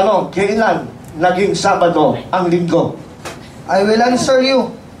 tanong, kailan naging Sabado ang linggo? I will answer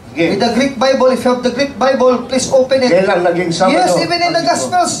you. Okay. With the Greek Bible, if you have the Greek Bible, please open it. Kailan naging Sabado? Yes, even in the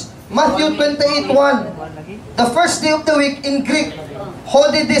Gospels. Matthew 28:1. The first day of the week in Greek,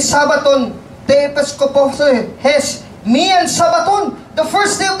 Holiday Sabaton, de Episkopos hes, Mian Sabaton. The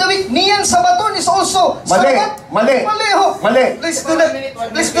first day of the week, Mian Sabaton is also Mali, Sabat. mali. Mali ho. Mali. Please do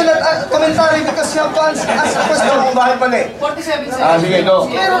not commentary because you have to ask a question. Ano kung bakit mali? 47 Sige, go.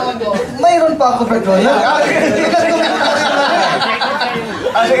 Mayroon pa ako, Brad Ronald.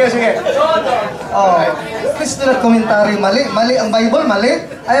 Sige. Oh, please do not commentary. Mali ang Bible, mali.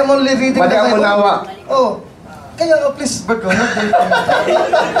 I am only reading Mali the ang Bible. unawa. Oh, kaya nga please, Brad Ronald,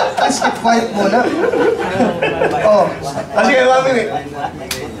 please keep quiet muna. Oh, Sige, 1 minute.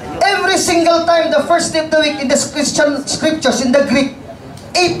 every single time, the first day of the week in the Christian scriptures, in the Greek,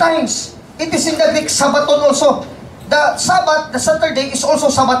 8 times, it is in the Greek Sabaton also. The Sabbath, the Saturday, is also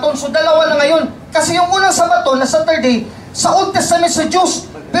Sabaton. So, dalawa na ngayon. Kasi yung unang Sabaton na Saturday, sa Old Testament sa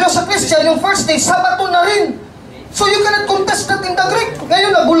Jews. Pero sa Christian, yung first day, Sabaton na rin. So, you cannot contest that in the Greek.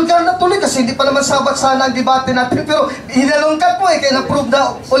 Ngayon, nabulgar na tuloy kasi hindi pa naman Sabat sana ang debate natin. Pero, hinalungkat mo kaya na-prove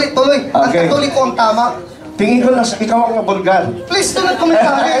na ulit-tuloy. Ang Okay. Katoliko ang tama. Tingin ko na ikaw ang nabulgar. Please do not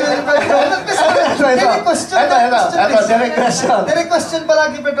commentary. Direct question. Direct question. Direct question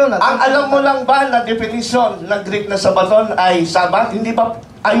palagi, Brad Ronald. Ang alam mo lang ba na definition ng Greek na Sabaton ay Sabat? Hindi ba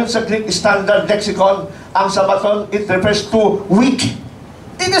ayon sa Greek Standard Lexicon, ang Sabaton, it refers to week?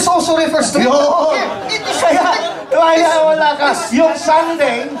 It is also refers to... Yun! It is... Kaya wala ka. Yung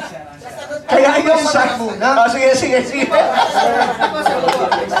Sunday, kaya yung Sunday. Sige. Sige.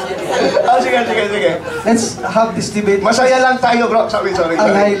 Let's have this debate. Masaya lang tayo, bro. Sorry.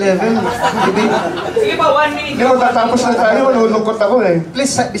 Ang high level debate. Sige pa, 1 minute. Hindi mo tatapos na tayo. Malulungkot ako eh.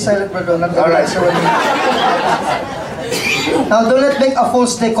 Please be silent, Brad Ronald. Alright. Now, do not make a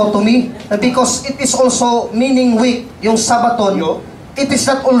false dichotomy because it is also meaning week, yung Sabaton. It is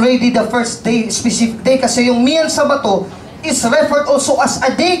not already the first day, specific day, kasi yung Mian Sabato is referred also as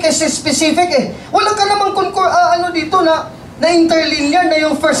a day kasi specific eh. Wala ka namang dito na interlinear na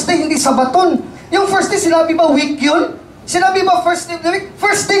yung first day, hindi Sabaton. Yung first day, sinabi ba week yun? Sinabi ba first day of the week?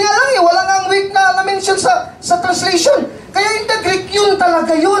 First day nga lang eh, wala nga ang week na na-mention sa translation. Kaya in the Greek, yun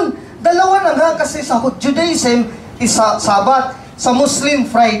talaga yun. Dalawa na nga kasi sa Judaism is Sabat, sa Muslim,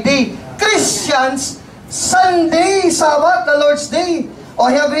 Friday. Christians, Sunday, Sabbath, the Lord's Day. O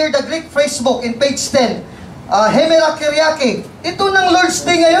I have here the Greek phrase book in page 10. Hemera Kyriake. Ito ng Lord's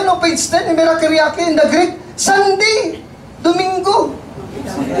Day ngayon, o page 10, Hemera Kyriake in the Greek. Sunday, Domingo.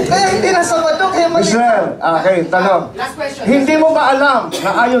 Kaya hindi na Sabado, kaya mali. Israel, okay, tanong. Last question. Hindi mo ba alam na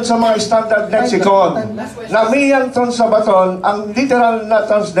ayon sa mga standard lexicon na Mian ton Sabaton, ang literal na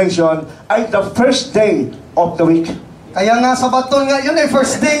translation ay the first day of the week? Kaya nga Sabaton nga yun eh,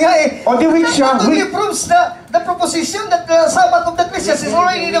 first day nga eh. O di week siya, That only week. proves the proposition that the Sabbath of the Christians is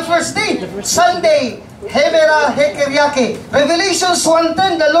already the first day. Sunday, Hemera Hekeryake. Revelations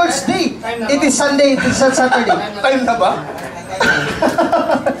 1:10, the Lord's Day. It is Sunday, it is Saturday. Time na ba?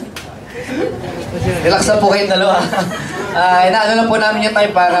 Relax na po kayong dalawa. Inaano lang po namin yung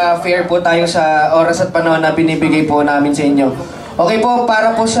time para fair po tayo sa oras at panahon na binibigay po namin sa inyo. Okay po,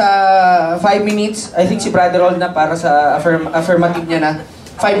 para po sa 5 minutes, I think si Brother Ronald na para sa affirmative niya na.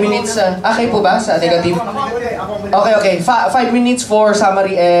 5 minutes, okay po ba sa negative? Okay. 5 minutes for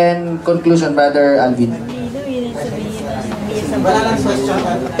summary and conclusion, Brother Alvin.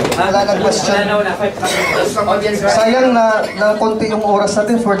 Wala nang question. Sayang na konti yung oras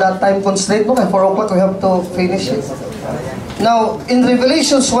natin for that time constraint. No? Kaya 4 o'clock we have to finish it. Now, in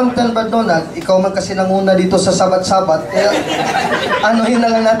Revelations 1:10, Brad Ronald, ikaw man kasi nanguna dito sa Sabat-Sabat, kaya anuhin na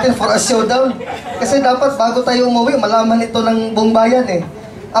lang natin for a showdown. Kasi dapat bago tayo umuwi, malaman ito ng buong bayan eh.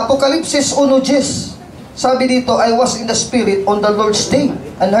 Apokalipsis 1:10. Sabi dito, I was in the Spirit on the Lord's Day.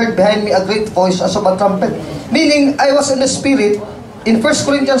 and heard behind me a great voice as of a trumpet. Meaning, I was in the Spirit. In 1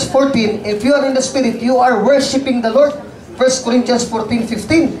 Corinthians 14, if you are in the Spirit, you are worshiping the Lord. 1 Corinthians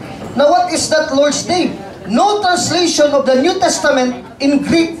 14:15. Now, what is that Lord's Day? No translation of the New Testament in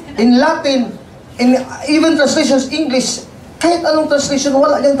Greek, in Latin, in even translations English, kahit anong translation,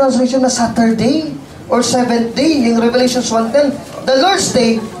 wala yung translation na Saturday or 7th day, yung Revelations 1:10. The Lord's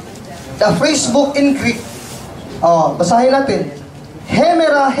Day, the phrase book in Greek, basahin natin.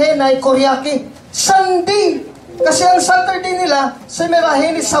 Hemera henai koryaki. Sunday. Kasi ang Saturday nila,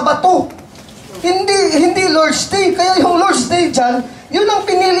 semerahen is Sabato. Hindi Lord's Day. Kaya yung Lord's Day dyan, yun ang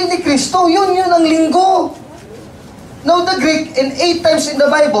pinili ni Kristo. Yun ang linggo. Now the Greek, in 8 times in the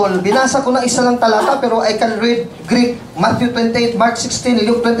Bible, binasa ko na isa lang talata, pero I can read Greek, Matthew 28, Mark 16,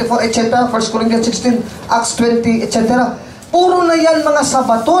 Luke 24, etc., 1 Corinthians 16, Acts 20, etc. Puro na yan mga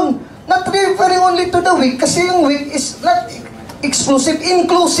Sabaton. Not referring only to the week, kasi yung week is not exclusive,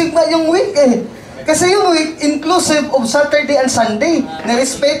 inclusive na yung week eh. Kasi yung week, inclusive of Saturday and Sunday.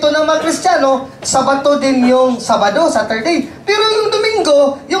 Nirespeto ng mga Kristiyano, Sabato din yung Sabado, Saturday. Pero yung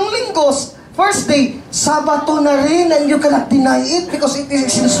Domingo, yung Lingos, first day, Sabato na rin, and you cannot deny it because it is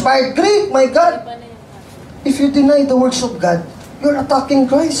inspired Greek, my God. If you deny the works of God, you're attacking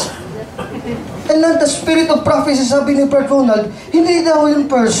Christ. And then the spirit of prophecy, sabi ni Brother Ronald, hindi daw yung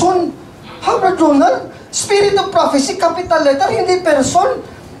person. How, Brother Ronald? Spirit of prophecy, capital letter, hindi person.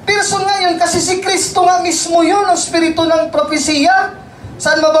 Person nga yun, kasi si Kristo nga mismo yun, ang spirito ng propesiya.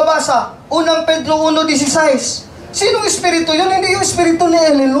 Saan mababasa? 1 Pedro 1:16. Sinong espiritu yun? Hindi yung espiritu ni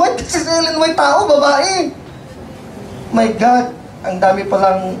Ellen White. Kasi si Ellen White tao, babae. My God, ang dami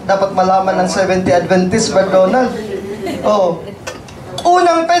palang dapat malaman ng 70 Adventist, Brother Ronald.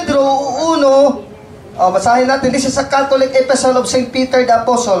 1 Pedro 1, basahin natin. This is a Catholic epistle of St. Peter the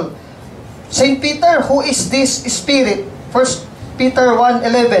Apostle. St. Peter, who is this spirit? 1 Peter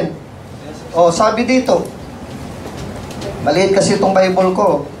 1:11. Sabi dito. Maliit kasi itong Bible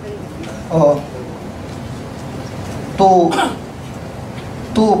ko.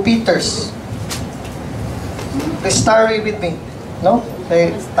 Two Peters. Please tarry with me. No?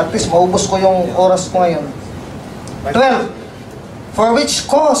 At least maubos ko yung oras ko ngayon. 12. For which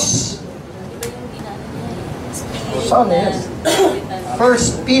cause? Saan yan?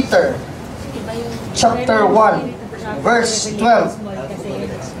 1 Peter chapter 1 verse 12.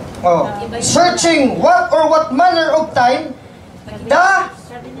 Searching what manner of time the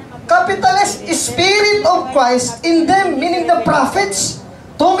capitalist Spirit of Christ in them, meaning the prophets,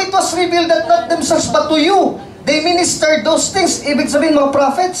 to whom it was revealed that not themselves but to you they ministered those things. Ibig sabihin mga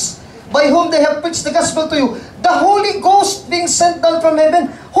prophets, by whom they have preached the gospel to you. The Holy Ghost being sent down from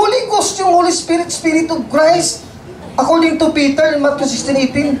heaven. Holy Ghost yung Holy Spirit, Spirit of Christ. According to Peter in Matthew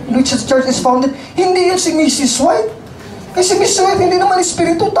 16:18, in which the church is founded. Hindi yun si Mrs. White. Kasi Mrs. White, hindi naman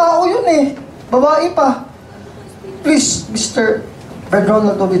espiritu, tao yun eh. Babae pa. Please, Mr.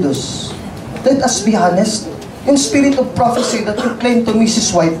 Ronald Obidos, let us be honest. Yung spirit of prophecy that you claim to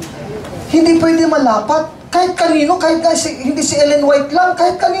Mrs. White, hindi pwede malapat. Kahit kanino, kahit hindi si Ellen White lang,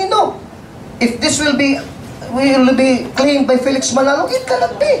 kahit kanino. If this will be claimed by Felix Manalo, it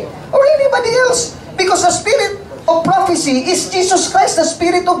cannot be. Or anybody else. Because the spirit of prophecy is Jesus Christ, the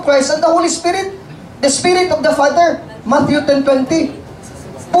Spirit of Christ, and the Holy Spirit, the Spirit of the Father. Matthew 10:20.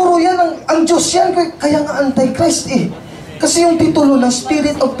 Puro yan, ang Diyos yan, kaya nga Antichrist eh. Kasi yung titulo ng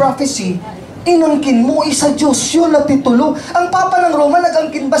Spirit of Prophecy, inangkin mo, isa Diyos yun na titulo. Ang Papa ng Roma,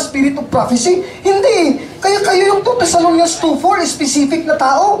 nag-angkin ba Spirit of Prophecy? Hindi. Kaya kayo yung 2 Thessalonians 2:4, specific na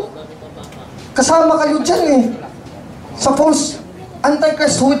tao. Kasama kayo dyan eh. Sa false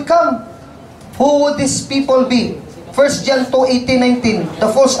Antichrist who would come. Who would these people be? 1 John 2:18-19, the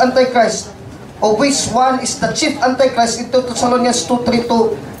false Antichrist, of which one is the chief Antichrist in 2 Thessalonians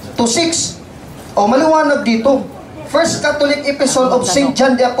 2:3-6. Maliwanag dito. First Catholic epistle of St.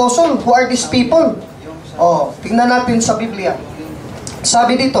 John the Apostle. Who are these people? Tingnan natin sa Biblia.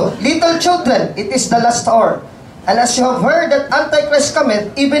 Sabi dito, little children, it is the last hour. And as you have heard that Antichrist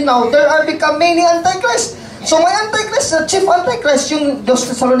cometh, even now there are become many Antichrist. So may Antichrist, the chief Antichrist, yung 2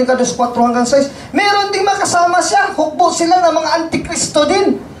 Thessalonica 2:4-6. Meron din makasama siya. Hukbo sila ng mga Antikristo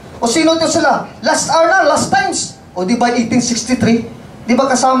din. O sino ito sila? Last hour na, last times. O di ba 1863? Di ba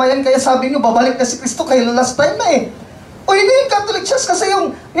kasama yan? Kaya sabi nyo, babalik na si Kristo kaya last time na eh. O hindi yung Catholic Church kasi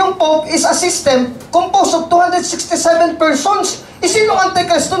yung Pope is a system composed of 267 persons. Sino ang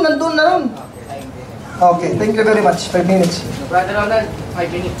Antikristo? Nandun na ron. Okay, thank you very much. 5 minutes. Brother Ronald, 5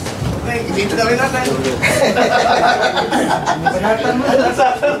 minutes. Okay, dito na rin natin.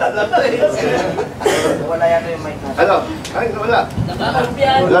 Wala yata yung mic natin. Ano? Ay, wala.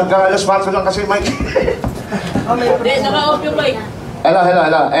 Walang alas 4 lang kasi mic. Hindi, naka-off yung mic. Hello.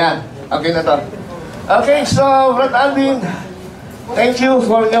 Ayan. Okay na to. Okay, so, Brother Alvin, thank you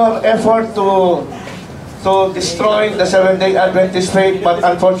for your effort to destroy the Seventh-day Adventist faith, but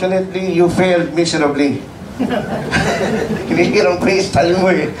unfortunately, you failed miserably. Kinihirang crystal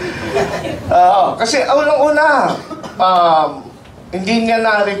mo eh. Kasi unang-una, hindi niya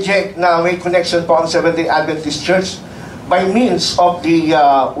na-reject na may connection po ang Seventh-day Adventist Church by means of the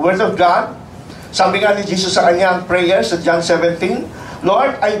Word of God. Sabi nga ni Jesus sa kanyang prayer sa John 17,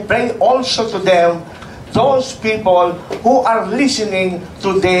 Lord, I pray also to them, those people who are listening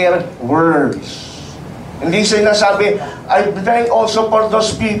to their words. Hindi sinasabi, I pray also for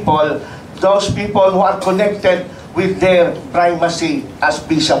those people who are connected with their primacy as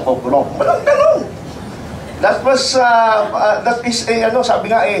Bishop of Rome. Walang ganun. That is sabi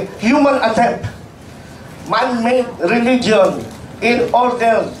nga human attempt. Man-made religion in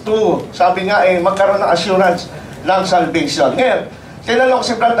order to, sabi nga magkaroon ng assurance ng salvation. Ngayon, tinanong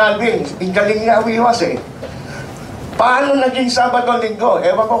si Brad Alvin, ang galing niya umiwas paano naging Sabado Linggo?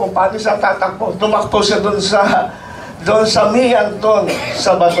 Ewan ko kung paano siya tatakbo. Tumakbo siya doon sa May Anton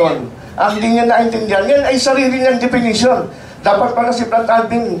Sabaton. Ang hindi niya naintindihan, yan ay sarili niyang definition. Dapat pala si Brad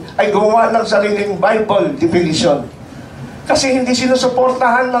Alvin ay gumawa ng sariling Bible definition. Kasi hindi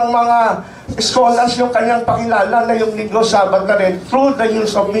sinusuportahan ng mga scholars yung kanyang pakilala na yung Linggo Sabat na rin through the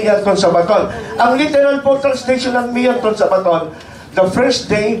use of May Anton Sabaton. Ang literal po translation ng May Anton Sabaton, the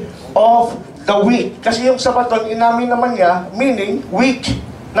first day of the week. Kasi yung Sabaton, inamin naman niya, meaning week,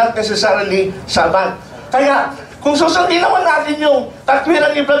 not necessarily Sabat. Kaya, kung susundin naman natin yung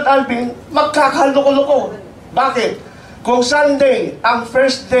katwiran ni Brad Alvin, magkakaluko-luko. Bakit? Kung Sunday, ang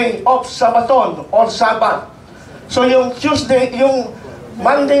first day of Sabaton or Sabat. So yung Tuesday, yung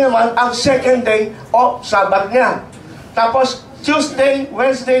Monday naman, ang second day of Sabat niya. Tapos, Tuesday,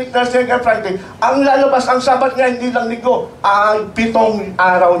 Wednesday, Thursday, Friday. Ang lalabas, ang Sabat niya, hindi lang Linggo, ay 7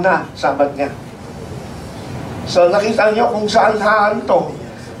 araw na Sabat niya. So nakita niyo kung saan hahantong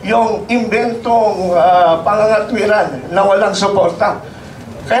yung inventong pangangatwiran na walang suporta.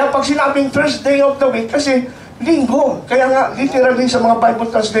 Kaya pag sinabing first day of the week, kasi Linggo. Kaya nga, literally sa mga Bible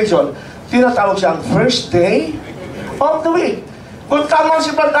translation, tinatawag siyang first day of the week. Kung tama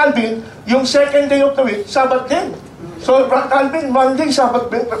si Brad Alvin, yung second day of the week, Sabat din. So, Brad Alvin, Monday,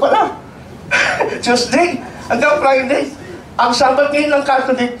 Sabat din. Wala. Tuesday, hanggang Friday. Ang Sabat ngayon ng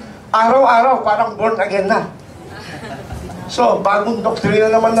Catholic, araw-araw, parang born again na. So, bagong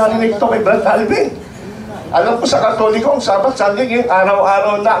doktrina naman narinig ito kay Brad Alvin. Alam ko sa Katoliko, ang Sabat, Sunday, ngayon,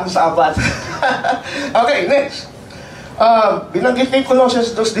 araw-araw na ang Sabat. Okay, next. Binanggit ni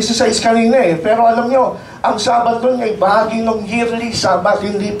Colossians 2:16 kanina pero alam nyo, ang Sabat doon ay bahagi ng yearly Sabat,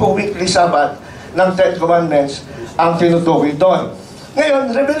 hindi po weekly Sabat ng Ten Commandments ang tinutukoy doon.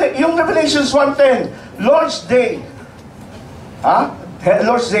 Ngayon, yung Revelations 1:10, Lord's Day.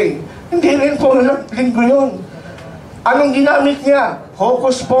 Lord's Day. Hindi rin po linggo yun. Anong ginamit niya?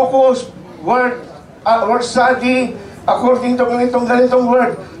 Hocus pocus, word study, according to ganitong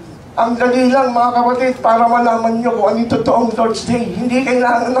word. Ang dali lang mga kapatid para malaman nyo kung ano yung totoong Lord's Day. Hindi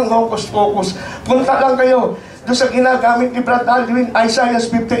kailangan ng hocus pocus. Punta lang kayo doon sa ginagamit ni Brad Alvin, Isaiah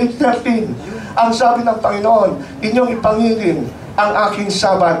 58:13. Ang sabi ng Panginoon, inyong ipangilin ang aking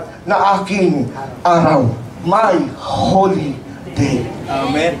Sabat na aking araw. My holy day.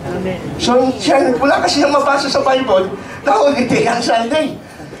 Amen. So, wala kasi yung mabasa sa Bible na holy day ang Sunday.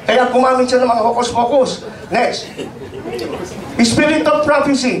 Kaya gumamit siya ng mga hocus-pocus. Next. Spirit of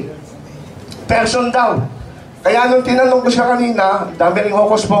prophecy. Person daw. Kaya nung tinanong ko siya kanina, dami ring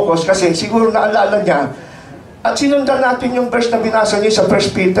hocus-pocus kasi siguro naalala niya. At sinundan natin yung verse na binasa niya sa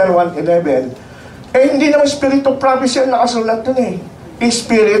 1 Peter 1:11. Hindi naman Spirit of prophecy ang nakasulat dun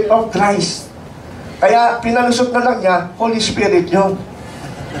Spirit of Christ. Kaya pinalusot na lang niya, Holy Spirit yun.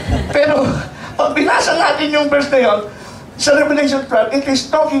 Pero, pag binasa natin yung verse na yun, sa Revelation 12, it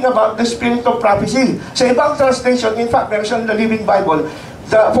is talking about the Spirit of prophecy. Sa ibang translation, in fact, meron the Living Bible,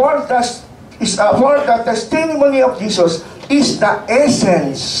 for the testimony of Jesus is the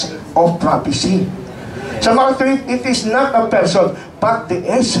essence of prophecy. Sa mga tweet, it is not a person, but the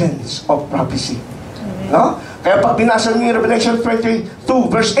essence of prophecy. No? Kaya pag binasa niyo Revelation 22,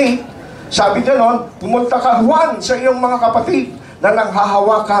 verse 8, sabi niya nun, pumunta ka Juan sa iyong mga kapatid na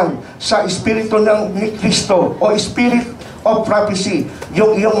nanghahawakan sa Espiritu ni Kristo o Spirit of prophecy,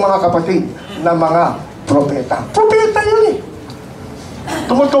 yung iyong mga kapatid na mga propeta. Propeta yun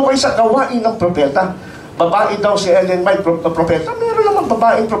Tumutukoy sa gawain ng propeta. Babae daw si Ellen White, propeta. Meron naman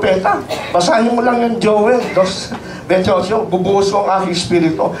babaeng propeta. Basahin mo lang yung Joel 2:28, bubuhos ko ang aking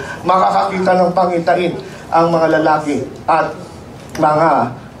espiritu. Makakakita ng pangitain ang mga lalaki at mga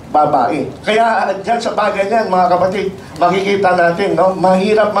babae. Kaya dyan sa bagay niyan, mga kapatid, makikita natin, no?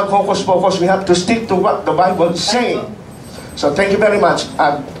 Mahirap mag-focus-focus. We have to stick to what the Bible say. So thank you very much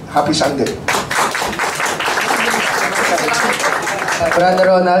and happy Sunday. Brother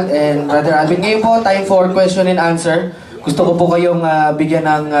Ronald and Brother Alvin. Ngayon po, time for question and answer. Gusto ko po kayong bigyan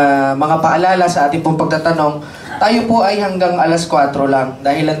ng mga paalala sa ating pong pagtatanong. Tayo po ay hanggang alas 4 lang.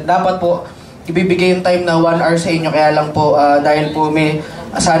 Dahil dapat po, ibibigay yung time na 1 hour sa inyo. Kaya lang po, dahil po may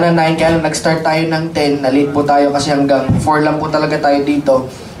sana 9, kaya lang nag-start tayo ng 10. Na-late po tayo kasi hanggang 4 lang po talaga tayo dito.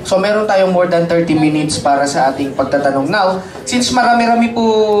 So meron tayong more than 30 minutes para sa ating pagtatanong. Now, since marami-rami po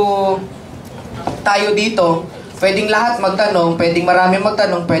tayo dito, pwedeng lahat magtanong, pwedeng marami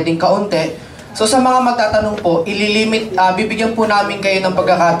magtanong, pwedeng kaunti. So sa mga magtatanong po, ililimit, bibigyan po namin kayo ng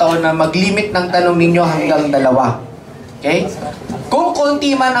pagkakataon na mag-limit ng tanong ninyo hanggang 2. Okay? Kung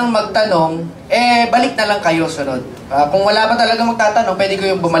konti man ang magtanong, balik na lang kayo sunod. Kung wala pa talaga magtatanong, pwede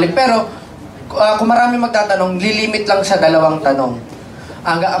kayong bumalik. Pero kung marami magtatanong, lilimit lang sa 2 tanong.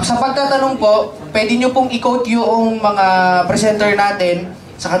 Sa pagtatanong po, pwede nyo pong i-quote yung mga presenter natin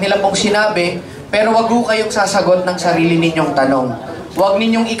sa kanila pong sinabi, pero wag po kayong sasagot ng sarili ninyong tanong. Wag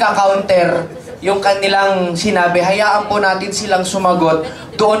ninyong ika-counter yung kanilang sinabi. Hayaan po natin silang sumagot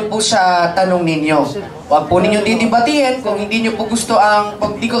doon po sa tanong ninyo. Wag po ninyong didibatiin. Kung hindi nyo po gusto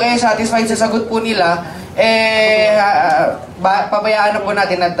pag di ko kayo satisfied sa sagot po nila, pabayaan na po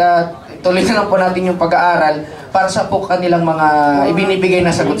natin at tuloy na lang po natin yung pag-aaral para sa po kanilang mga ibinibigay na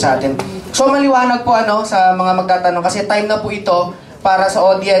sagot sa atin. So maliwanag po sa mga magtatanong kasi time na po ito para sa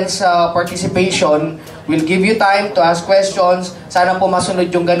audience participation. We'll give you time to ask questions. Sana po masunod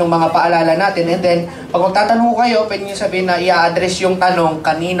yung ganung mga paalala natin. And then, pag magtatanong kayo, pwede nyo sabihin na i-address yung tanong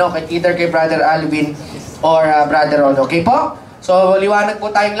kanino, either kay Brother Alvin or Brother Ronald. Okay po? So, liwanag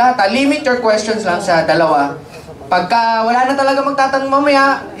po tayong lahat. Limit your questions lang sa 2. Pagka wala na talaga magtatanong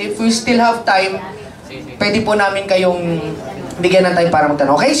mamaya, if we still have time, pwede po namin kayong bigyan ng time para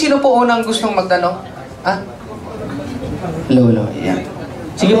magtanong. Okay, sino po unang gustong magtanong? Lolo, yeah.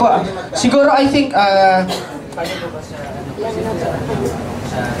 Sige po. Siguro, I think,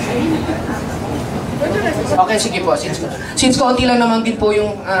 okay, sige po. Since konti lang naman din po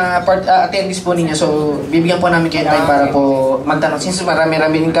yung attendees po ninyo, so bibigyan po namin kayo time para po magtanong. Since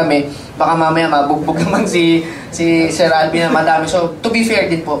marami-rami din kami, baka mamaya mabugbog naman si Sir Alvin na madami. So, to be fair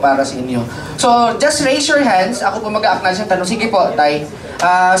din po para sa inyo. So, just raise your hands. Ako po mag-a-acknowledge ng tanong. Sige po, Tay.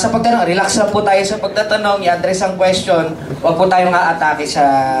 Sa pagtanong, relax lang po tayo sa pagtatanong, i-address ang question. Huwag po tayong a-atake sa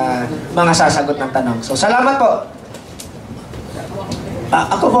mga sasagot ng tanong. So, salamat po.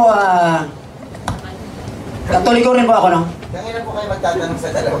 Ako po, Katoliko rin po ako, no? Kailan po kayo magtatanong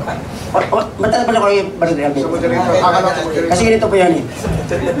sa 2? Magtatanong ako yung Brother Alvin. Kasi ganito po yan eh.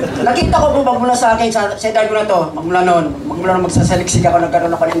 Nakita ko po magmula sa akin, sa edad ko na to, magmula noon magsasaliksik ako,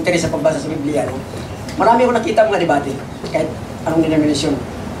 nagkaroon ako ng interes sa pagbasa sa Biblia. No? Marami ako nakita mga debate, kahit anong denomination.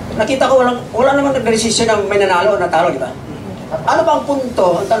 Nakita ko wala naman nag-desisyon na may nanalo o natalo, di ba? Ano bang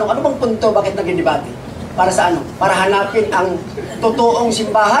punto, ang tanong, ano bang punto bakit nag-debate? Para sa ano? Para hanapin ang totoong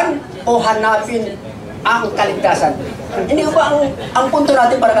simbahan o hanapin ang kaligtasan. Hindi ko ba ang punto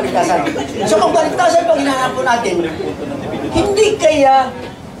natin para kaligtasan? So kung kaligtasan pang hinahanap po natin, hindi kaya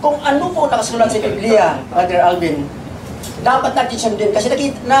kung ano po nakasulat sa Biblia, Brother Alvin, dapat natin sundin. Kasi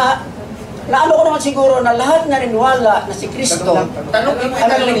naano ko naman siguro na lahat na rinwala na si Kristo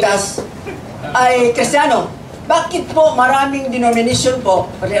ang nagligtas ay Kristiyano. Bakit po maraming denomination po,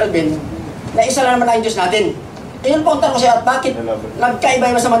 Brother Alvin, na isa lang naman ang Diyos natin? Iyon po ang tanong ko siya, bakit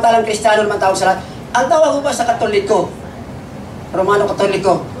nagkaiba-iba samantalang Kristiyano naman tawag sa lahat? Ang tawag ko ba sa Katoliko, Romano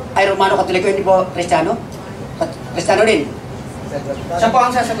Katoliko, hindi po Kristiyano? Kristiyano din. Siya po ang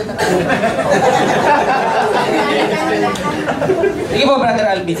sasagot na tanong. Sige po, Brother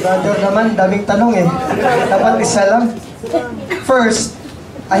Alvin. Brother naman, daming tanong eh. Dapat isa lang. First,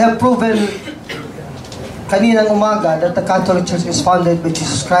 I have proven kaninang umaga that the Catholic Church is founded by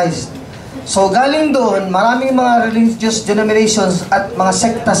Jesus Christ. So galing doon, maraming mga religious denominations at mga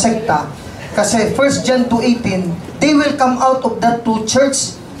sekta-sekta. Kasi 1 John 2:18, they will come out of that two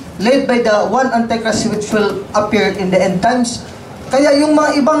church led by the one Antichrist which will appear in the end times. Kaya yung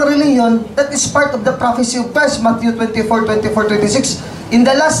mga ibang religion, that is part of the prophecy of Christ, Matthew 24:26. In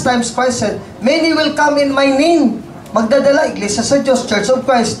the last times, Christ said, many will come in my name. Magdadala, Iglesia sa Diyos, Church of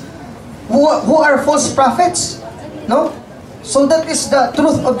Christ, who are false prophets. No? So that is the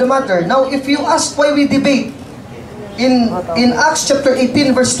truth of the matter. Now, if you ask why we debate, in Acts chapter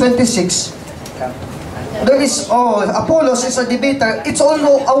 18 verse 26, there is, Apollos is a debater. It's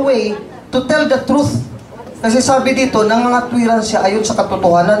also a way to tell the truth. Kasi sabi dito, nangangatwiran siya ayon sa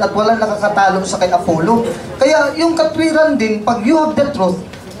katotohanan at walang nakakatalo sa kay Apollo. Kaya yung katwiran din, pag you have the truth,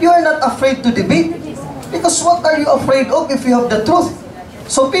 you are not afraid to debate. Because what are you afraid of if you have the truth?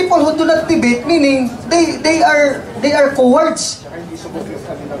 So people who do not debate, meaning they are cowards.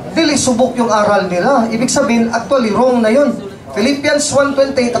 Dili subok yung aral nila. Ibig sabihin, actually wrong na yun. Philippians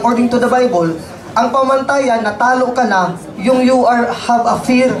 1:28, according to the Bible, ang pamantayan, natalo ka na, yung you have a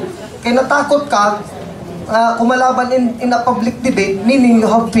fear. Kaya natakot ka, kumalaban in a public debate, meaning you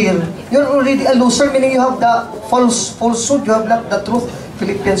have fear. You're already a loser, meaning you have the falsehood, you have not the truth.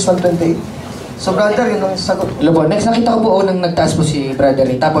 Philippians 1:28. So brother, yun ang sagot. Hello po, next nakita ko po unang nagtaas po si brother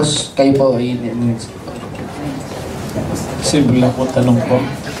eh. Tapos kayo po, Simple lang po tanong ko.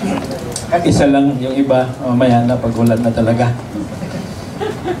 Isa lang, yung iba, mamaya na pag-ulan na talaga.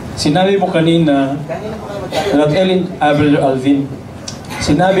 Sinabi mo kanina, Brother Alvin,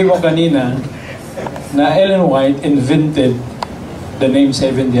 sinabi mo kanina na Ellen White invented the name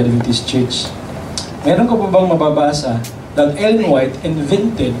Seventh-day Adventist Church. Meron ko pa bang mababasa that Ellen White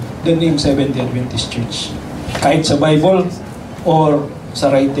invented the name Seventh-day Adventist Church? Kahit sa Bible or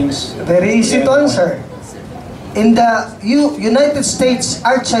sa writings? Very easy to answer. In the United States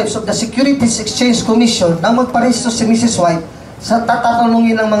Archives of the Securities Exchange Commission, nang magparesto si Mrs. White, sa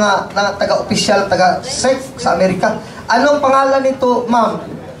tatanungin ng mga taga-opisyal, taga-SEC sa Amerika, anong pangalan nito, ma'am?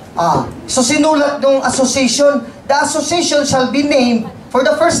 So sinulat ng association, the association shall be named, for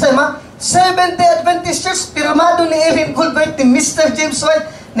the first time, Seventh-day Adventist Church, pirmado ni Erin Colbert, ni Mr. James White,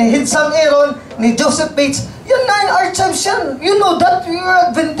 ni Hidsam Aaron, ni Joseph Bates. Yan na yung archives yan. You know that,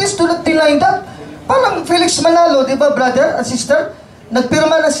 you're Adventist, do not deny that. Parang Felix Manalo, di ba, brother and sister?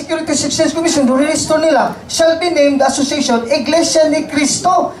 Nagpirma ng Security Exchange Commission, restore nila, shall be named Association Iglesia ni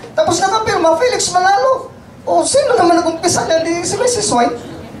Cristo. Tapos nakapirma, Felix Manalo. O, sino naman nag-umpisa niya? Di si Mrs. White.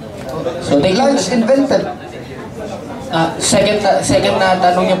 So, thank you. Lunch invented. Second na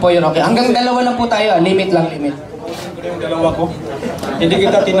tanong niyo po yun, okay. Hanggang dalawa lang po tayo, limit lang, limit. Yung dalawa ko, hindi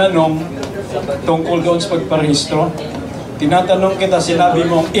kita tinanong tungkol doon sa pagparehistro. Tinatanong kita, sinabi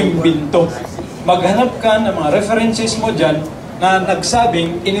mong imbinto. Maghanap ka ng mga references mo dyan na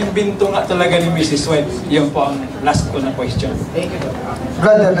nagsabing inimbinto nga talaga ni Mrs. White. Yun po ang last ko na question.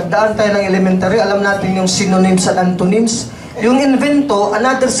 Brother, nagdaan tayo ng elementary, alam natin yung synonyms and antonyms. Yung invento,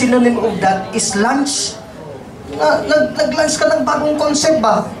 another synonym of that is lunch. Nag-lunch ka ng bagong concept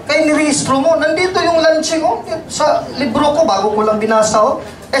ba? Kaya nirehistro mo, nandito yung lunching, sa libro ko, bago ko lang binasa,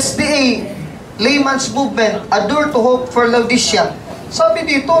 SDA, Layman's Movement, A Door to Hope for Laodicea. Sabi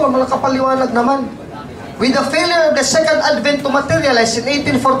dito, malakapaliwanag naman. With the failure of the Second Advent to materialize in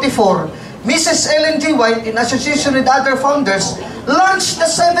 1844, Mrs. Ellen G. White, in association with other founders, launched the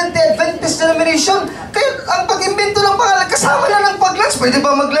Seventh-day Adventist denomination. Kaya ang pag-imbento ng pangalan, kasama na ng pag-lunch. Pwede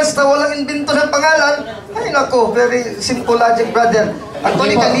ba mag-lunch na walang imbento ng pangalan? Ay nako, very simple logic, brother.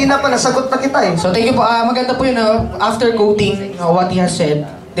 Actually, kanina pa nasagot na kita eh. So thank you po. Maganda po yun, after quoting what he has said,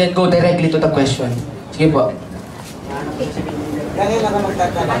 then go directly to the question. Sige po.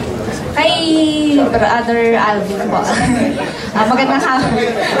 Kay Brother Alvin po. Magandang hapon.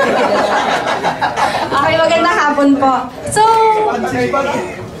 Okay, magandang hapon po. So,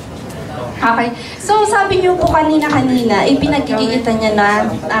 sabi niyo po kanina, ipinagkikita niya na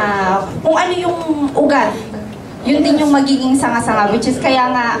kung ano yung ugat. Yun din yung magiging sanga-sanga, which is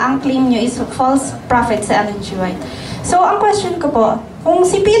kaya nga ang claim niyo is false prophet sa Ellen G. White. So, ang question ko po, kung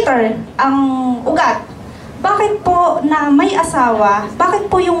si Peter ang ugat, bakit po na may asawa, bakit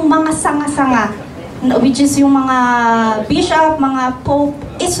po yung mga sanga-sanga, which is yung mga bishop, mga pope,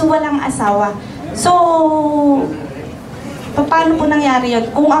 is walang asawa? So, paano po nangyari yun?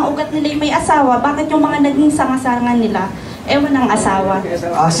 Kung ang ugat nila may asawa, bakit yung mga naging sanga-sanga nila, walang asawa?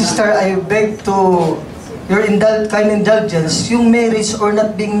 Sister, I beg to your kind indulgence, yung marriage or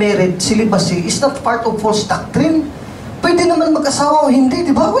not being married, celibacy, is not part of false doctrine. Pwede naman mag-asawa o hindi,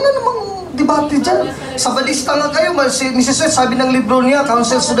 di ba? Wala namang debate dyan. Sabadista nga kayo, si Mrs. White, sabi ng libro niya,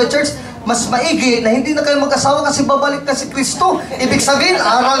 Counsels to the Church, mas maigi na hindi na kayo mag-asawa kasi babalik na si Kristo. Ibig sabihin,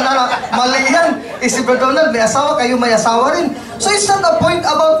 aral na mali yan. Si Brother Ronald, may asawa, kayo may asawa rin. So it's not a point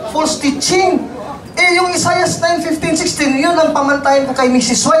about false teaching. Yung Isaiah 9:15-16, yun ang pamantayan ko kay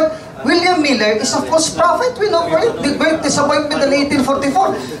Mrs. White. William Miller is a false prophet. We know for it. The great disappointment in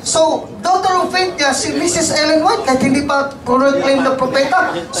 1844. So, daughter of faith niya, si Mrs. Ellen White, kahit hindi pa claim na propeta.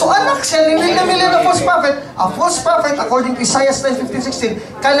 So, anak siya ni William Miller na false prophet. A false prophet, according to Isaiah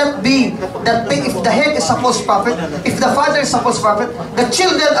 9:15-16, cannot be that if the head is a false prophet, if the father is a false prophet, the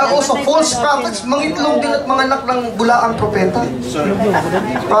children are also false prophets. Mangitlog din at mga anak ng bulaang propeta.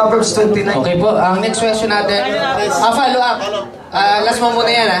 Proverbs 29. Okay po, ang next question natin, follow up. Last mo muna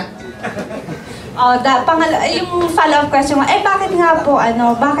yan, Yung follow-up question, bakit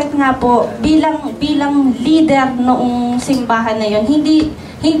nga po bilang leader noong simbahan na yon, hindi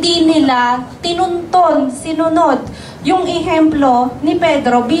hindi nila tinunton, sinunod yung ehemplo ni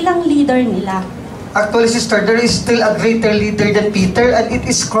Pedro bilang leader nila. Actually, sister, there is still a greater leader than Peter, and it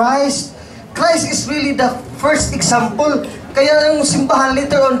is Christ. Christ is really the first example. Kaya ang simbahan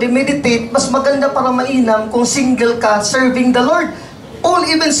later on, they meditate, mas maganda para mainam kung single ka serving the Lord. Paul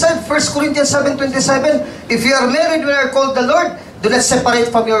even said, 1 Corinthians 7:27, if you are married when you are called the Lord, do not separate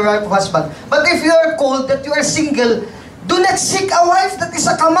from your wife or husband. But if you are called that you are single, do not seek a wife that is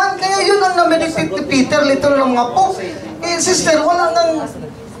a command. Kaya yun ang na-meditate ni Peter, later ng mga po. Sister, wala nang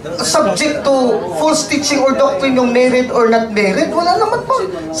subject to false teaching or doctrine yung married or not married. Wala naman po.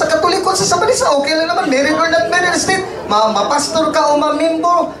 Sa Katoliko, sa Sabanisa, okay lang naman, married or not married. State, ma-pastor ka o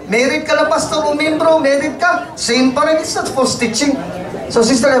ma-membro, married ka na pastor o membro, married ka, same pa rin. It's not false teaching. So,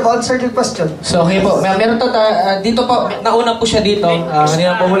 sister, I've answered your question. So, okay po. Meron to, dito po, nauna po siya dito.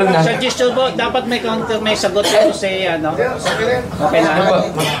 Kanina po mulong na. Suggestion po, dapat may counter, may sagot po si, ano. Okay na. Ano po?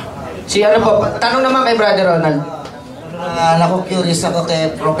 Si ano po, tanong naman kay Brother Ronald. Naku, curious ako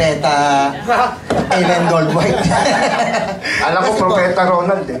kay Propeta Ellen Goldwhite. Alam ko, Propeta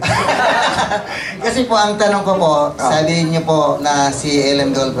Ronald eh. Kasi po, ang tanong ko po, sabihin niyo po na si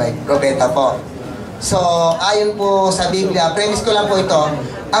Ellen Goldwhite, Propeta po. So, ayon po sa Biblia, premise ko lang po ito,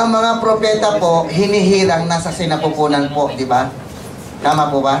 ang mga propeta po, hinihirang nasa sinapupunan po, di ba? Tama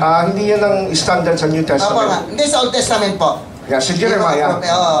po ba? Hindi yan ang standard sa New Testament. Opo nga. Hindi sa Old Testament po. Yeah, si Jeremiah.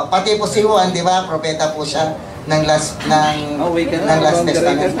 Pati po si Juan, di ba? Propeta po siya ng last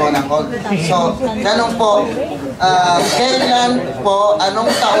testament po ng Old. So, tanong po, kailan po, anong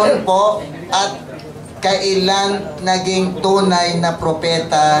taon po, at kailan naging tunay na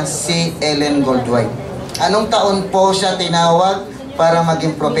propeta si Ellen Goldwhite? Anong taon po siya tinawag para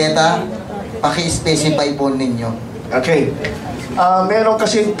maging propeta? Paki-specify po ninyo. Okay. Meron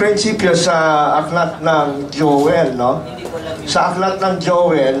kasi prinsipyo sa aklat ng Joel, no? Sa aklat ng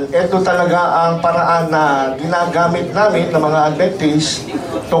Joel, ito talaga ang paraan na ginagamit namin ng mga Adventist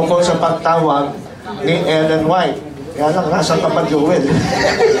tungkol sa pagtawag ni Ellen White. Kaya lang, nasa pa ba Joel?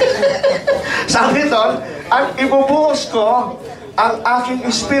 Sabi doon, at ibubuhos ko ang aking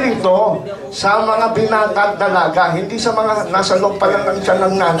espiritu sa mga binata at dalaga, hindi sa mga nasa loob pa lang ng tiyan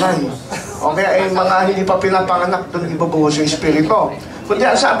ng nanay. O kaya mga hindi pa pinapanganak, doon ibubuhos yung espiritu. Kundi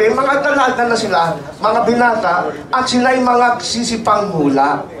ang sabi, mga dalaga na sila, mga binata, at sila'y mga sisipang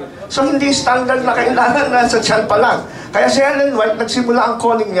hula. So hindi standard na kailangan na sa tiyan pa lang. Kaya si Ellen White, nagsimula ang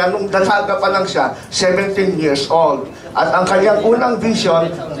calling niya nung dalaga pa lang siya, 17 years old. At ang kanyang unang vision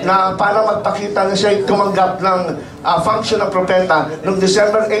na para magpakita na siya tumanggap ng function ng propeta noong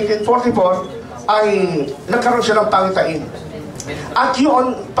December 1844 ay nagkaroon siya ng pangitain. At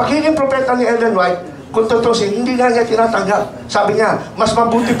yun, pagiging propeta ni Ellen White, kung tutusin, hindi nga niya tinatanggap. Sabi niya, mas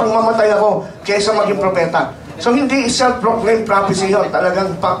mabuti pang mamatay ako kaysa maging propeta. So hindi self-proclaimed prophecy yun,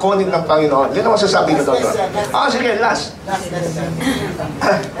 talagang pa-calling ng Panginoon. Yun ang masasabi ko doon. Sige, last.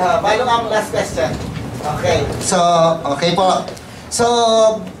 Bago ang last question. Okay. So, okay po. So,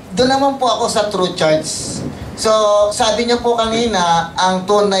 doon naman po ako sa True Charts. So, sabi niyo po kanina, ang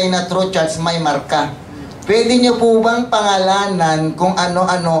tunay na True Charts may marka. Pwede niyo po bang pangalanan kung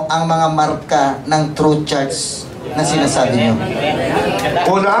ano-ano ang mga marka ng True Charts na sinasabi niyo?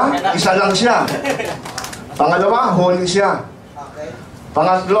 Una, isa lang siya. Pangalawa, holy siya.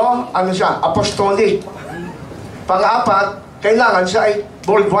 Pangatlo, ano siya? Apostolic. Pang-apat, kailangan siya ay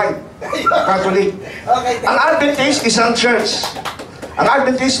worldwide. Catholic. Ang Adventist, isang church. Ang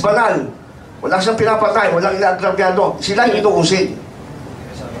Adventist, banal. Wala siyang pinapatay, walang inaagrabyado. Sila yung inuusig.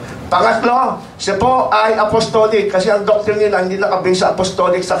 Pangatlo, siya po ay apostolic kasi ang doctrine nila hindi nakabase sa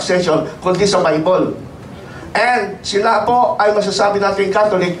apostolic succession kundi sa Bible. And sila po ay masasabi natin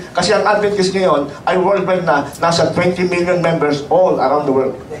Catholic kasi ang Adventist ngayon ay worldwide na, nasa 20 million members all around the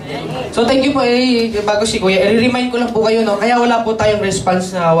world. So thank you po, bago si Kuya, i-remind ko lang po kayo, no? Kaya wala po tayong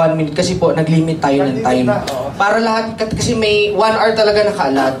response na 1 minute kasi po nag-limit tayo ng time. Para lahat, kasi may 1 hour talaga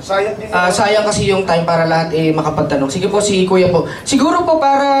nakaalat. Sayang kasi yung time para lahat makapagtanong. Sige po, si Kuya po. Siguro po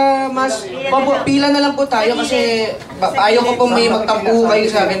para mas pila na lang po tayo kasi ayaw ko po may magtampo kayo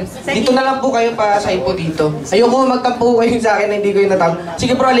sa akin. Dito na lang po kayo pa sa po dito. Ayoko magtampo kayo sa akin na hindi ko yung natawag.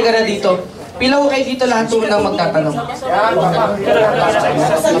 Sige po, halika na dito. Pila ko kayo dito lahat po nang magtatanong.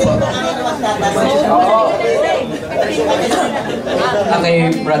 Okay,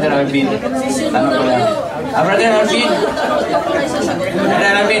 Brother Alvin. Tanong ko lang. Brother Alvin.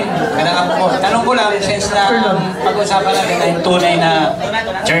 Brother Alvin, tanong ko lang, since na pag-usapan natin ay tunay na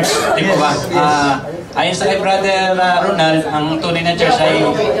church, di ba ba? Ayon sa kay Brother Ronald, ang tunay na church ay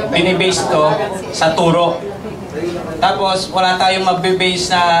binibase to sa turo. Tapos wala tayong mabibase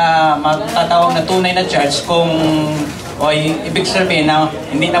na magtatawag na tunay na church kung ibig sabihin na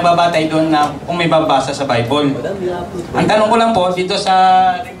hindi nababatay doon na kung may babasa sa Bible. Ang tanong ko lang po, dito sa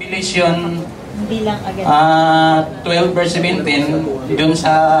Revelation 12 verse 17, doon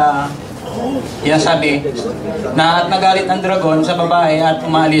sa sabi na at nagalit ang dragon sa babae at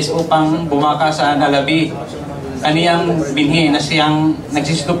umalis upang bumaka sa nalabi kaniyang binhi na siyang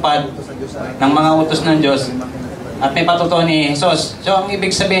nagsisitupad ng mga utos ng Diyos at may patutuo ni Jesus. So ang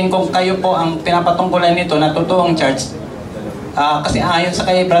ibig sabihin kung kayo po ang pinapatungkulan nito na totoong church, kasi ayon sa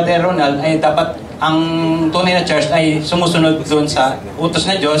kay Brother Ronald ay dapat ang tunay na church ay sumusunod doon sa utos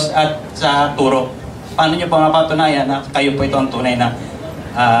ng Diyos at sa turo. Paano nyo po mapatunayan na kayo po ito ang tunay na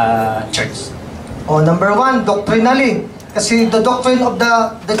church? Number one, doctrinally. Kasi the doctrine of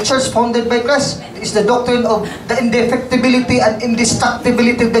the church founded by Christ is the doctrine of the indefectibility and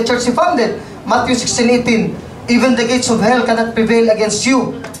indestructibility of the church he founded. Matthew 16:18, even the gates of hell cannot prevail against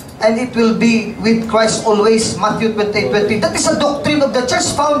you, and it will be with Christ always. Matthew 28:20. That is a doctrine of the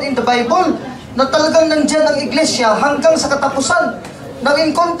church found in the Bible, na talagang nandyan ang iglesia hanggang sa katapusan. Now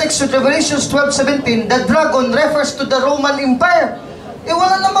in context with Revelation 12:17, the dragon refers to the Roman Empire.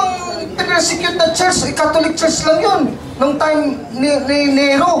 Wala namang persecute na church, Catholic church lang yun nung time ni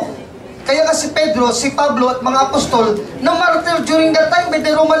Nero. Kaya kasi Pedro, si Pablo at mga apostol na martyr during that time by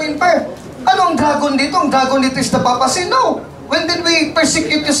the Roman Empire. Ano ang dragon dito? Ang dragon dito is the papacy? No. When did we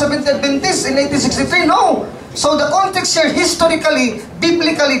persecute the Seventh-day Adventists? In 1963? No. So the context here, historically,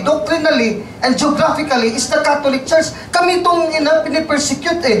 biblically, doctrinally, and geographically, is the Catholic Church. Kami itong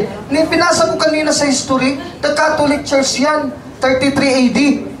pinipersecute eh. Pinasa ko kanina sa history, the Catholic Church yan. 33 AD,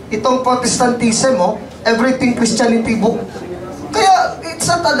 itong Protestantism, everything Christianity book. Kaya, it's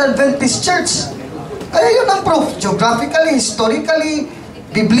not an Adventist church. Kaya yun ang proof. Geographically, historically,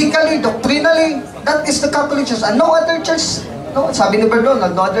 biblically, doctrinally, that is the Catholic Church. And no other church, no, sabi ni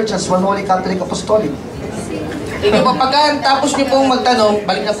Ronald, no other church, one Holy Catholic Apostolic. Ito po, pagka tapos niyo pong magtanong,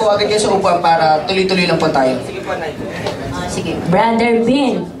 balik na po agad kayo sa upuan para tuloy-tuloy lang po tayo. Sige. Brother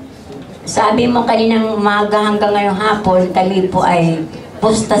Vin, sabi mo kaninang umaga hanggang ngayong hapon, kami po ay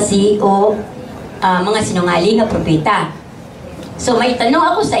apostasy o mga sinungaling na propeta. So may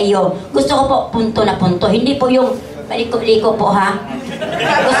tanong ako sa iyo. Gusto ko po punto na punto. Hindi po yung paliko-liko po ha.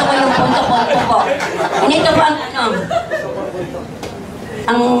 Gusto ko yung punto-punto po. Ito po ang tanong.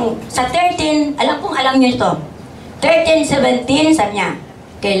 Sa 13, alam nyo ito. 13:17 sabi niya,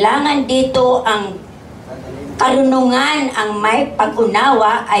 kailangan dito ang karunungan ang may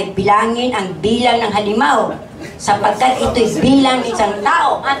pag-unawa ay bilangin ang bilang ng halimaw sapagkat ito'y bilang isang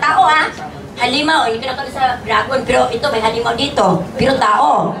tao. Tao ha? Halimaw. Hindi ko na sa dragon pero ito may halimaw dito. Pero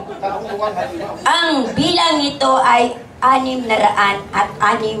tao. Ang bilang nito ay 600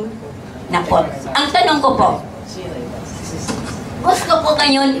 na pot. Ang tanong ko po, gusto ko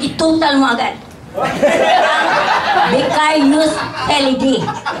ngayon itutal mo agad. Vicarious LED.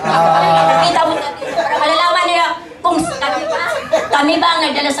 Kita mo natin para malalaman nila kung kami ba ang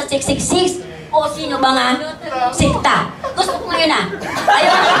nagdala sa 666 o sino ba nga sikta. Gusto ko ngayon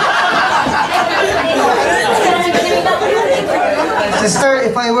ayaw. Sister,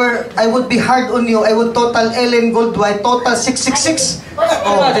 if I would be hard on you, I would total Ellen Goldwhite, total 666.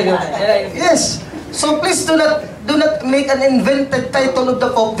 Yes. So please do not make an invented title of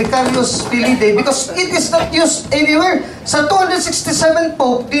the Pope, Vicarious Filii, because it is not used anywhere. Sa 267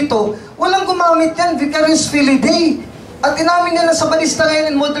 Pope dito, walang gumamit yan, Vicarious Filii. At inamin niya na sa balista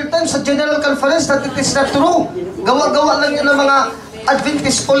ngayon in modern times, sa General Conference, that it is not true. Gawa-gawa lang yun ng mga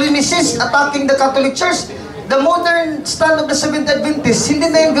Adventist polemicists attacking the Catholic Church. The modern stand of the Seventh-day Adventists,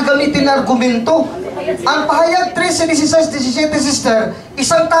 hindi na yung gagamitin na argumento. Ang pahayag 3:16-17, sister,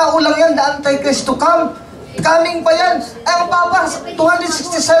 isang tao lang yan, the Antichrist to come. Coming pa yan. Ang Papa,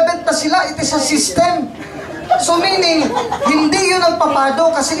 267 na sila, it is a system. So meaning, hindi yun ang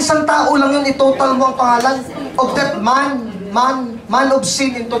papado kasi isang tao lang yun, itotal mo ang pangalan of that man of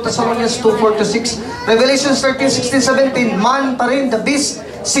sin in 2 Thessalonians 2:4-6. Revelation 13:16-17, man pa rin, the beast,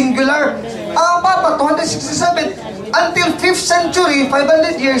 singular. Ang Papa, 267, until 5th century,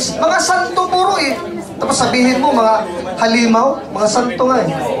 500 years, mga santo puro eh. Tapos sabihin mo, mga halimaw, mga santo nga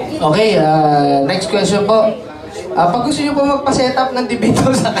eh. Okay, next question po. Pag gusto nyo po magpa-set up ng debate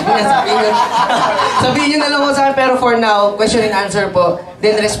sa kanya, sabihin nyo na lang po sa akin, pero for now, question and answer po,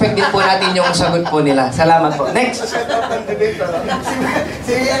 then respect din po natin yung sagot po nila. Salamat po. Next!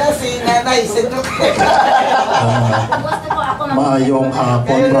 Si Nanay, si Maayong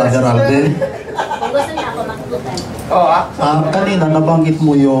hapon, Brother Alvin. Gusto niya ako magtutan. Kanina nabanggit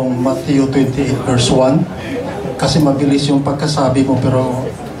mo yung Matthew 28 verse 1 kasi mabilis yung pagkasabi mo pero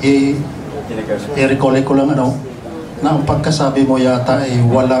i-recall ko lang na ang pagkasabi mo yata ay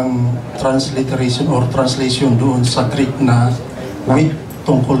walang transliteration or translation doon sa Greek na with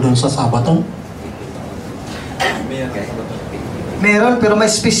tungkol dun sa Sabaton? Meron, pero may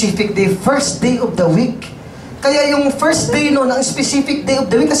specific day. First day of the week. Kaya yung first day no, ang specific day of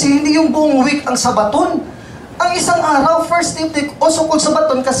the week, kasi hindi yung buong week ang Sabaton. Ang isang araw, first day of the week, also called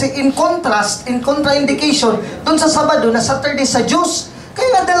Sabaton, kasi in contrast, in contraindication, dun sa Sabado, na Saturday sa Diyos. Kaya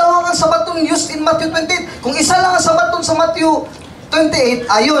nga dalawang ang Sabaton used in Matthew 28. Kung isa lang ang Sabaton sa Matthew 28,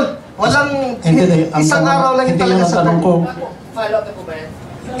 ayun, walang isang araw lang yung talaga sa tanong ko. Follow up po ba yan?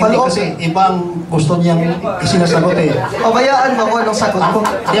 Hindi kasi ibang gusto niyang isinasagot eh. O bayaan mo kung anong sagot ko.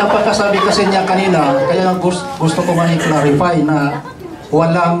 Di ang pagkasabi kasi niya kanina, kaya gusto ko nga i-clarify na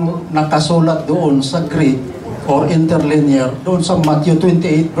walang nakasulat doon sa Greek or interlinear doon sa Matthew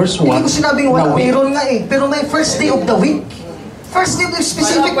 28 verse 1. Hindi ko sinabing wala, mayroon nga eh. Pero may first day of the week. First day of the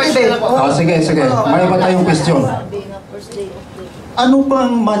specific day. Sige. May iba tayong question. Ano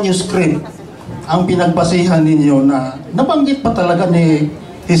bang manuscript ang pinagbasihan ninyo na nabanggit pa talaga ni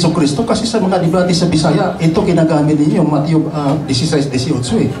Hesus Kristo? Kasi sa mga debate sa Bisaya, ito ginagamit ninyo, Matthew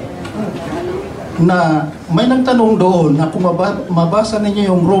 16:18 eh. Na may nagtanong doon na kung mabasa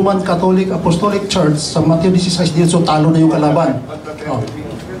ninyo yung Roman Catholic Apostolic Church sa Matthew 16:18, talo na yung kalaban. Oh.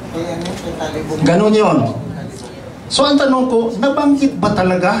 Ganon yun. So ang tanong ko, nabanggit ba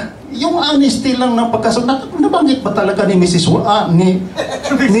talaga? Yung honesty lang ng pagkasunod, nabanggit ba talaga ni ni Hesus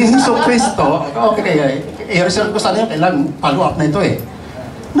Kristo? Okay, i-reserve ko sana yun, kailangan follow up na ito eh.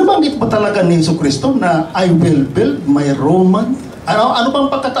 Nabanggit ba talaga ni Hesus Kristo na I will build my Roman, ano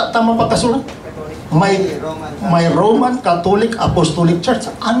bang tamang pagkasulat? My Roman Catholic Apostolic Church.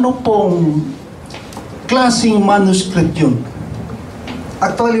 Ano pong klaseng manuscript yun?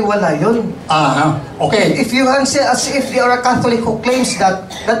 Actually, wala yun. Okay. If you can say as if they are a Catholic who claims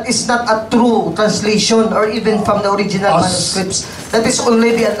that is not a true translation or even from the original manuscripts. That is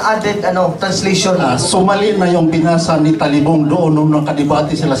already an added translation. Sumali na yung binasa ni Talibong doon nung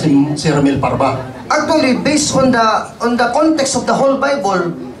nakadebate sila si Ramil Parba. Actually, based on the context of the whole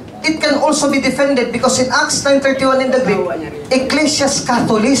Bible, it can also be defended because in Acts 9:31 in the Greek, Ecclesias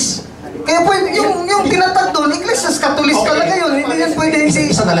Catholis. Kaya po, yung tinatag doon, Ecclesias Catholis talaga yun. Hindi yan pwede si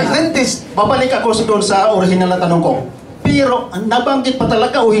Adventist. Babalik ako doon sa original na tanong ko. Pero, nabanggit pa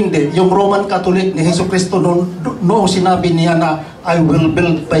talaga o hindi yung Roman Catholic ni Hesus Kristo noong sinabi niya na I will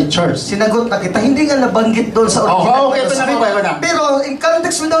build my church? Sinagot na kita. Hindi nga nabanggit doon sa original. Pero in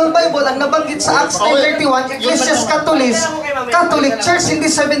context with the whole Bible, ang nabanggit sa Acts 9:31, Ecclesias Catholis, Catholic Church, hindi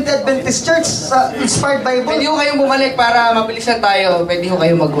Seventh-day Adventist Church sa Inspired Bible. Pwede ko kayong bumalik para mabilisan tayo. Pwede ko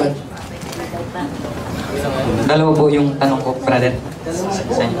kayong mag-one. Dalawa po yung tanong ko, brother.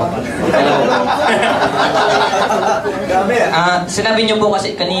 Sa inyo po. Sinabi niyo po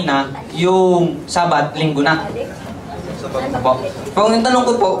kasi kanina, yung Sabat, linggo na. Kung yung tanong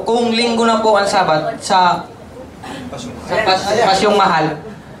ko po, kung linggo na po ang Sabat sa Pasyong Mahal,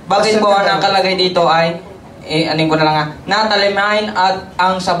 bakit po ang nakalagay dito ay anin ko na lang natalimain at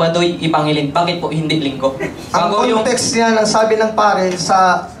ang Sabado'y ipangilin? Bakit po hindi linggo? Ang context niya ng sabi ng pare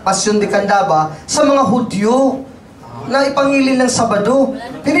sa Pasyon de Candaba, sa mga Hudyo na ipangilin ng Sabado.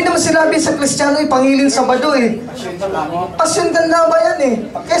 Hindi naman sinabi sa Kristiyano ipangilin Sabado eh. Pasyon Candaba yan eh.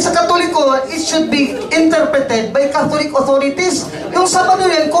 Kaya sa Katoliko, it should be interpreted by Catholic authorities. Yung Sabado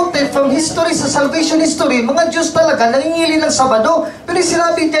yan, quoted from history sa salvation history, mga Diyos talaga nangingili ng Sabado. Pero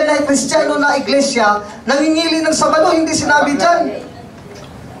sinabi dyan na Kristiyano na iglesia, nangingili ng Sabado, hindi sinabi dyan.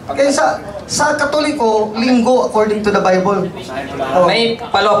 Kaya sa Katoliko, linggo according to the Bible. May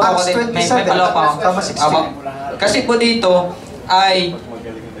follow-up ako din. May follow-up ako. Kasi po dito ay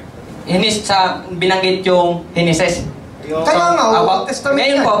binanggit yung Hineses. Kaya nga,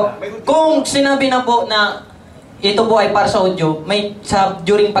 ngayon po, kung sinabi na po na ito po ay para sa Hudyo,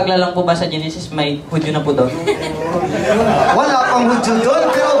 during paglalang po ba sa Genesis, may Hudyo na po doon? Wala pang Hudyo doon,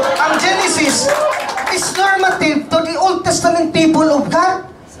 pero ang Genesis is normative to the Old Testament people of God.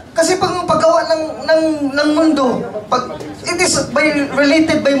 Kasi paggawa ng mundo, it is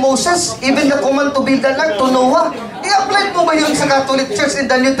related by Moses, even the command to build an ark to Noah. I-apply mo ba yun sa Catholic Church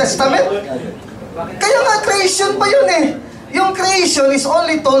in the New Testament? Kaya nga, creation pa yun eh. Yung creation is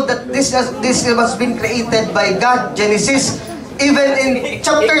only told that this has been created by God, Genesis. Even in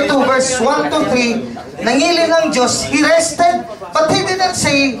chapter 2, verse 1 to 3, nangili ng Diyos, He rested. But He did not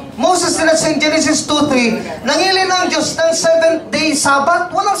say, Moses did not say in Genesis 2:3, nangili ng Diyos ng 7th-day Sabbath.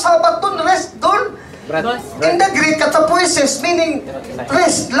 Walang Sabbath doon, rest doon. In the Greek, katapuesis, meaning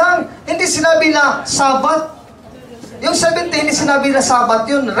rest lang. Hindi sinabi na Sabbath. Yung 7th day, hindi sinabi na Sabbath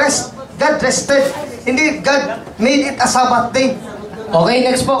yun, rest. God rested. Hindi, God made it a Sabbath day. Okay,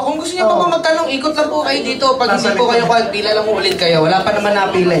 next po. Kung gusto niyo po magtanong, ikot lang po kayo dito. Pag hindi po kayo call, pila lang ulit kayo. Wala pa naman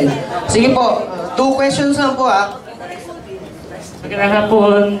napila eh. Sige po, 2 questions lang po ha. Magandang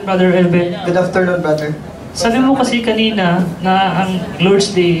hapon, Brother Alvin. Good afternoon, brother. Sabi mo kasi kanina na ang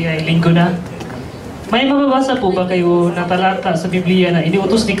Lord's Day ay linggo na. May mababasa po ba kayo na talata sa Biblia na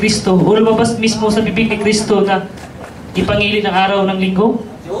iniutos ni Kristo o lumabas mismo sa bibig ni Kristo na ipangili ng araw ng linggo?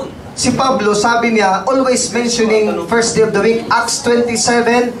 Si Pablo, sabi niya, always mentioning first day of the week, Acts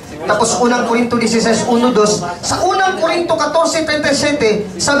 27, tapos unang Korinto 16, 1-2. Sa unang Korinto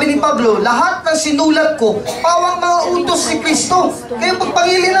 14:37, sabi ni Pablo, lahat ng sinulat ko, pawang mga utos ni Kristo. Kaya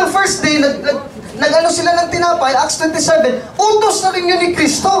pagpangili ng first day, nag-ano sila ng tinapay, Acts 27, utos na rin yun ni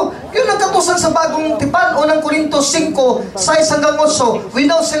Kristo. Yun nagkatusan sa bagong tipan, unang Korinto 5, 6-8. We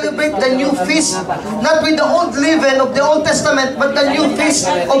now celebrate the new feast, not with the old leaven of the Old Testament, but the new feast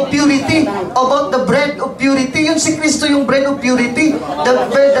of purity, about the bread of purity. Yun si Kristo yung bread of purity, the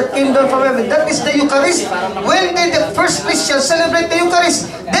bread that came down from heaven. That is the Eucharist. When did the first Christians celebrate the Eucharist?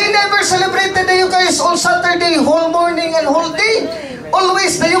 They never celebrated the Eucharist on Saturday, whole morning and whole day.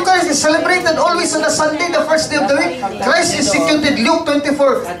 Always, the Eucharist is celebrated always on a Sunday, the first day of the week. Christ instituted Luke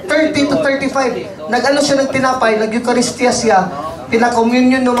 24:30-35. Nag-ano siya ng tinapay, nag-Eucharistia siya,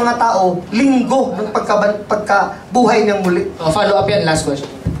 pinakommunion ng mga tao, linggo ng pagkabuhay niyang muli. Follow up yan, last question.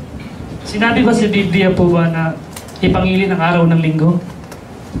 Sinabi ba sa Biblia po ba na ipangili ng araw ng linggo?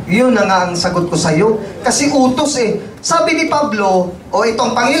 Yun na nga ang sagot ko sa iyo. Kasi utos eh. Sabi ni Pablo, o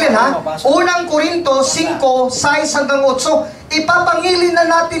itong pangilin ha, unang Korinto 5, 6-8, ipapangilin na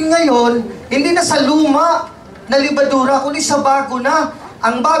natin ngayon, hindi na sa luma na libadura, kundi sa bago na.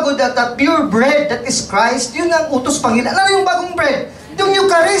 Ang bago that pure bread that is Christ, yun ang utos pangilin. Ano yung bagong bread? Yung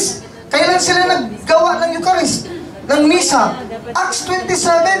Eucharist. Kailan sila naggawa ng Eucharist? Ng Misa. Acts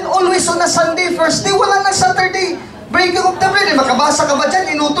 27, always on a Sunday, first day, wala na Saturday. Breaking of the bread, makabasa ka ba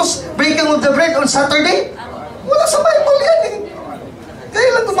dyan? Inutos, breaking of the bread on Saturday? Wala sa Bible yan eh. Kaya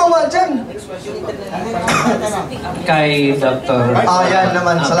lang gumawa dyan. Kay Dr. Yan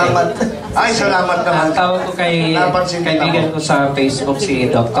naman, salamat. Ay, salamat naman. Ang tawag ko kay kaibigan ko sa Facebook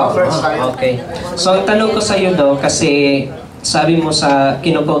si Dr. Okay. So, ang tanong ko sa iyo daw, kasi sabi mo sa,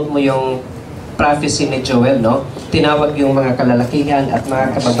 kinukote mo yung prophecy ni Joel, no? Tinawag yung mga kalalakihan at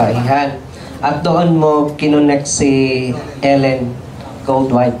mga kababaihan. At doon mo kinonect si Ellen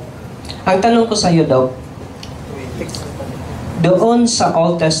Goldwhite. Ang tanong ko sa iyo daw, doon sa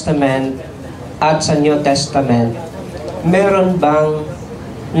Old Testament at sa New Testament, meron bang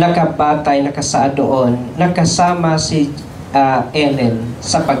nakabatay, nakasaad doon, nakasama si Ellen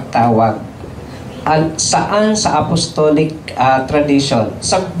sa pagtawag? At saan sa apostolic tradition,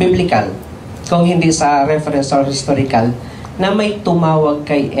 sa biblical, kung hindi sa reference or historical, na may tumawag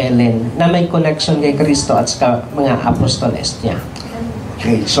kay Ellen, na may connection kay Kristo at sa mga apostoles niya?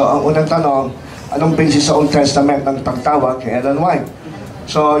 Okay, so ang unang tanong, anong basis sa Old Testament ng pagtawag kay Ellen White?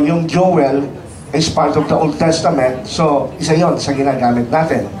 So yung Joel is part of the Old Testament, so isa yon sa ginagamit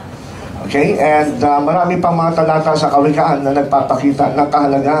natin. Okay, and marami pang mga talata sa Kawikaan na nagpapakita ng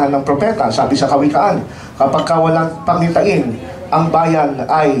kahalagahan ng propeta. Sabi sa Kawikaan, kapag walang pangitain, ang bayan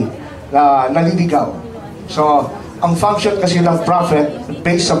ay naliligaw. So ang function kasi ng prophet,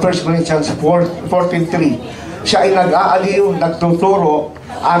 based sa 1 Corinthians 14:3, siya ay nag-aaliw, nagtuturo,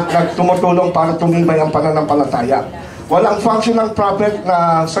 at nagtumutulong para tumibay ang pananampalataya. Walang function ng prophet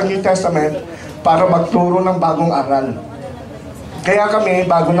na sa New Testament para magturo ng bagong aral. Kaya kami,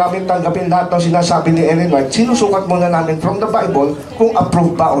 bago namin tanggapin lahat ng sinasabi ni Ellen White, sinusukat muna namin from the Bible kung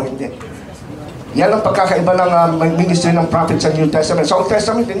approved ba o hindi. Yan ang pagkakaiba ng ministry ng prophet sa New Testament. Sa Old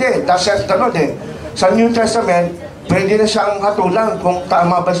Testament, hindi. That's just the Lord eh. Sa New Testament, pwede na siyang hatulan kung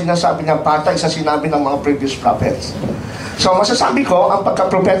tama ba sinasabi niya patay sa sinabi ng mga previous prophets. So masasabi ko, ang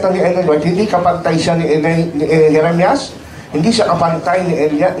pagka-propeta ni Ellen White, hindi kapantay siya ni Jeremias, hindi siya kapantay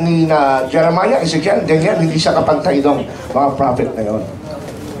ni Jeremiah, Ezekiel, Daniel, hindi siya kapantay ng mga prophet na yun.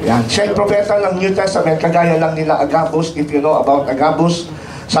 Yan. Siya ay propeta ng New Testament, kagaya lang nila Agabus, if you know about Agabus.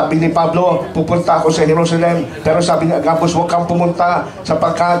 Sabi ni Pablo, pupunta ako sa Jerusalem, pero sabi ni Agabus, huwag kang pumunta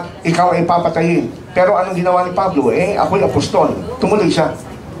sapagkat ikaw ay papatayin. Pero anong ginawa ni Pablo? Ako'y apostol. Tumuloy siya.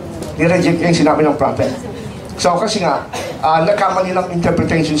 Ni-reject niya yung sinabi ng prophet. So kasi nga, nagkamali ng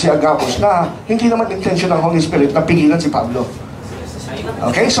interpretation si Agabus na hindi naman intention ng Holy Spirit na pigilan si Pablo.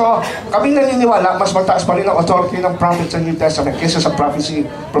 Okay, so kami naniniwala, mas mataas pa rin ang authority ng prophet sa New Testament kaysa sa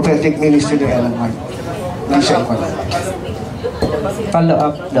prophetic ministry ni Ellen White. Hindi siya follow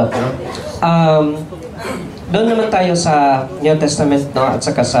up, Doctor. Doon naman tayo sa New Testament, no, at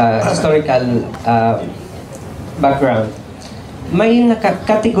saka sa historical background. May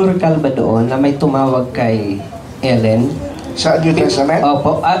categorical ba doon na may tumawag kay Ellen? Sa New Testament?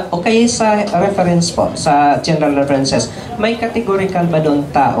 Opo. Okay, sa reference po, sa general references, may categorical ba doon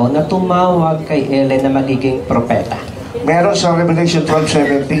tao na tumawag kay Ellen na magiging propeta? meron sa Revelation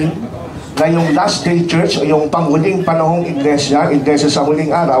 12:17 na yung last day church o yung panghuling panahong iglesia sa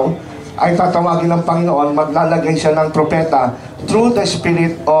huling araw, ay tatawagin ng Panginoon, maglalagay siya ng propeta through the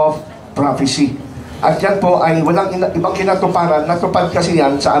spirit of prophecy. At yan po ay walang ibang kinatuparan. Natupad kasi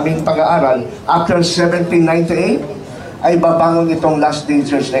yan sa aming pag-aaral. After 1798, ay babangon itong last day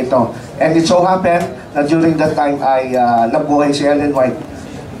church na ito. And it so happened na during that time ay nabuhay si Ellen White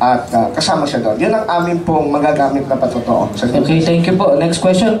at kasama siya doon. Yun ang amin pong magagamit na patotoo. Okay, thank you po. Next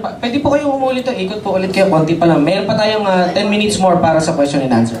question. Pwede po kayong umulit. Ikot po ulit kayo. Konti pa lang. Meron pa tayong 10 minutes more para sa question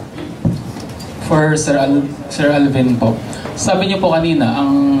and answer. For Sir Alvin po. Sabi niyo po kanina,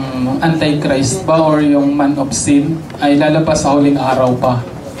 ang Antichrist ba or yung man of sin ay lalabas sa huling araw pa.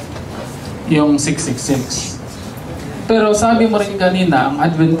 Yung 666. Pero sabi mo rin kanina, ang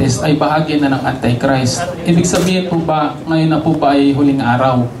Adventist ay bahagi na ng Antichrist. Ibig sabihin po ba, ngayon na po ba ay huling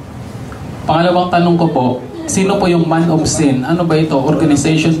araw? Pangalawang tanong ko po, sino po yung man of sin? Ano ba ito?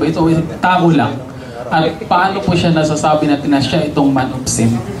 Organization ba ito? Tao lang? At paano po siya nasasabi natin na siya itong man of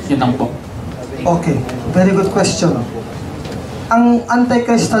sin? Yun lang po. Okay, very good question. Ang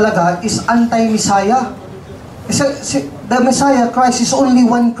Antichrist talaga is anti-Messiah. The Messiah, Christ, is only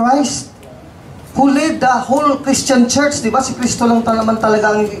one Christ who led the whole Christian church. Diba? Si Kristo lang naman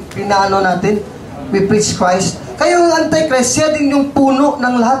talaga ang pinaano natin. We preach Christ. Kaya yung Antichrist, siya din yung puno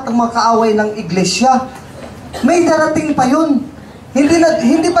ng lahat ng mga kaaway ng iglesia. May darating pa yun.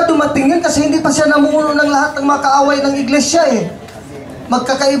 Hindi pa dumating yun kasi hindi pa siya namumuno ng lahat ng mga kaaway ng iglesia eh.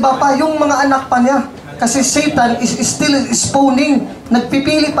 Magkakaiba pa yung mga anak pa niya. Kasi Satan is still spawning.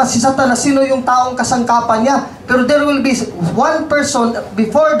 Nagpipili pa si Satan na sino yung taong kasangkapan niya. Pero there will be one person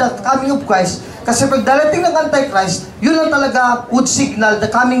before the coming of Christ. Kasi pag darating ng Antichrist, yun lang talaga would signal the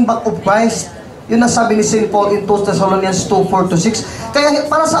coming back of Christ. Yun ang sabi ni St. Paul in 2 Thessalonians 2:4-6. Kaya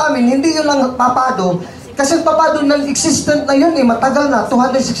para sa amin, hindi yun lang papado. Kasi papado non-existent na yun eh. Matagal na.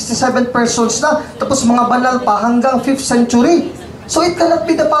 267 persons na. Tapos mga banal pa hanggang 5th century. So it cannot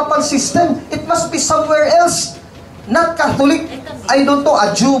be the papal system. It must be somewhere else. Not Catholic. I don't know,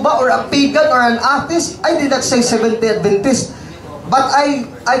 a Jew ba or a pagan or an atheist. I did not say Seventh-day Adventist. But I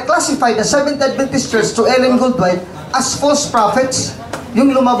classify the Seventh-day Adventist Church to Ellen Goldwhite as false prophets.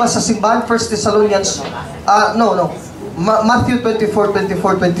 Yung lumabas sa simbahan, 1 Thessalonians, Matthew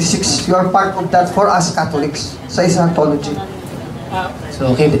 24:26. You are part of that for us Catholics sa isang ontology.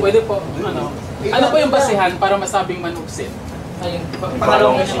 So, okay. Pwede po, ano po yung basihan para masabing man of sin?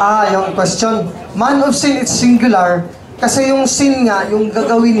 Yung question. Man of sin, it's singular. Kasi yung sin nga, yung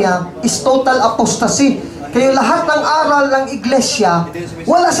gagawin niya, is total apostasy. Kaya lahat ng aral ng iglesia,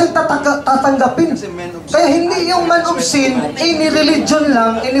 wala siyang tatanggapin. Kaya hindi yung man of sin, any religion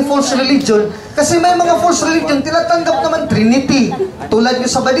lang, any false religion. Kasi may mga false religion, tinatanggap naman Trinity. Tulad nyo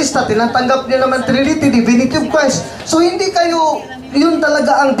sa Badista, tinatanggap nyo naman Trinity, Divinity of Christ. So hindi kayo, yun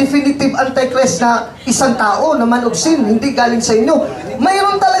talaga ang definitive Antichrist na isang tao na man of sin, hindi galing sa inyo.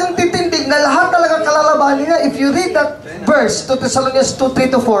 Mayroon talagang titindig na lahat talaga kalalabanin niya. If you read that verse, 2 Thessalonians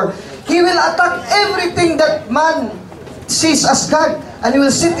 2:3-4, he will attack everything that man sees as God. And he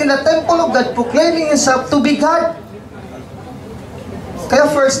will sit in the temple of God proclaiming himself to be God. Kaya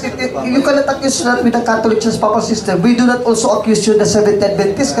first, you cannot accuse that with the Catholic Church Papal System. We do not also accuse you the Seventh-day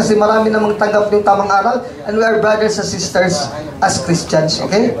Adventist kasi marami namang tanggap yung tamang aral and we are brothers and sisters as Christians.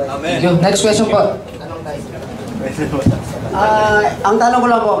 Okay? Amen. Next question po. Ang tanong ko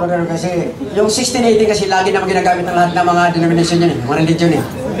lang po, brother, kasi yung 1680 kasi lagi naman ginagamit ng lahat ng mga denomination yan, mga religion eh.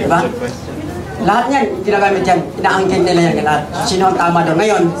 Diba? Lahat yan, ginagamit yan, inaangkin nila yan lahat. Sino ang tama doon?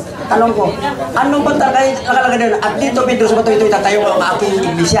 Ngayon, tanong ko, anong ba nakalagay doon? At dito, Pedro, sa bato ito itatayo ang aking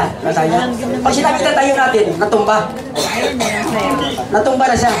iglesia. Pag sinabi itatayo natin, natumba. Natumba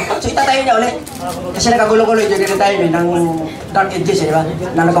na siya. So itatayo niya ulit. Kasi nakagulo-gulo yung tayo ng Dark Ages, di ba?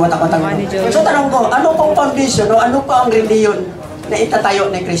 Na nagkawatak-watak. So tanong ko, ano pong foundation o ano pa ang reliyon na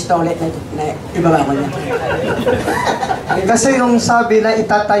itatayo ni Kristo ulit na ibabangon niya? Kasi yung sabi na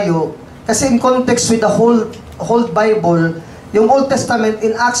itatayo, kasi in context with the whole Bible, yung Old Testament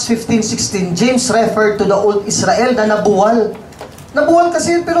in Acts 15:16, James referred to the old Israel na nabuwal. Nabuwal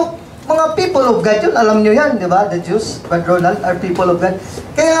kasi, pero mga people of God yun, alam nyo yan, di ba? The Jews, Brad Ronald, are people of God.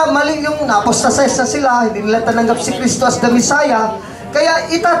 Kaya mali yung na-apostatize na sila, hindi nila tananggap si Kristo as the Messiah, kaya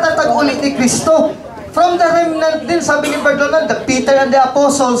itatatag ulit ni Kristo. From the remnant din, sabi ni Brad Ronald, the Peter and the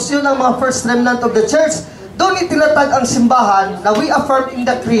Apostles, yun ang mga first remnant of the church. Doon itinatag ang simbahan na we affirm in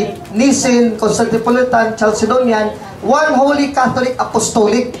the creed, Nicene, Constantinopolitan, Chalcedonian, one Holy Catholic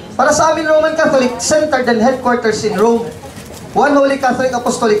Apostolic. Para sa amin Roman Catholic, centered and headquarters in Rome. One Holy Catholic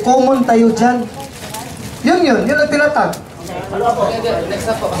Apostolic, common tayo dyan. Yun ang tinatag.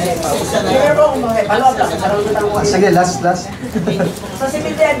 Sige, last. Sa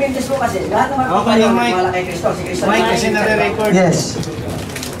Seventh-day Adventist po kasi, lahat ng mga kay Kristo, si Kristo. Mike, kasi nare-record. Yes.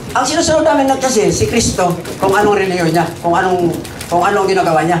 Ang sinusunod namin kasi, si Kristo, kung anong reliyon niya, kung anong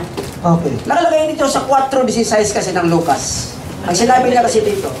ginagawa niya. Okay. Nakalagay dito sa 4:16 kasi ng Lucas. Ang sinabi niya kasi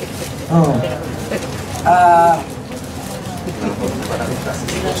dito,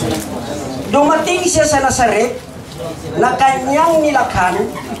 dumating siya sa Nazaret na kanyang nilakhan,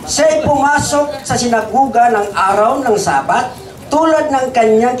 siya'y pumasok sa sinaguga ng araw ng Sabat tulad ng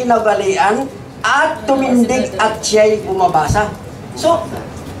kanyang kinabalian at tumindig at siya'y bumabasa. So,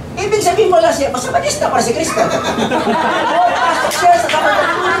 ibig sabihin mo lang siya, basta Batista para si Kristo. Pumasok siya sa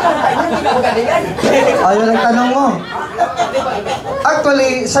kapatulong ng kanyang kinabalian. Ayun ang tanong mo.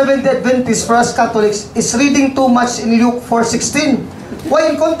 Actually, Seventh-day Adventist for us Catholics is reading too much in Luke 4:16. Why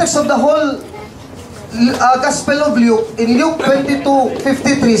in context of the whole Gospel of Luke, in Luke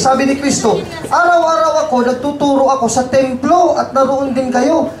 22:53, sabi ni Kristo, araw-araw ako, nagtuturo ako sa templo at naroon din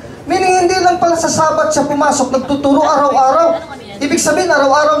kayo. Meaning, hindi lang pala sa Sabat siya pumasok, nagtuturo araw-araw. Ibig sabihin,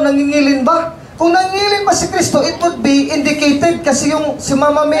 araw-araw nangingilin ba? Kung nangingilin ba si Kristo, it would be indicated kasi yung si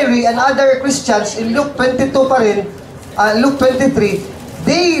Mama Mary and other Christians in Luke 22 pa rin, Luke 23,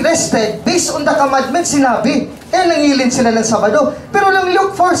 they rested based on the commandment sinabi. Eh, nangilin sila ng Sabado. Pero ng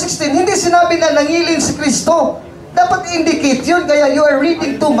Luke 4:16, hindi sinabi na nangilin si Kristo. Dapat indicate yun. Kaya you are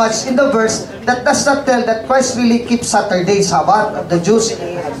reading too much in the verse that does not tell that Christ really keeps Saturday, Sabbath of the Jews.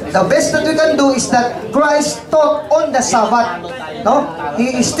 The best that we can do is that Christ taught on the Sabbath. No?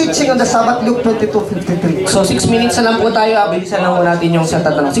 He is teaching on the Sabbath, Luke 22:53. So 6 minutes na lang po tayo. Bilisan lang po natin yung sa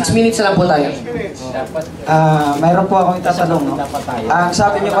tatanong. 6 minutes na lang po tayo. Mayroon po akong itatanong. No? Ang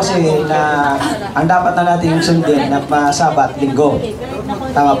sabi niyo kasi na ang dapat na natin yung sundin na Sabat, Linggo.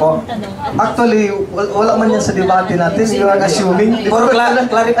 Tama po? Actually, wala man yan sa debate natin. You are assuming. Puro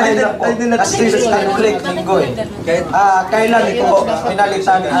clarify lang po. Kasi conflict Linggo eh. Kailan ito po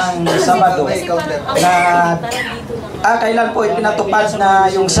pinalitan ang Sabado na kailan po pinatupad na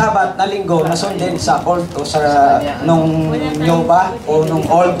yung Sabat na Linggo na sundin sa Old o sa nung New ba o nung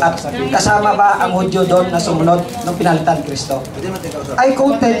Old at kasama ba ang Hudyo doon na sumunod nung pinalitan Kristo? I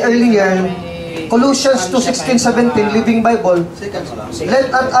quoted earlier Colossians 2:16-17, Living Bible. Let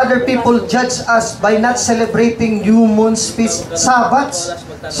not other people judge us by not celebrating new moons, feasts, Sabbats.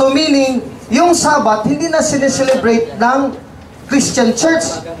 So meaning, yung Sabbath hindi na sineselebrate ng Christian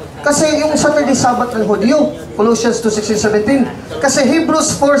Church. Kasi yung Saturday Sabbath ng Hudyo, Colossians 2:16-17. Kasi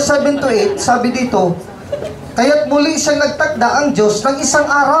Hebrews 4:7-8, sabi dito, kaya't muli siyang nagtakda ang Diyos ng isang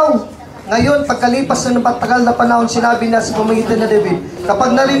araw. Ngayon, pagkalipas ng matagal na panahon, sinabi na sa pamamagitan na David,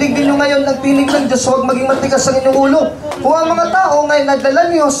 kapag narinig ninyo ngayon ng tinig ng Diyos, huwag maging matigas ang inyong ulo. Kung ang mga tao ngayon nagdala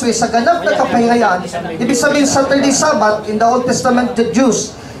ni Josue sa ganap na kapahingayaan, ibig sabihin Saturday Sabbath in the Old Testament the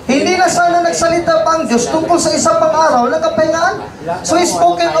Jews, hindi na sana nagsalita pa ang Diyos tungkol sa isa pang araw ng kapahingaan. So he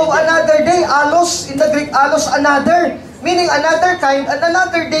spoken of another day, alos, in the Greek, alos, another. Meaning another kind and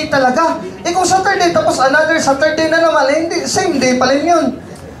another day talaga. Eh kung Saturday tapos another Saturday na naman, hindi, same day pala yun.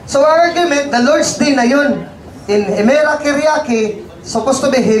 So our argument, the Lord's Day na yun. In Hemera Kyriake, supposed to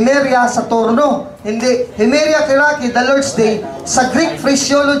be Hemeria Saturno. Hindi, Hemeria Kyriake, the Lord's Day. Sa Greek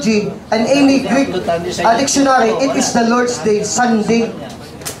phraseology and any Greek dictionary, it is the Lord's Day, Sunday.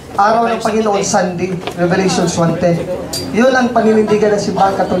 Araw ng Panginoon, Sunday. Revelations 1:10. Yun ang paninindigan ng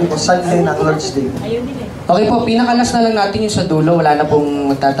Simbahang Katoliko, Sunday ng Lord's Day. Okay po, pinakalas na lang natin yung sa dulo. Wala na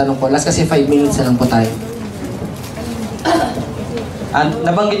pong magtatanong po. Last kasi 5 minutes na lang po tayo.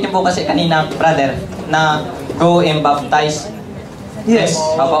 Nabanggit niyo po kasi kanina, brother, na go and baptize. Yes.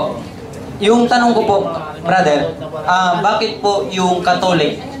 Opo. Yung tanong ko po, brother, bakit po yung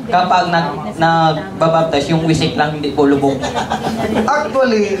Catholic kapag nagbabaptize, yung wisik lang, hindi po lubog?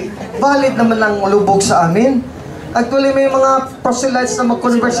 Actually, valid naman ang lubog sa amin. Actually, may mga proselytes na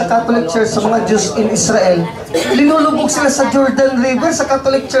mag-convert sa Catholic Church sa mga Jews in Israel. Linulubog sila sa Jordan River, sa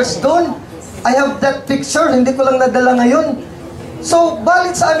Catholic Church doon. I have that picture, hindi ko lang nadala ngayon. So,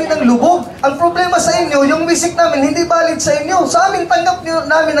 valid sa amin ang lubog. Ang problema sa inyo, yung wisik namin, hindi valid sa inyo. Sa amin, tanggap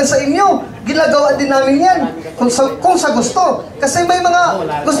namin ang sa inyo. Ginagawa din namin yan. Kung sa gusto. Kasi may mga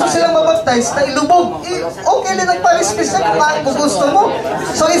gusto silang mabaptize na ilubog. Okay din ang Paris Christian kung gusto mo.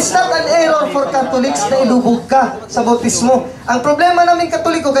 So, it's not an error for Catholics na ilubog ka sa bautismo. Ang problema namin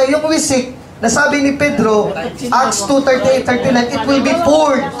Katoliko, kaya yung wisik, nasabi ni Pedro, Acts 2:38-39, it will be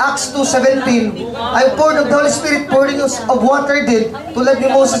poured. Acts 2:17, I poured of the Holy Spirit, pouring of water din, tulad ni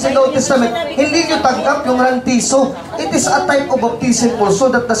Moses in the Old Testament. Hindi nyo tanggap yung rantiso. It is a type of baptism also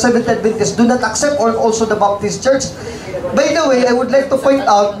that the Seventh-day Adventists do not accept, or also the Baptist Church. by the way, I would like to point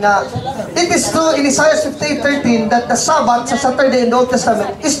out na it is true in Isaiah 58:13 that the Sabbath sa Saturday in the Old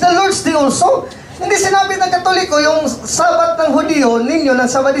Testament is the Lord's Day also. Hindi sinabi ng Katoliko yung Sabbath ng Hudyo, ninyo, ng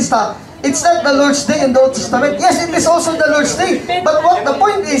Sabadista, it's not the Lord's Day in the Old Testament. Yes, it is also the Lord's Day. But what the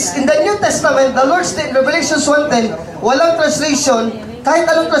point is, in the New Testament, the Lord's Day, Revelation 1:10, walang translation, kahit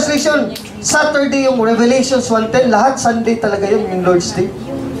anong translation, Saturday yung Revelation 1:10, lahat Sunday talaga yun, yung Lord's Day.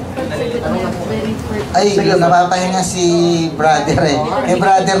 Ay, napapahinga si brother eh. Kay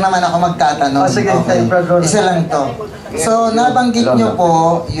brother naman ako magtatanong. Sige, kay brother. Isa lang to. So, nabanggit nyo po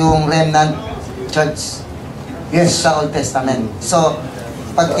yung remnant church. Yes, sa Old Testament. So,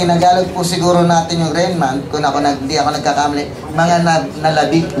 pag kinagalog po siguro natin yung remnant, kung hindi ako nagkakamali, mga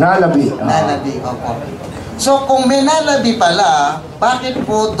nalabi. Nalabi, opo. So, kung may nalabi pala, bakit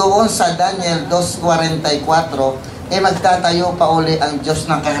po doon sa Daniel 2:44, magtatayo pa uli ang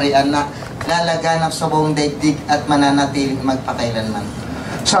Diyos ng kaharian na lalaganap sa buong daigdig at mananatili magpakailanman?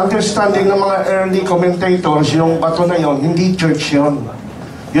 Sa understanding ng mga early commentators, yung bato na yon, hindi church yon.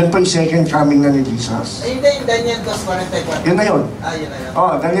 Yun po yung second coming na ni Jesus. Hindi, yung Daniel 2:44. Yun na yun. Yun na yun.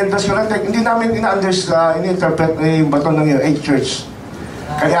 Oh, Daniel 2:44. Hindi namin ina-interpret yung bato ng yun, church.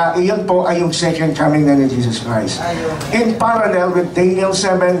 Kaya iyon po ay yung second coming na ni Jesus Christ. In parallel with Daniel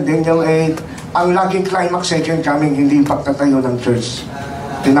 7, Daniel 8, ang laging climax second coming, hindi pagtatayo ng church.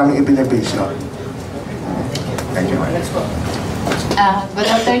 Ito namin ibinabase yun. Thank you. Good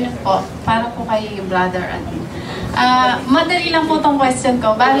afternoon po. Para po kay Brother Alvin. Madali lang po tong question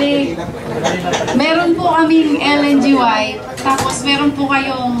ko. Bali, meron po kaming LNG White, tapos meron po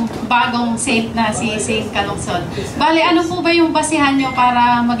kayong bagong saint na si Saint Calungsod. Bali, ano po ba yung basihan nyo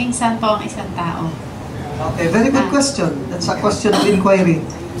para maging santo ang isang tao? Okay, very good question. That's a question of inquiry.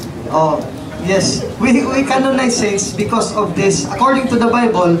 Oh, yes, we canonize saints because of this. According to the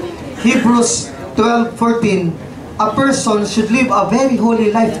Bible, Hebrews 12:14, a person should live a very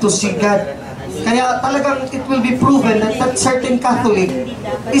holy life to see God. Kaya talagang it will be proven that that certain Catholic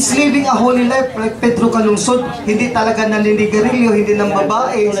is living a holy life like Pedro Calungsod. Hindi talaga naninigarilyo, hindi ng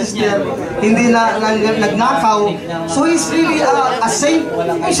babae, sister, hindi na nagnakaw. So he's really a saint.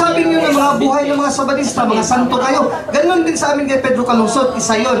 Kung sabi niyo ng mga buhay ng mga Sabadista, mga santo kayo, ganun din sa amin kay Pedro Calungsod.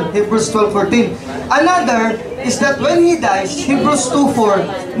 Isa yun, Hebrews 12:14. Another is that when he dies, Hebrews 2:4,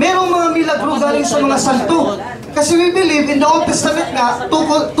 merong mga milagro galing sa mga santo. Kasi we believe in the Old Testament nga,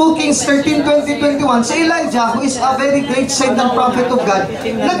 2 Kings 13:20-21, si Elijah, who is a very great saint and prophet of God,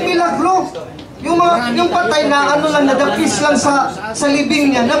 nagmilagro. Yung patay na nadapis lang sa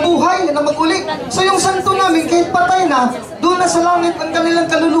libing niya, nabuhay, na mag-uli. So yung santo namin, kahit patay na, doon na sa langit ang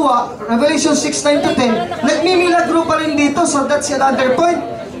kanilang kaluluwa, Revelation 6:9-10, nagmimilagro pa rin dito, so that's another point.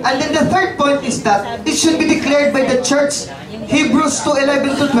 And then the third point is that it should be declared by the church. Hebrews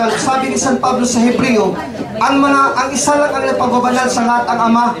 2:11-12, sabi ni San Pablo sa Hebreo, ang isa lang ang nagpapabanal sa lahat,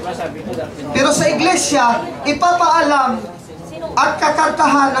 ang Ama. Pero sa iglesia, ipapaalam at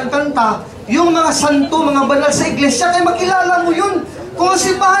kakantahan ng kanta yung mga santo, mga banal sa iglesia, kaya makilala mo yun. Kung ang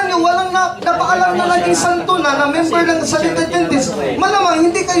simbahan nyo, walang napaalam na naging santo na member ng ADVENTIST, malamang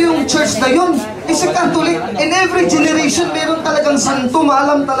hindi kayo yung church na yun. Isang Catholic, in every generation, meron talagang santo,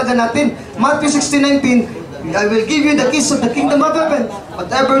 maalam talaga natin. Matthew 16:19, I will give you the keys of the kingdom of heaven.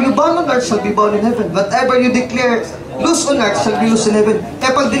 Whatever you bound on earth shall be bound in heaven. Whatever you declare loose on earth shall be loose in heaven.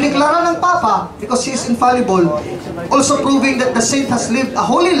 Kaya pag diniklara ng Papa, because he is infallible, also proving that the saint has lived a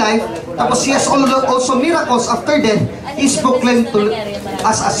holy life, tapos he has also miracles after death, is proclaimed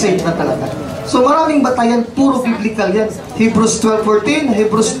as a saint na talaga. So maraming batayan, puro biblical yan. Hebrews 12:14,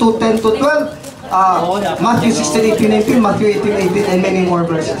 Hebrews 2:10-12, Matthew 16:18-19, Matthew 18:18, and many more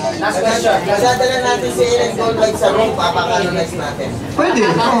verses. Dadala natin si Ellen Goldberg sa room, papakanonize natin. Pwede,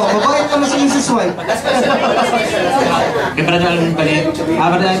 mabait naman si Mrs. White. Kay Brother Alvin pala,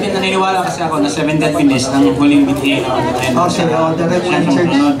 Brother Alvin, naniniwala kasi ako na Seventh Day Adventist ng huling binhi. Okay, the Reverend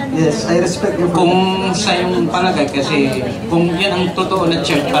Church. Yes, I respect your kung sa yung palagay, kasi kung yan ang totoo na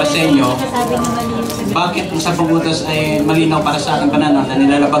church para sa inyo, bakit sa Obidos ay malinaw para sa aking pananaw na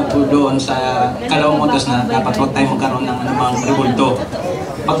nilalabag po doon sa kalawang utos na dapat huwag tayo magkaroon ng anumang rebulto.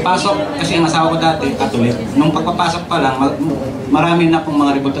 Pagpasok, kasi ang asawa ko dati, Catholic, nung pagpapasok pa lang, marami na pong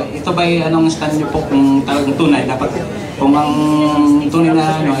mga rebulto. Ito ba anong stand niyo po kung talagang tunay? Dapat kung ang tunay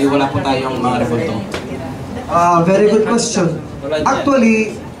na ay wala po tayong mga rebulto. Very good question.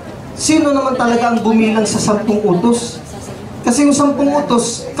 Actually, sino naman talaga ang bumilang sa 10 utos? Kasi yung 10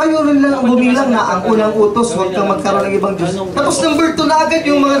 utos, kayo rin lang ang bumilang na ang unang utos, huwag kang magkaroon ng ibang Diyos. Tapos number 2 na agad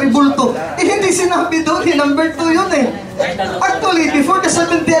yung mga rebulto. Hindi sinabi doon, number 2 yun eh. Actually, before the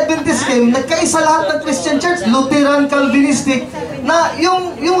Seventh-day Adventist came, nagkaisa lahat ng Christian Church, Lutheran, Calvinistic, na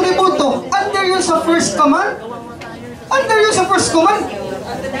yung rebulto, under yun sa first command. Under yun sa first command.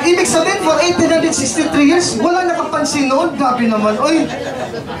 Ibig sabihin, for 1863 years, wala nakapansin noon. Gabi naman. Oy,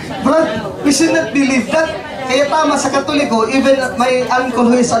 Brad, we should not believe that. Kaya tama sa Katoliko, even my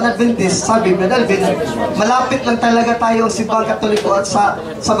uncle who is an Adventist, sabi, Brad Alvin, malapit lang talaga tayo ang simbahang Katoliko at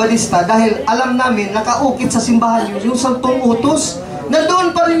sa Badista dahil alam namin, nakaukit sa simbahan yung 10 utos, na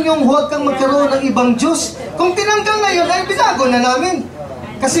doon pa rin yung huwag kang magkaroon ng ibang Diyos. Kung tinanggal ngayon, ay binago na namin.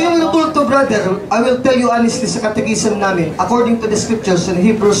 Kasi yung bulto, brother, I will tell you honestly sa catechism namin, according to the scriptures in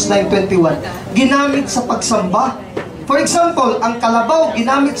Hebrews 9:21, ginamit sa pagsamba. For example, ang kalabaw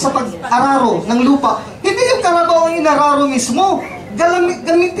ginamit sa pag-araro ng lupa. Hindi yung kalabaw ang inararo mismo. Gamit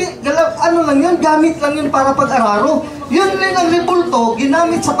lang yun para pag-araro. Yun rin ang rebulto,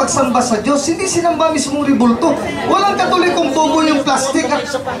 ginamit sa pagsamba sa Diyos. Hindi sinamba mismong rebulto. Walang Katolikong bobo yung plastic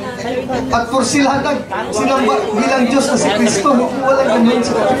at porsilanag. Sinamba bilang Diyos na si Kristo. Walang ganun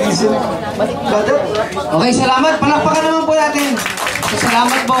sa catechism. Brother? Okay, salamat. Palakpakan naman po natin.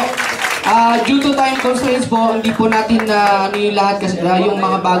 Salamat po. Due to time constraints po, hindi po natin ano yung lahat kasi yung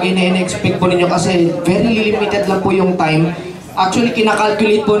mga bagay na in-expect po ninyo kasi very limited lang po yung time. Actually,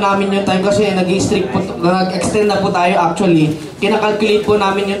 kinakalculate po namin yung time kasi nag-extend na po tayo actually. Kinakalculate po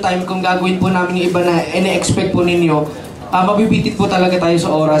namin yung time kung gagawin po namin yung iba na in-expect po ninyo. Mabibitit po talaga tayo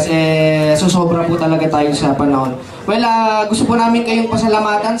sa oras, susobra po talaga tayo sa panahon. Well, gusto po namin kayong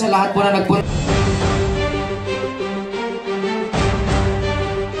pasalamatan sa lahat po na nagpunta.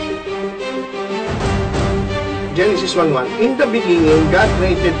 Genesis 1:1, in the beginning, God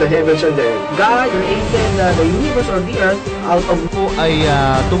created the heavens and the earth. God created the universe or the earth out of po ay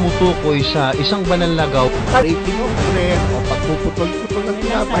tumutukoy sa isang banal na gaw. Creating of bread o pagpuputol-putol ng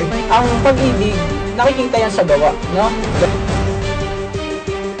tinapay. ang pag-ibig, nakikita yan sa gawa, no?